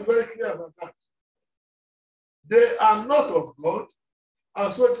 Let's be very clear about that. They are not of God,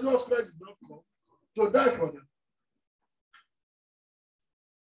 and so Jesus Christ did not come to die for them.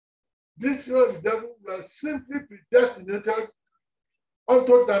 These children of the devil were simply predestinated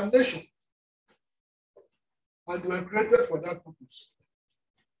unto damnation, and they were created for that purpose.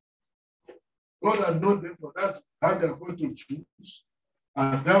 God had known them for that, how they are going to choose,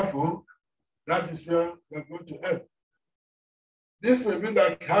 and therefore, that is where they are going to end. This may be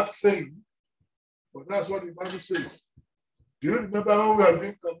like hard saying, but that's what the Bible says. Do you remember when we are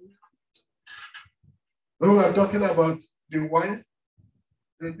doing communion? When we are talking about the wine,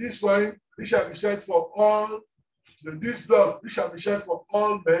 then this wine, it shall be shed for all, then this blood, it shall be shed for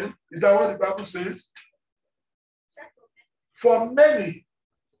all men. Is that what the Bible says? For many,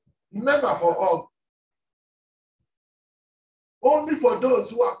 never for all. Only for those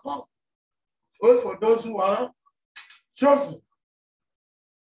who are called. Only for those who are chosen.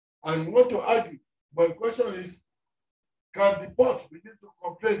 And you want to argue, but the question is, can the pot begin to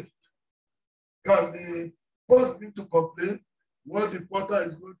complain? Can the pot begin to complain what the potter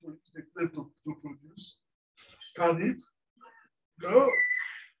is going to use the clay to produce? Can it? No.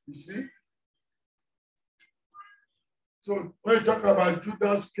 You see? So when you talk about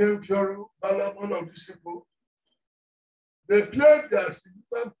Judas, Cain, Pharaoh, Balaam, all of these people, they played their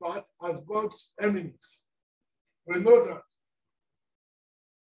significant part as God's enemies. We know that.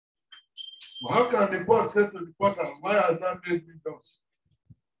 How can the pot say to the potter, why has that made me thus?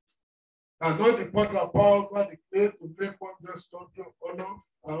 And not the potter power over the clay to make one just unto honor,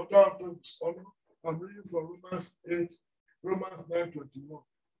 another unto dishonor. I'm reading from Romans 8, Romans 9:21.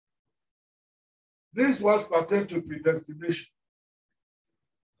 This was pertain to predestination.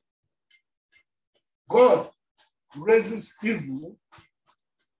 God raises evil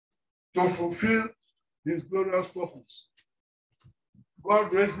to fulfill his glorious purpose.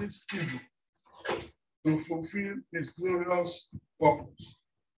 God raises evil to fulfill his glorious purpose.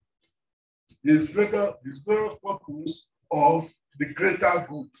 His glorious purpose of the greater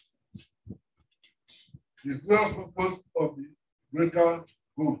good. His glorious purpose of the greater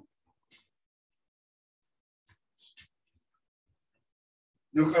good.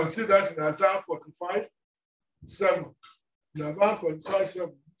 You can see that in Isaiah 45:7. In Isaiah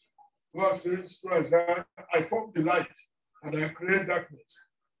 45:7, God says to Isaiah, I form the light and I create darkness.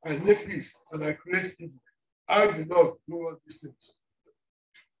 I make peace and I create evil. I do not do all these things.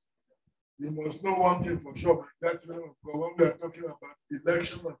 You must know one thing for sure, that when we are talking about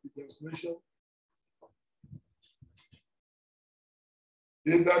election and predestination,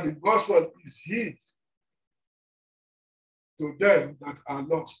 is that the gospel is hid to them that are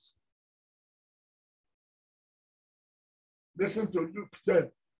lost. Listen to Luke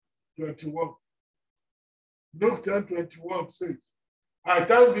 10:21. Luke 10:21 says, I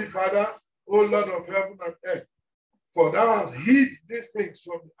thank thee, Father, O Lord of heaven and earth, for thou hast hid these things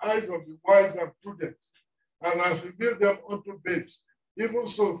from the eyes of the wise and prudent, and hast revealed them unto babes. Even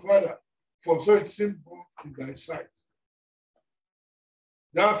so, Father, for so it seemed good in thy sight.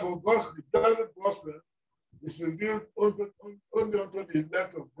 Therefore, the blessed gospel is revealed only unto the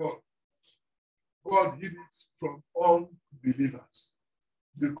elect of God. God hid it from unbelievers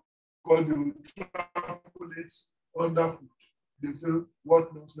because they will trample it underfoot. They say,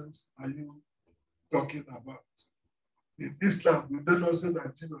 what nonsense are you talking about? In Islam, we do not say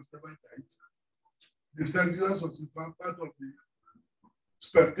that Jesus never died. They said Jesus was in fact part of the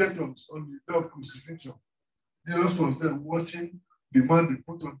spectators on the day of crucifixion. Jesus was there watching the man they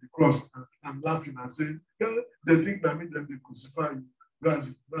put on the cross and laughing and saying, yeah, they think that means that they crucify you. That's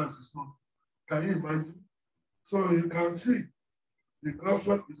is not. Can you imagine? So you can see the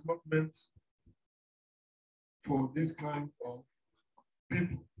gospel is not meant for this kind of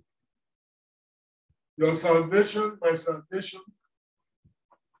people. Your salvation, my salvation,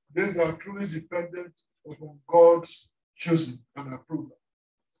 these are truly dependent upon God's choosing and approval.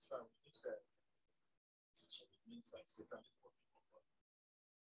 So you said teaching means like Satan is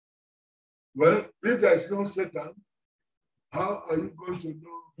Well, if there is no Satan, how are you going to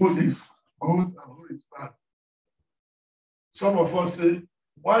know who is good and who is bad? Some of us say,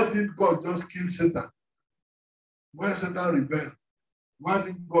 why did God just kill Satan? When Satan rebelled, why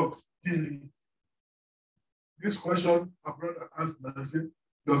did God kill him? This question a brother asked and I said,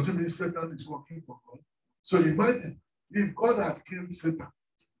 does it mean Satan is working for God? So imagine if God had killed Satan,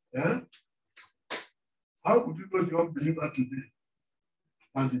 yeah? How would you know the unbeliever today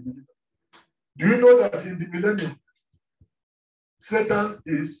and the believer? Do you know that in the millennium, Satan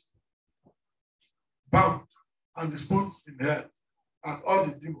is bound and is put in hell and all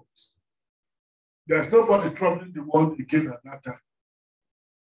the demons? There's nobody troubling the world again at that time.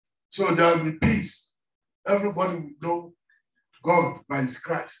 So there will be peace. Everybody will know God by his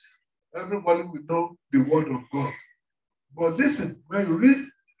Christ. Everybody will know the word of God. But listen, when you read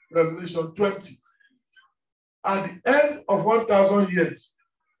Revelation 20, at the end of 1,000 years,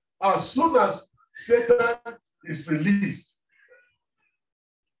 as soon as Satan is released,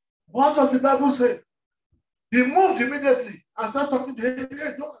 what does the Bible say? He moved immediately and started talking to him.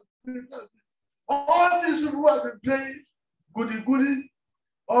 Hey, no. All these people who have been playing goody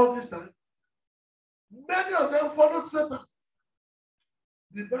all this time, many of them followed Satan.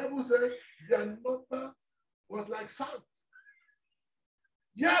 The Bible says their number was like sand.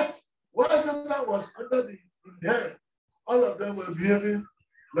 Yet, while Satan was under the air, all of them were behaving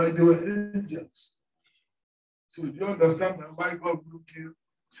like they were angels. So do you understand why God will kill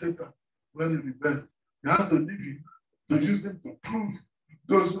Satan when he rebelled? He has to leave him to use him to prove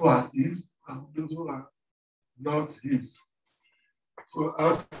those who are his and those who are not his. So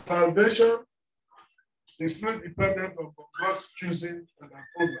our salvation is not dependent on God's choosing and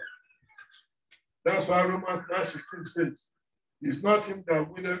approval. That's why Romans 9:16 says, it's not him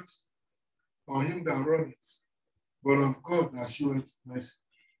that willeth or him that runneth, but of God that showeth mercy.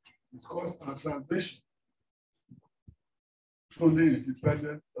 Because our salvation truly is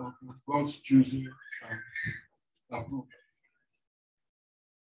dependent on God's choosing and approval.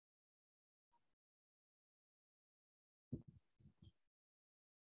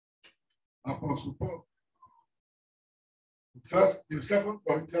 Apostle Paul, First, in 2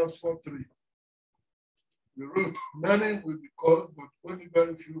 Corinthians 4:3, we wrote, many will be called, but only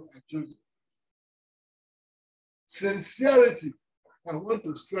very few are chosen. Sincerity. I want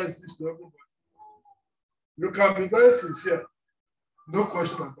to stress this to everybody. You can be very sincere. No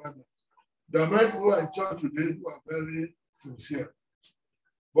question about that. There are many who are in church today who are very sincere.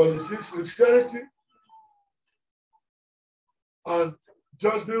 But you see, sincerity and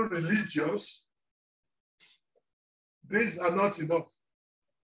just being religious, these are not enough.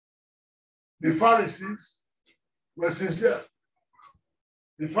 The Pharisees were sincere.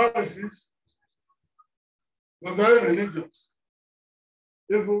 The Pharisees were very religious.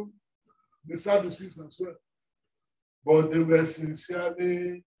 Even the Sadducees as well. But they were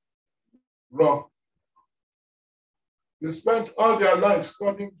sincerely wrong. They spent all their lives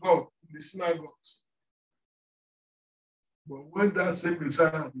studying God in the synagogues. But when that same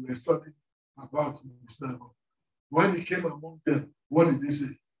Messiah they were studying about in the synagogue, when he came among them, what did they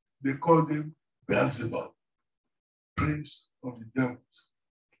say? They called him Beelzebub, prince of the devils.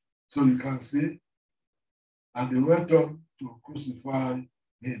 So you can see, and they went on to crucify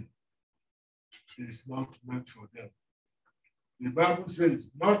him. It's not meant for them. The Bible says,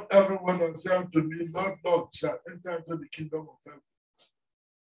 not everyone that says unto me, Lord, Lord, shall enter into the kingdom of heaven.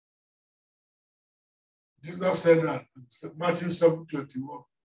 Jesus said that in Matthew 7:21,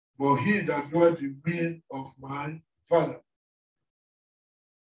 but he that doeth the will of my Father.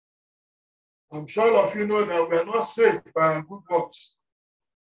 I'm sure all of you know that we are not saved by our good works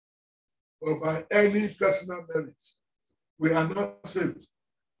or by any personal merit. We are not saved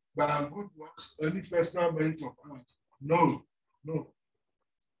by our good works, any personal merit of ours. No. No,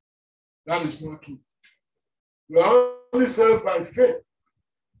 that is not true. We are only saved by faith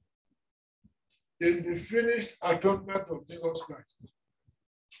in the finished atonement of Jesus Christ.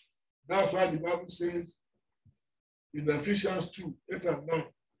 That's why the Bible says in Ephesians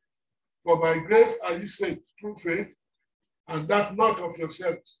 2:8-9, for by grace are you saved through faith, and that not of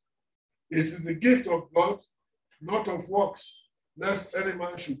yourselves. It is the gift of God, not of works, lest any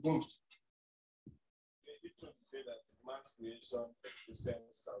man should boast. Say that man's creation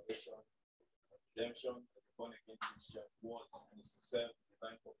represents salvation, redemption, as a born again Christian wants, and is to serve the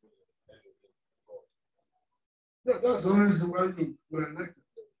divine purpose of God. Yeah, that's the only reason why you were elected.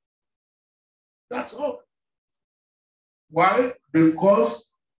 That's all. Why?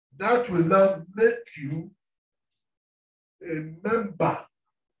 Because that will now make you a member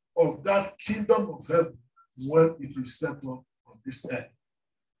of that kingdom of heaven when it is settled on this earth.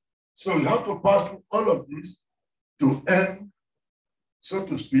 So you have to pass through all of this to earn, so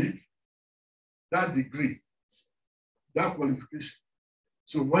to speak, that degree, that qualification.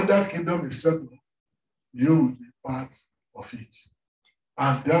 So when that kingdom is settled, you will be part of it.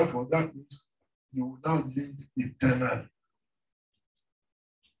 And therefore, that means you will now live eternally.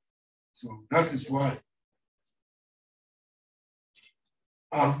 So that is why.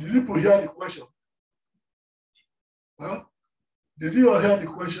 Did you hear the question? Huh? Did you all hear the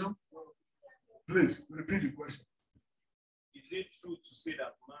question? Please repeat the question. Is it true to say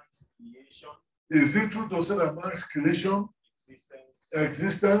that man's creation? Is it true to say that man's creation,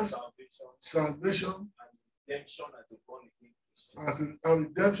 existence, salvation, and redemption as a born again Christian,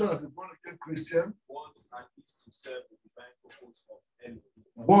 redemption as a born again Christian, wants and is to serve the divine purpose of Elohim?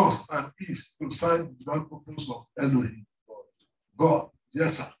 Wants and is to serve the divine purpose of Elohim. God,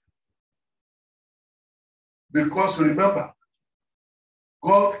 yes, sir. Because remember,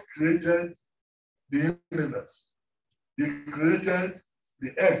 God created the universe. He created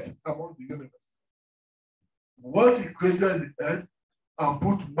the earth among the universe. What he created the earth and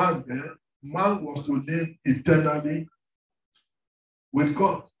put man there, man was to live eternally with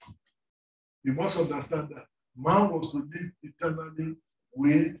God. You must understand that. Man was to live eternally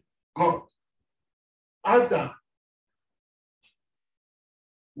with God. Adam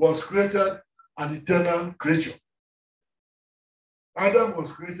was created an eternal creature. Adam was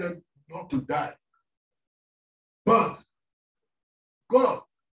created not to die. But God,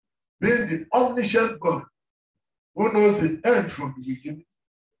 being the omniscient God, who knows the end from the beginning,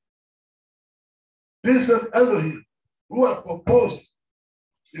 this is Elohim, who had proposed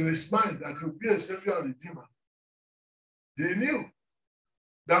in his mind that he would be a savior and redeemer. He knew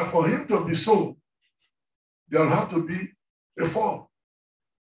that for him to be so, there will have to be a fall.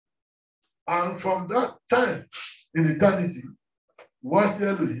 And from that time in eternity, was the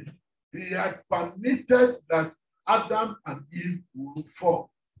Elohim, he had permitted that Adam and Eve will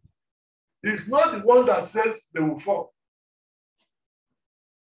fall. He's not the one that says they will fall.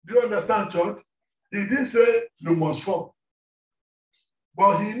 Do you understand, church? He didn't say you must fall.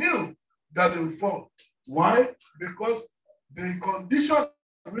 But he knew that they will fall. Why? Because the condition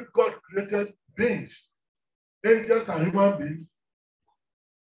which God created beings, angels and human beings,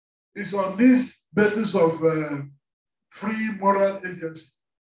 is on this basis of free moral agency.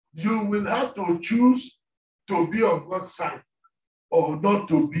 You will have to choose to be on God's side or not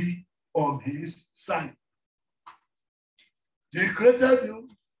to be on his side. He created you,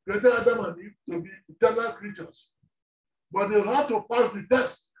 created Adam and Eve to be eternal creatures. But they have to pass the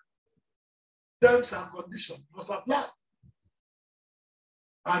test. Terms and conditions must apply.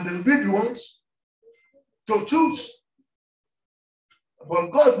 And they'll be the ones to choose. But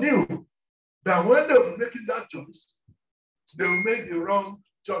God knew that when they were making that choice, they will make the wrong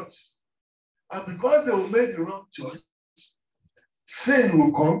choice. And because they will make the wrong choice, sin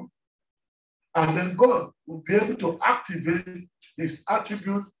will come, and then God will be able to activate his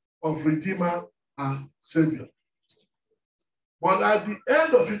attribute of Redeemer and Savior. But at the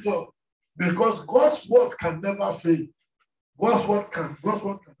end of it all, because God's word can never fail, God's word can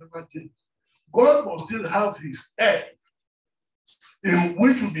never change. God must still have his heir, in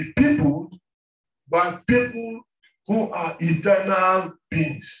which will be people, but people who are eternal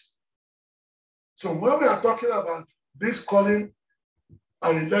beings. So when we are talking about this calling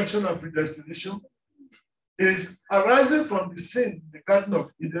and election and predestination, is arising from the sin in the Garden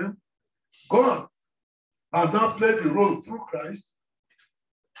of Eden. God has now played the role through Christ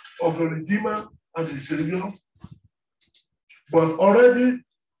of a Redeemer and a Savior. But already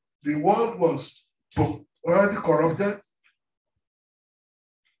the world was already corrupted.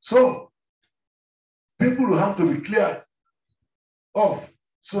 So people will have to be cleared off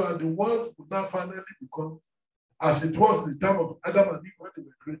so that the world would not finally become as it was in the time of Adam and Eve when they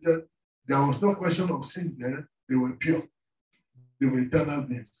were created. There was no question of sin there. They were pure. They were eternal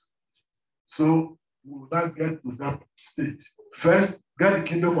beings. So we will not get to that stage. First, get the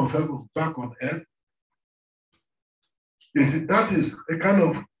kingdom of heaven back on earth. That is a kind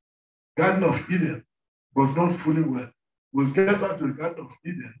of Garden of Eden, but not fully well. We'll get back to the Garden of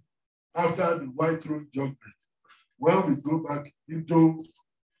Eden after the white throne judgment, when we go back into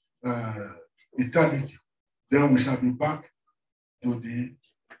eternity. Then we shall be back to the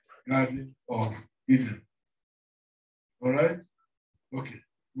Garden of Eden. All right? Okay.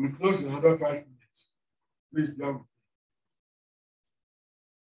 We close in another 5 minutes. Please, bear.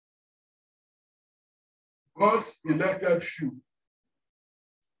 God's elected few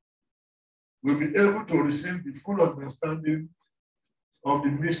will be able to receive the full understanding of the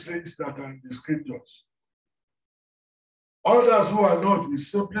mysteries that are in the scriptures. Others who are not will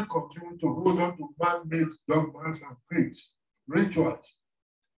simply continue to hold on to man-made dogmas and creeds, rituals,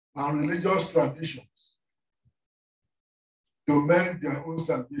 and religious traditions to merit their own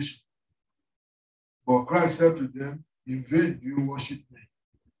salvation. But Christ said to them, "In vain do you worship me,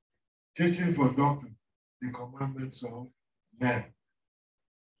 teaching for doctrine the commandments of men."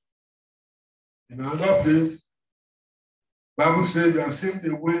 In another place, the Bible says, "There seems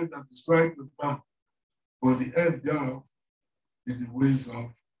a way that is right with man, but the end thereof is the ways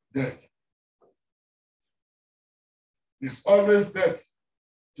of death." It's always death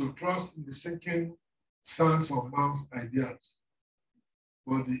to trust in the sinking sands of man's ideas.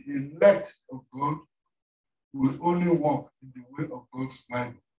 But the elect of God will only walk in the way of God's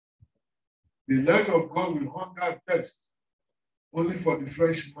Bible. The elect of God will hunger and thirst only for the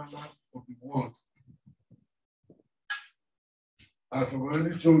fresh manna of the word. As I've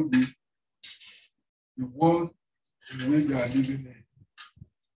already told you, the world in which they are living in.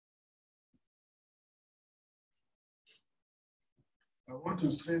 I want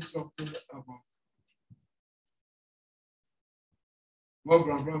to say something about what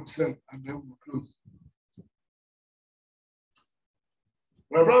Abraham said, and then we'll close.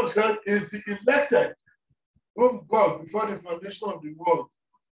 Abraham said, "Is the elected whom God, before the foundation of the world,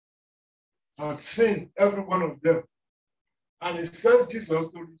 had seen every one of them, and he sent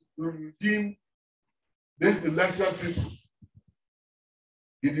Jesus to redeem these elected people.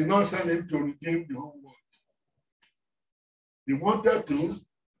 He did not send him to redeem the whole world. He wanted to,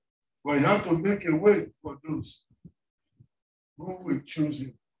 but he had to make a way for those who will choose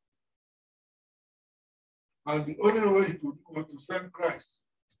him. And the only way he could do was to send Christ,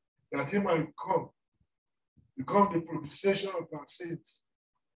 that he might become the propitiation of our sins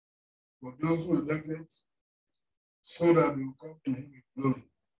for those who elected, so that they will come to him in glory."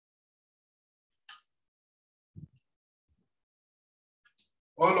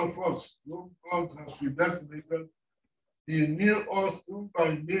 All of us, whom God has predestinated, he knew us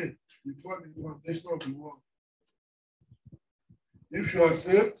by name before the foundation of the world. If you are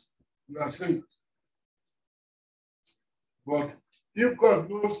saved, you are saved. But if God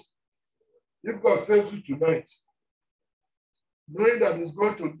saves you tonight, knowing that he's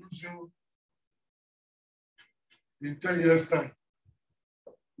going to lose you in 10 years' time.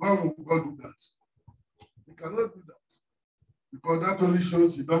 Why would God do that? He cannot do that. Because that only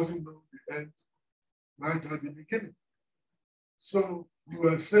shows he doesn't know the end right at the beginning. So you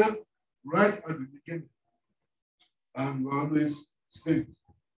were saved right at the beginning. And you are always saved.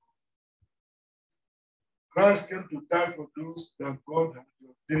 Christ came to die for those that God has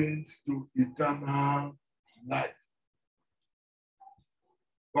ordained to eternal life.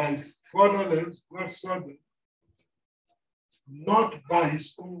 By his foreknowledge, God saw them, not by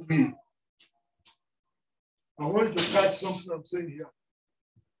his own will. I want you to catch something I'm saying here.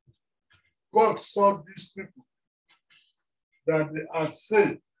 God saw these people that they are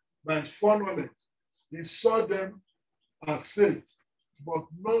saved by his foreknowledge. He saw them as saved, but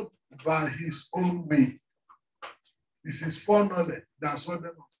not by his own way. It's his foreknowledge that saw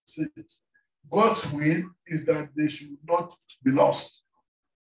them as saved. God's will is that they should not be lost.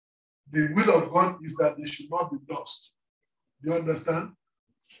 The will of God is that they should not be lost. Do you understand?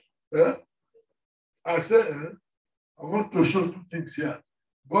 I say, I want to show two things here.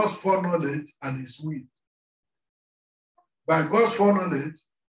 God's foreknowledge and his will. By God's foreknowledge,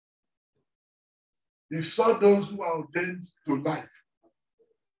 he saw those who are ordained to life.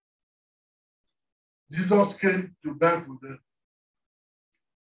 Jesus came to die for them.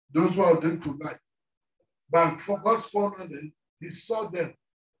 Those who are ordained to life. By God's foreknowledge, he saw them,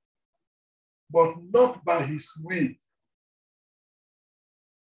 but not by his will.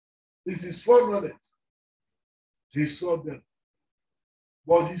 It's his foreknowledge. He saw them.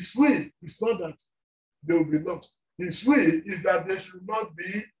 But his will is not that they will be lost. His will is that they should not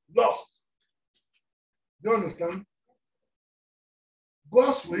be lost. Do you understand?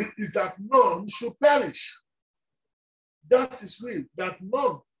 God's will is that none should perish. That's his will, that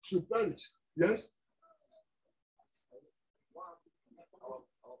none should perish. Yes?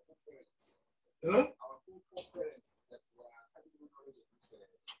 Huh?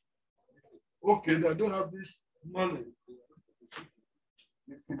 Okay, they don't have this knowledge.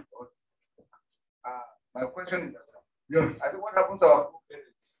 My question is, yes. I think what happens to our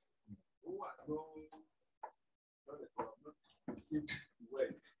parents who has no received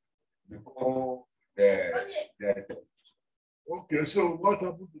word before their death? Okay, so what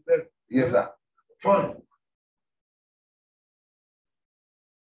happened to them? Yes, sir. Fine.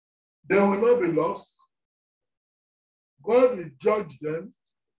 They will not be lost. God will judge them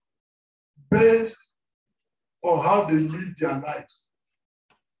based on how they live their lives.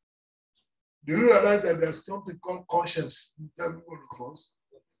 Do you realize that there's something called conscience in every one of us?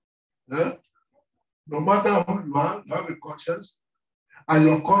 Yeah? No matter who you have a conscience, and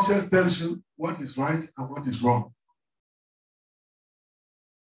your conscience tells you what is right and what is wrong.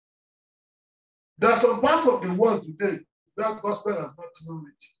 There are some parts of the world today that gospel has not even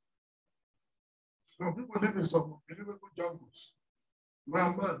reached. Some people live in some unbelievable jungles where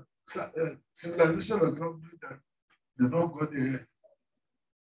man, civilization has not do that. They don't go there.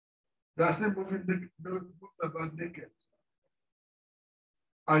 They are still moving about naked.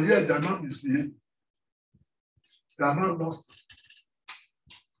 And yet they are not misbehaving. They are not lost.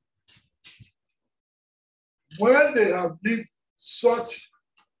 When they have lived such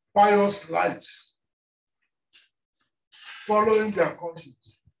pious lives, following their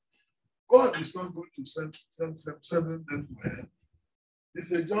conscience, God is not going to send them to hell.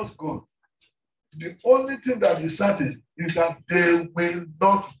 It's a just God. The only thing that is certain is that they will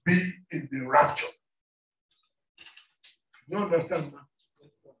not be in the rapture. You understand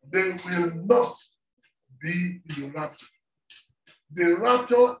that? They will not be in the rapture. The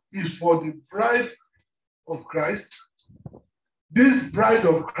rapture is for the bride of Christ. This bride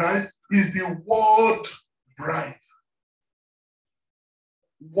of Christ is the world bride.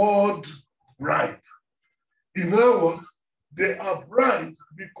 World bride. In other words, they are brides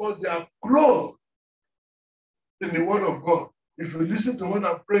because they are clothed in the word of God. If you listen to when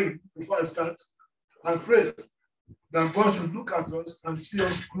I'm praying before I start, I pray that God should look at us and see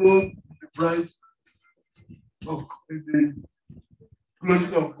us clothed in the bride of the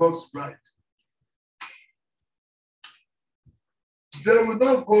clothing of God's bride. They will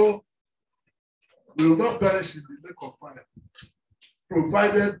not go, they will not perish in the lake of fire,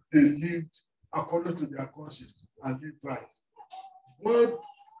 provided they lived according to their conscience and live right. God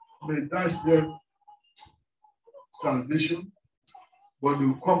may dash them salvation, but they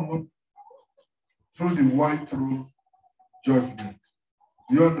will come up through the white throne judgment.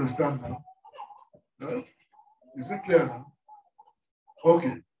 Do you understand now? Huh? Is it clear now?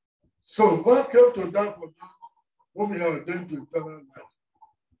 Okay. So God came to die for those whom he has ordained to eternal life.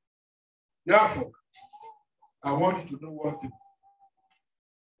 Therefore, I want you to know one thing.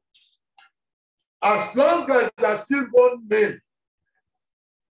 As long as there's still one name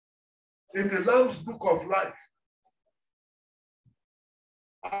in the Lamb's book of life,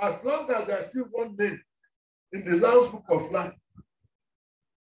 as long as there's still one name in the Lamb's book of life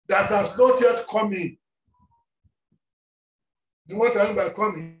that has not yet come in, you know what I mean by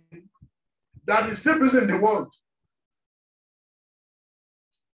coming? That is still present in the world.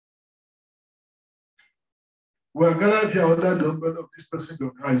 We are gathered here under the umbrella of this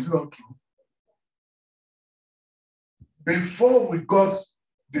person. Is it not true? Before we got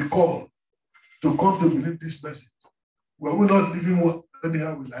the call to come to believe this message, were we not living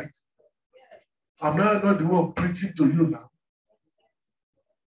anyhow we liked? I'm not the one preaching to you now.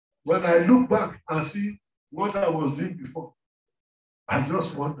 When I look back and see what I was doing before, I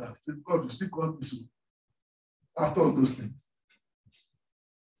just wonder, God, you still call me so after all those things.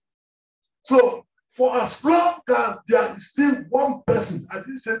 So, for as long as there is still one person, I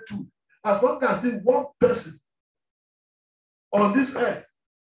didn't say two, as long as there is one person on this earth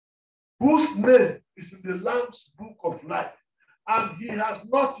whose name is in the Lamb's book of life, and he has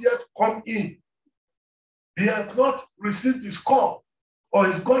not yet come in, he has not received his call, or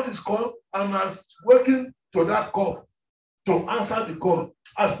he's got his call and is working to that call, to answer the call.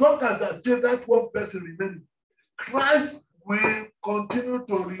 As long as there's still that one person remaining, Christ will continue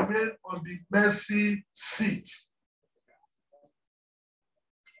to remain on the mercy seat.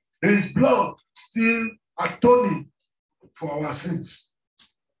 His blood still atoning for our sins.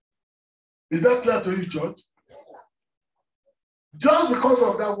 Is that clear to you, church? Just because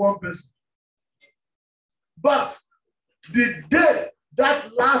of that one person. But the day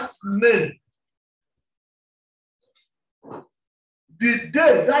that last name,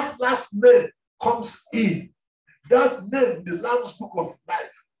 comes in, that name, the Lamb's book of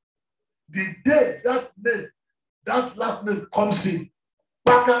life, the day that last name comes in,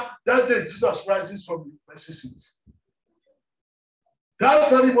 that day Jesus rises from the mercy seat. That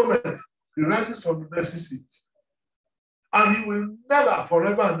very moment, he rises from the mercy seat. And he will never,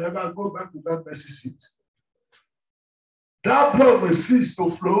 forever and ever go back to that mercy seat. That blood will cease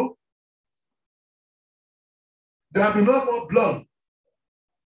to flow. There will be no more blood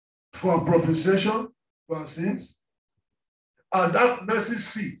for propitiation for our sins. And that mercy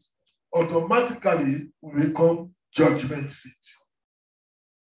seat automatically will become judgment seat.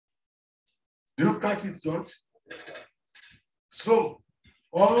 Do you catch it, church? So,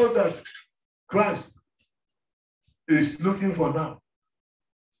 all that Christ is looking for now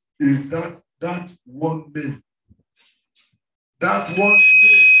is that one name. That one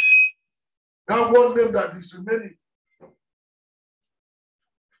name that is remaining.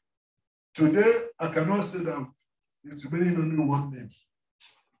 Today, I cannot say that it's remaining only one name.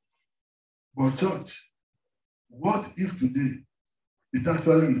 But church, what if today it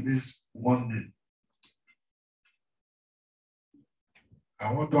actually remains one name?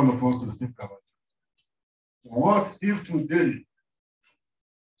 I want all of us to think about it. What if today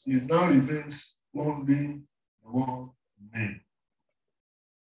it now remains only one name?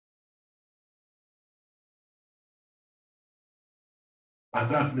 And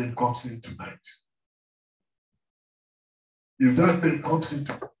that name comes in tonight. If that name comes in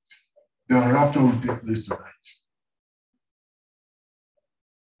tonight, the rapture will take place tonight.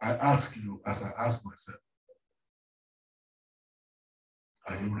 I ask you, as I ask myself,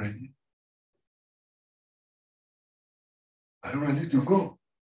 are you ready? Are you ready to go?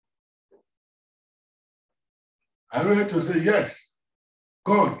 Are you ready to say, yes,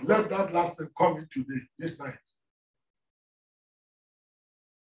 God, let that last name come in today, this night?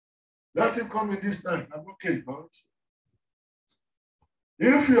 Let him come in this night. I'm okay, God.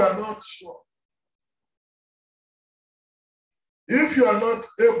 If you are not sure, if you are not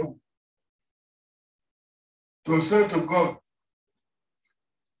able to say to God,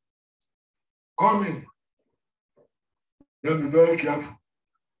 come in, then be very careful.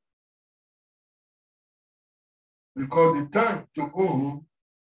 Because the time to go home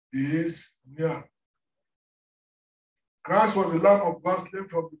is near. Christ was the Lamb of God slain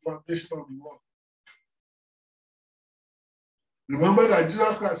from the foundation of the world. Remember that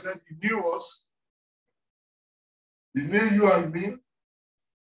Jesus Christ said he knew us. He knew you and me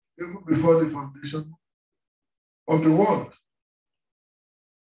even before the foundation of the world.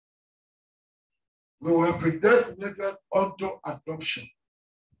 We were predestinated unto adoption.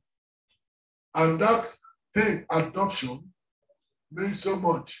 And that thing, adoption, means so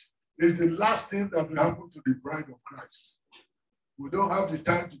much. It's the last thing that will happen to the bride of Christ. We don't have the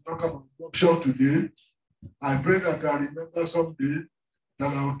time to talk about adoption today. I pray that I remember someday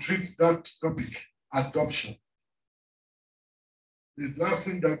that I will treat that topic, adoption. The last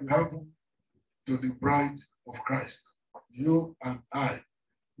thing that will happen to the bride of Christ. You and I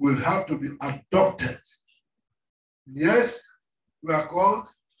will have to be adopted. Yes, we are called.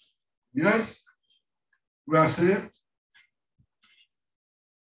 Yes, we are saved.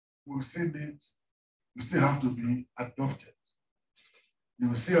 We still have to be adopted. You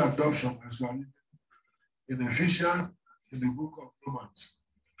will see adoption as well in Ephesians, in the book of Romans.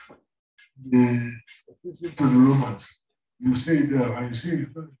 The epistle to the Romans. You see it there, and you see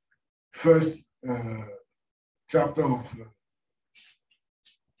the first chapter of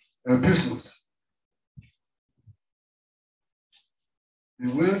epistles.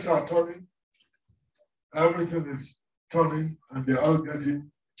 The wheels are turning, everything is turning, and they're all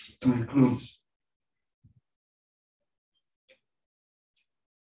getting to a close.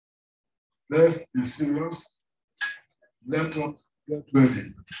 Let's be serious. Let us get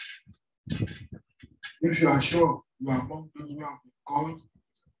ready. If you are sure you are among those who have been called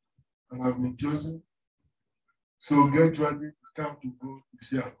and have been chosen, so get ready. It's time to go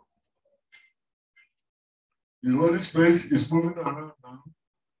this year. The Holy Spirit is moving around now.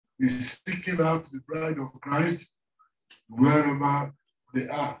 He's seeking out the bride of Christ wherever they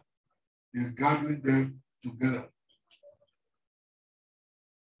are. He's gathering them together.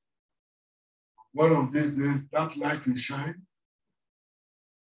 One of these days, that light will shine.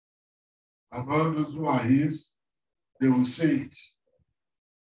 And all those who are his, they will see it.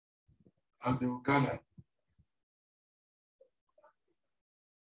 And they will gather.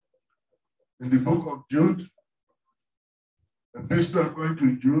 In the book of Jude, the epistle according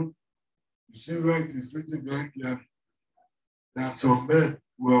to Jude, you see where it is written very clearly that some men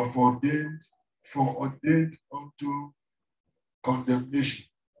were foreordained unto condemnation.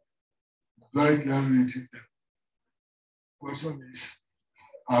 Very clearly written there. Question is,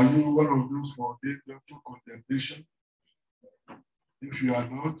 are you one of those foreordained unto condemnation? If you are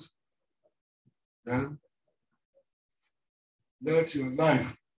not, then let your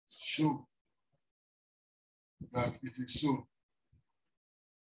life show that it is so.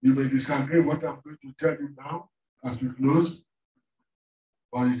 You may disagree with what I'm going to tell you now as we close,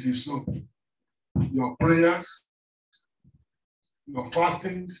 but it is so. Your prayers, your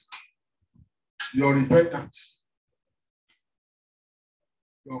fastings, your repentance,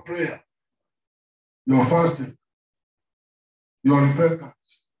 your prayer, your fasting, your repentance.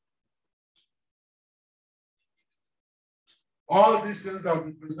 All these things that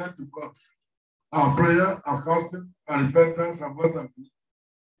we present to God, our prayer, our fasting, our repentance, and what have you.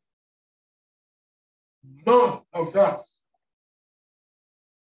 None of that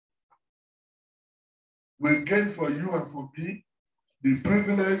will gain for you and for me the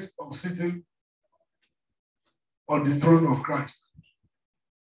privilege of sitting on the throne of Christ.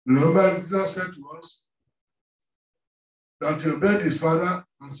 Remember, Jesus said to us that he obeyed his Father,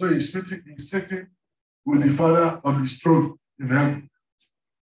 and so he's sitting with the Father on his throne in heaven.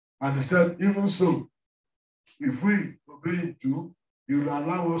 And he said, even so, if we obey him too, he will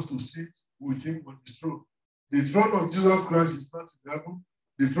allow us to sit with him on his throne. The throne of Jesus Christ is not in heaven.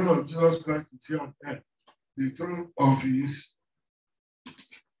 The throne of Jesus Christ is here on earth. The throne of his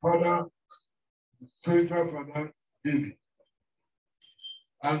Father, spiritual Father, David.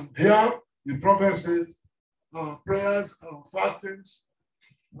 And here, the prophet says, our prayers, our fastings,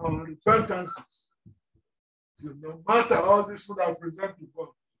 our repentances. So no matter all this food I present to God,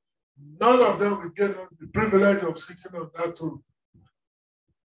 none of them will get the privilege of sitting on that throne.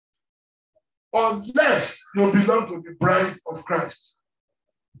 Unless you belong to the bride of Christ.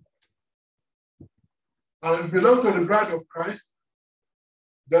 And if you belong to the bride of Christ,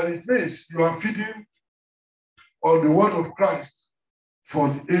 then it means you are feeding on the word of Christ for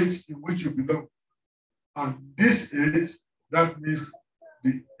the age in which you belong. And this age, that means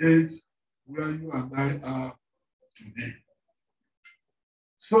the age where you and I are today.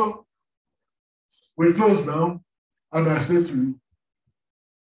 So, we close now, and I say to you,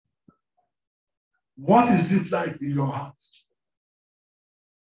 what is it like in your heart?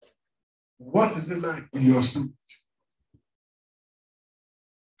 What is it like in your spirit?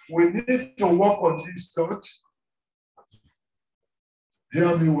 We need to work on this thoughts.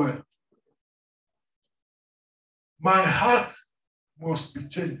 Hear me well. My heart must be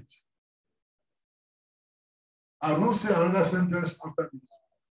changed. I will say another sentence after this.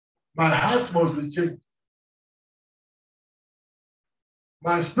 My heart must be changed.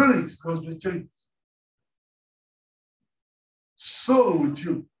 My spirit must be changed. So with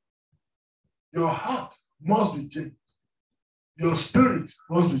you. Your heart must be changed. Your spirit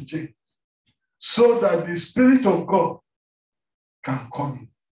must be changed. So that the Spirit of God can come in.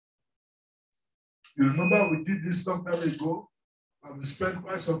 You remember we did this some time ago, and we spent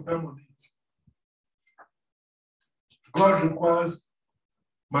quite some time on it. God requires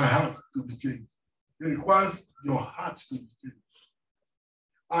my heart to be changed. It requires your heart to be changed.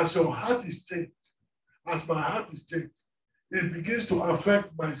 As your heart is changed, as my heart is changed, it begins to affect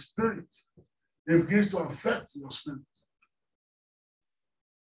my spirit. It begins to affect your spirit.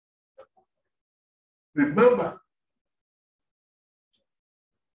 Remember,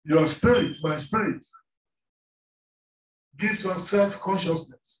 your spirit, my spirit, gives us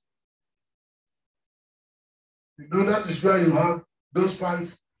self-consciousness. You know, that is where you have those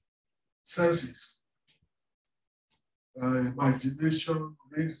 5 senses. Imagination,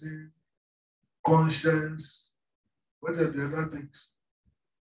 reason, conscience, what are the other things?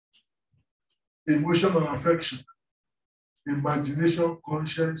 Emotion and affection. Imagination,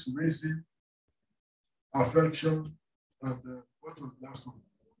 conscience, reason, affection, and what was the last one?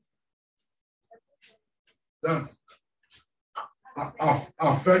 That's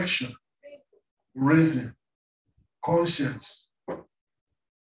affection, reason, conscience,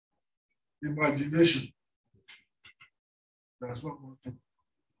 imagination. That's what more thing.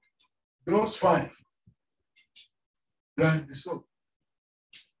 Those 5, they're in the soul.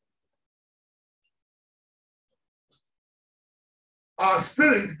 Our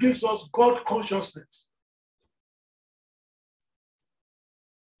spirit gives us God consciousness.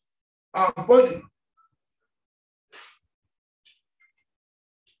 Our body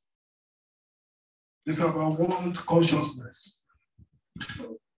is about world consciousness.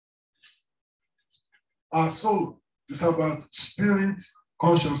 Our soul is about spirit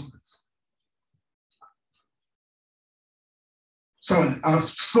consciousness. Sorry, our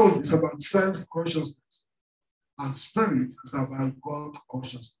soul is about self-consciousness. And spirit is about God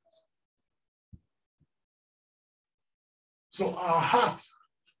consciousness. So our heart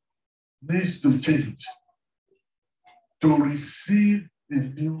needs to change to receive a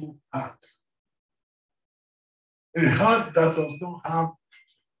new heart. A heart that does not have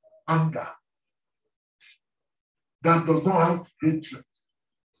anger, that does not have hatred,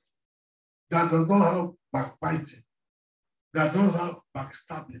 that does not have backbiting, that does not have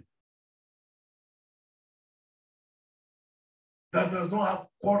backstabbing, that does not have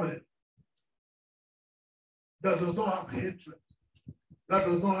quarrel, that does not have hatred, that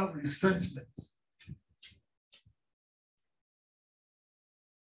does not have resentment.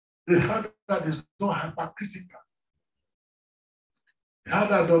 A heart that is not hypocritical. A heart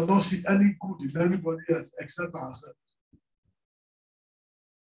that does not see any good in anybody else except ourselves.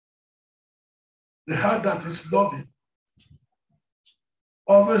 A heart that is loving,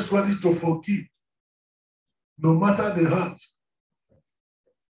 always ready to forgive, no matter the hurt.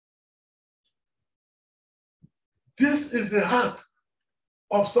 This is the heart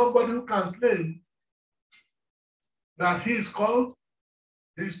of somebody who can claim that he is called,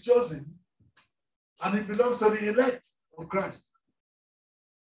 he is chosen, and he belongs to the elect of Christ.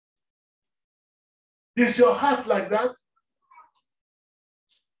 Is your heart like that?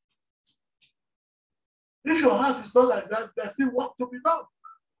 If your heart is not like that, there's still work to be done.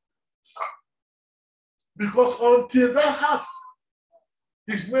 Because until that heart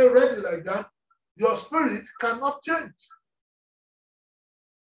is made ready like that, your spirit cannot change.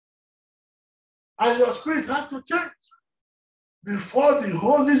 And your spirit has to change before the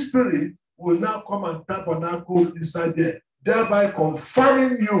Holy Spirit will now come and tabernacle inside there, thereby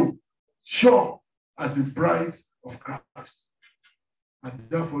confirming you sure as the bride of Christ. And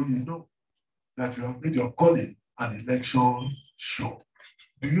therefore you know that you have made your calling and election sure.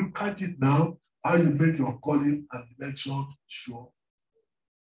 Do you catch it now? How you make your calling and election sure?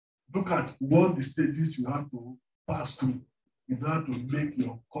 Look at what the stages you have to pass through in order to make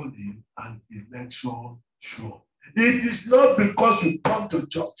your calling and election sure. It is not because you come to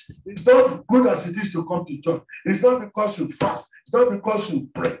church. It's not good as it is to come to church. It's not because you fast. It's not because you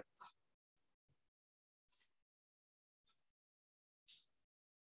pray.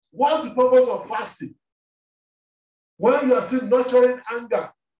 What's the purpose of fasting? When you are still nurturing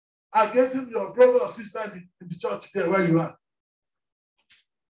anger against your brother or sister in the church there where you are.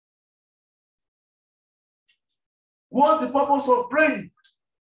 What's the purpose of praying?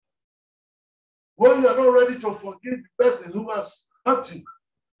 When you are not ready to forgive the person who has hurt you.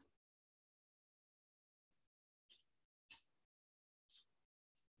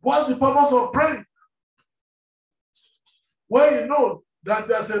 What's the purpose of praying? When you know that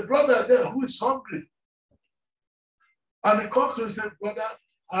there's a brother there who is hungry. And he comes to you and says, brother,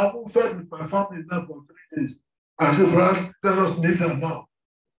 I haven't fed with my family now for 3 days. I said, brother, let us kneel down now.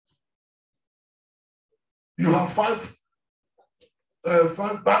 You have 5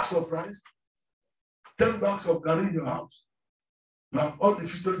 bags of rice, 10 bags of garri in your house. You have all the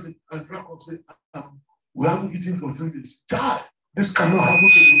facilities, and Jacob said, We haven't eaten for 3 days. Child, this cannot happen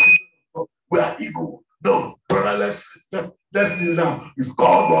to the children of God. We are ego. No, brother, let's kneel down. With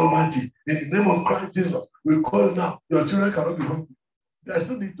God Almighty, in the name of Christ Jesus, we call now. Your children cannot be hungry. There's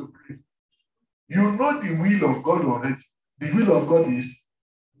no need to pray. You know the will of God already. The will of God is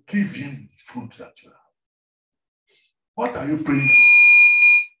give him the food that you have. What are you praying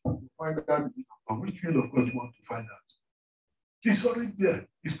for? To find out the will of God. Which will of God you want to find out? It's already there.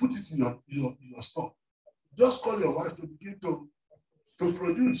 It's put it in your store. Just call your wife to begin to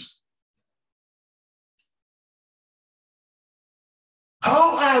produce.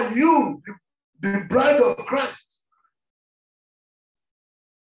 How are you, the bride of Christ?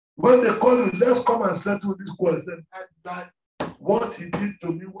 When they call you, let's come and settle this question. That what he did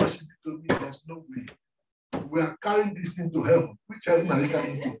to me, what she did to me, there's no way. We are carrying this into heaven. Which heaven are you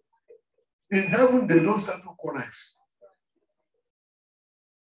carrying to? In heaven, they don't settle quarrels.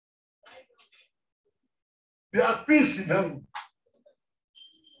 There are peace in heaven.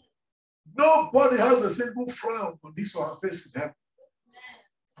 Nobody has a single frown on this or her face in heaven.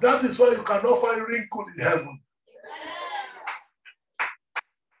 That is why you cannot find wrinkle in heaven.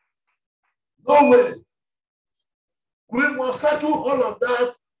 No way. We must settle all of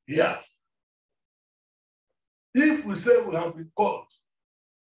that here. If we say we have been called,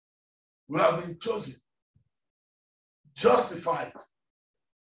 we have been chosen, justified,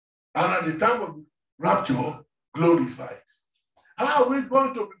 and at the time of rapture, glorified. How are we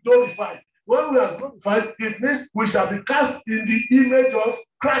going to be glorified? When we are glorified, it means we shall be cast in the image of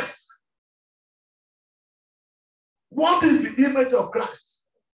Christ. What is the image of Christ?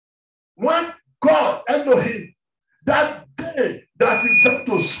 When God, Elohim, that day that he said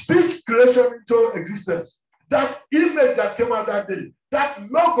to speak creation into existence, that image that came out that day,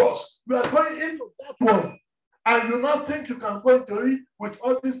 that logos, we are going into that one. And you not think you can go into it with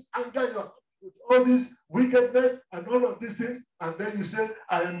all this anger, with all this wickedness and all of these things, and then you say,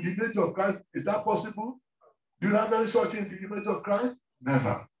 I am the image of Christ. Is that possible? Do you have any such in the image of Christ?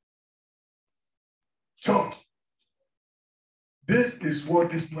 Never. Church, this is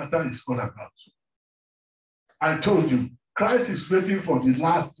what this matter is all about. I told you, Christ is waiting for the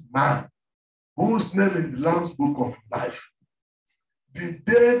last man whose name is the Lamb's Book of Life. The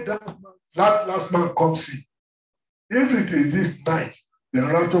day that last man comes in, if it is this night, the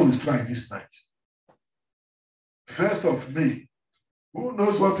rapture will strike this night. 1st of May. Who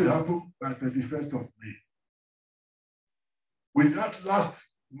knows what will happen by the 31st of May? With that last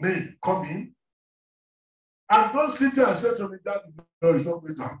May coming, and don't sit there and say to me that no, it's not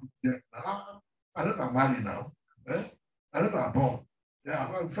going to happen yet. I don't am married now. I don't am born.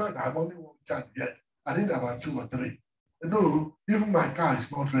 Yeah, in fact, I have only one child yet. I need about 2 or 3. No, even my car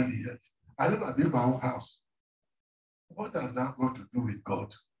is not ready yet. I don't have built my own house. What has that got to do with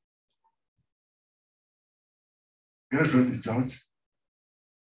God? Get ready, church.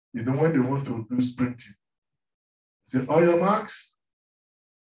 You know when they want to do sprinting, say, all your marks.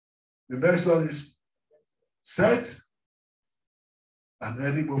 The next one is set. And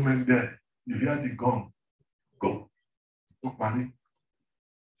any moment there, you hear the gun. Go. Go, Barry.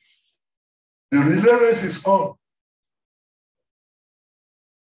 The relay race is on.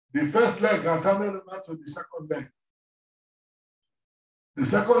 The first leg has handed over to the second leg. The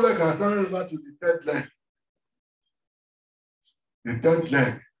second leg has handed over to the third leg. The third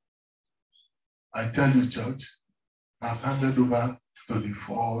leg, I tell you, church, has handed over to the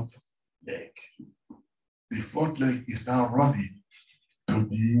fourth leg. The fourth leg is now running to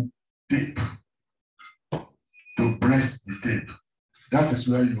the tape, to press the tape. That is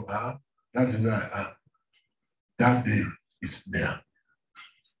where you are. That is where I am. That day is near.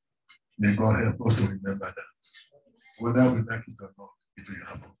 May God help us to remember that. Whether we like it or not, it will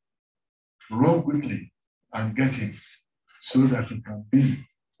happen. Run quickly and get him so that you can be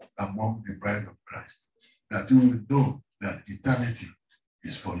among the bride of Christ. That you will know that eternity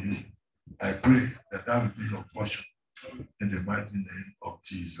is for you. I pray that that will be your portion in the mighty name of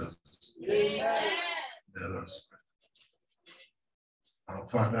Jesus. Amen. Let us pray. Our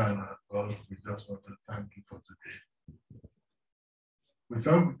Father and our God, we just want to thank you for today. We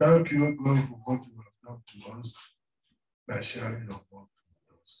thank you, God, for what you have done to us by sharing your word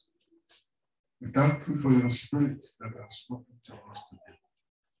with us. We thank you for your spirit that has spoken to us today.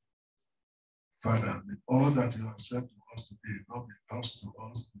 Father, may all that you have said to us today not be lost to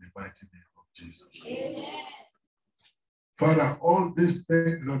us in the mighty name of Jesus. Amen. Father, all these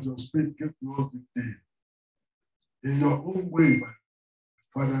things that your spirit gave to us today, in your own way, my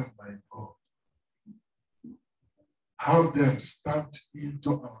Father, my God, have them stamped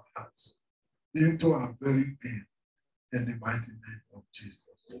into our hearts, into our very being, in the mighty name of Jesus.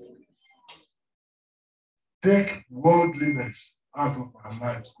 Take worldliness out of our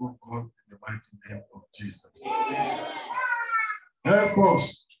lives, oh God, in the mighty name of Jesus. Help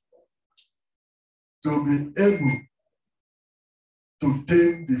us to be able to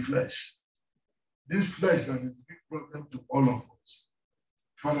tame the flesh. This flesh that is a big problem to all of us.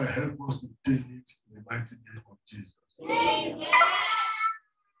 Father, help us to tame it in the mighty name of Jesus. Amen.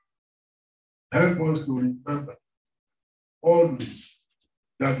 Help us to remember always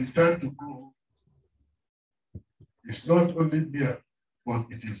that the time to go is not only near, but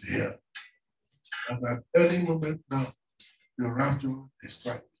it is here. And at any moment now, the rapture is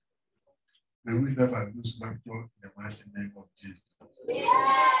strike. May we never lose rapture in the mighty name of Jesus.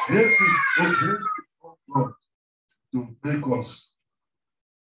 Yes, oh God, to make us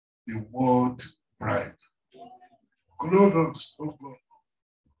the world bride. Clothe us, oh God,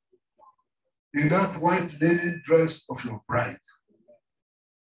 in that white linen dress of your bride.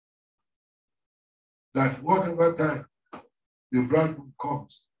 That whatever time the bridegroom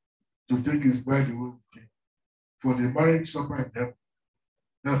comes to take his bride away with him, for the marriage supper in heaven,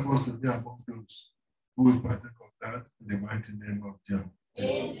 help us to be among those who will partake of that in the mighty name of Jesus.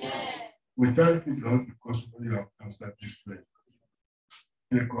 Amen. We thank you, Lord, because you have answered this prayer.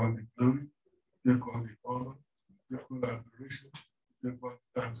 Take all the glory, take all the honor, take all the adoration, take all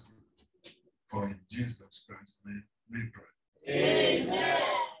the thanksgiving. For in Jesus Christ's name we pray. Amen.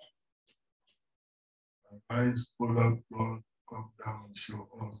 Arise, O Lord God, come down and show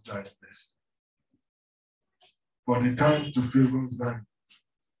us thy mercy. For the time to favor Zion.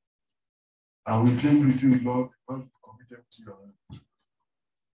 And we plead with you, Lord, not committed to your hand.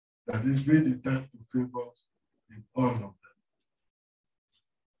 That this be the time to favor us in all of them.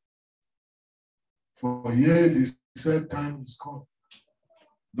 For yea, the set time is come.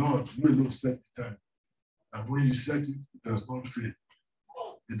 Lord, you alone set the time. And when you set it, it does not fail.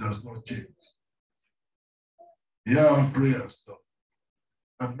 It does not change. Hear our prayers, Lord.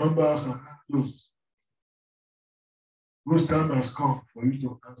 And number us among those whose time has come for you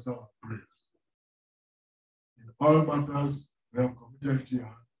to answer our prayers. In all matters, we have committed to your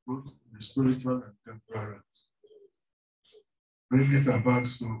hand, both in the spiritual and temporal realms. Bring it about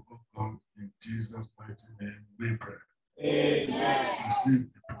so, O God, in Jesus' mighty name we pray. Amen. Receive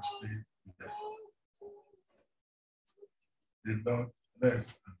the priestly blessing. The Lord bless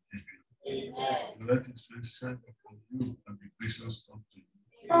and keep you. Amen. Let his face shine upon you and be gracious unto you.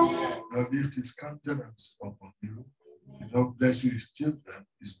 Amen. Lord, lift his countenance upon you. The Lord bless you, his children,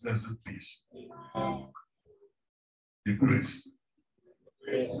 his blessed peace. Amen. The grace.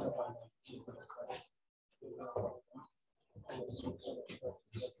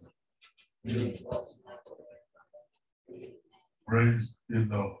 Praise the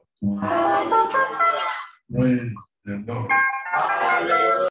Lord. Praise the Lord.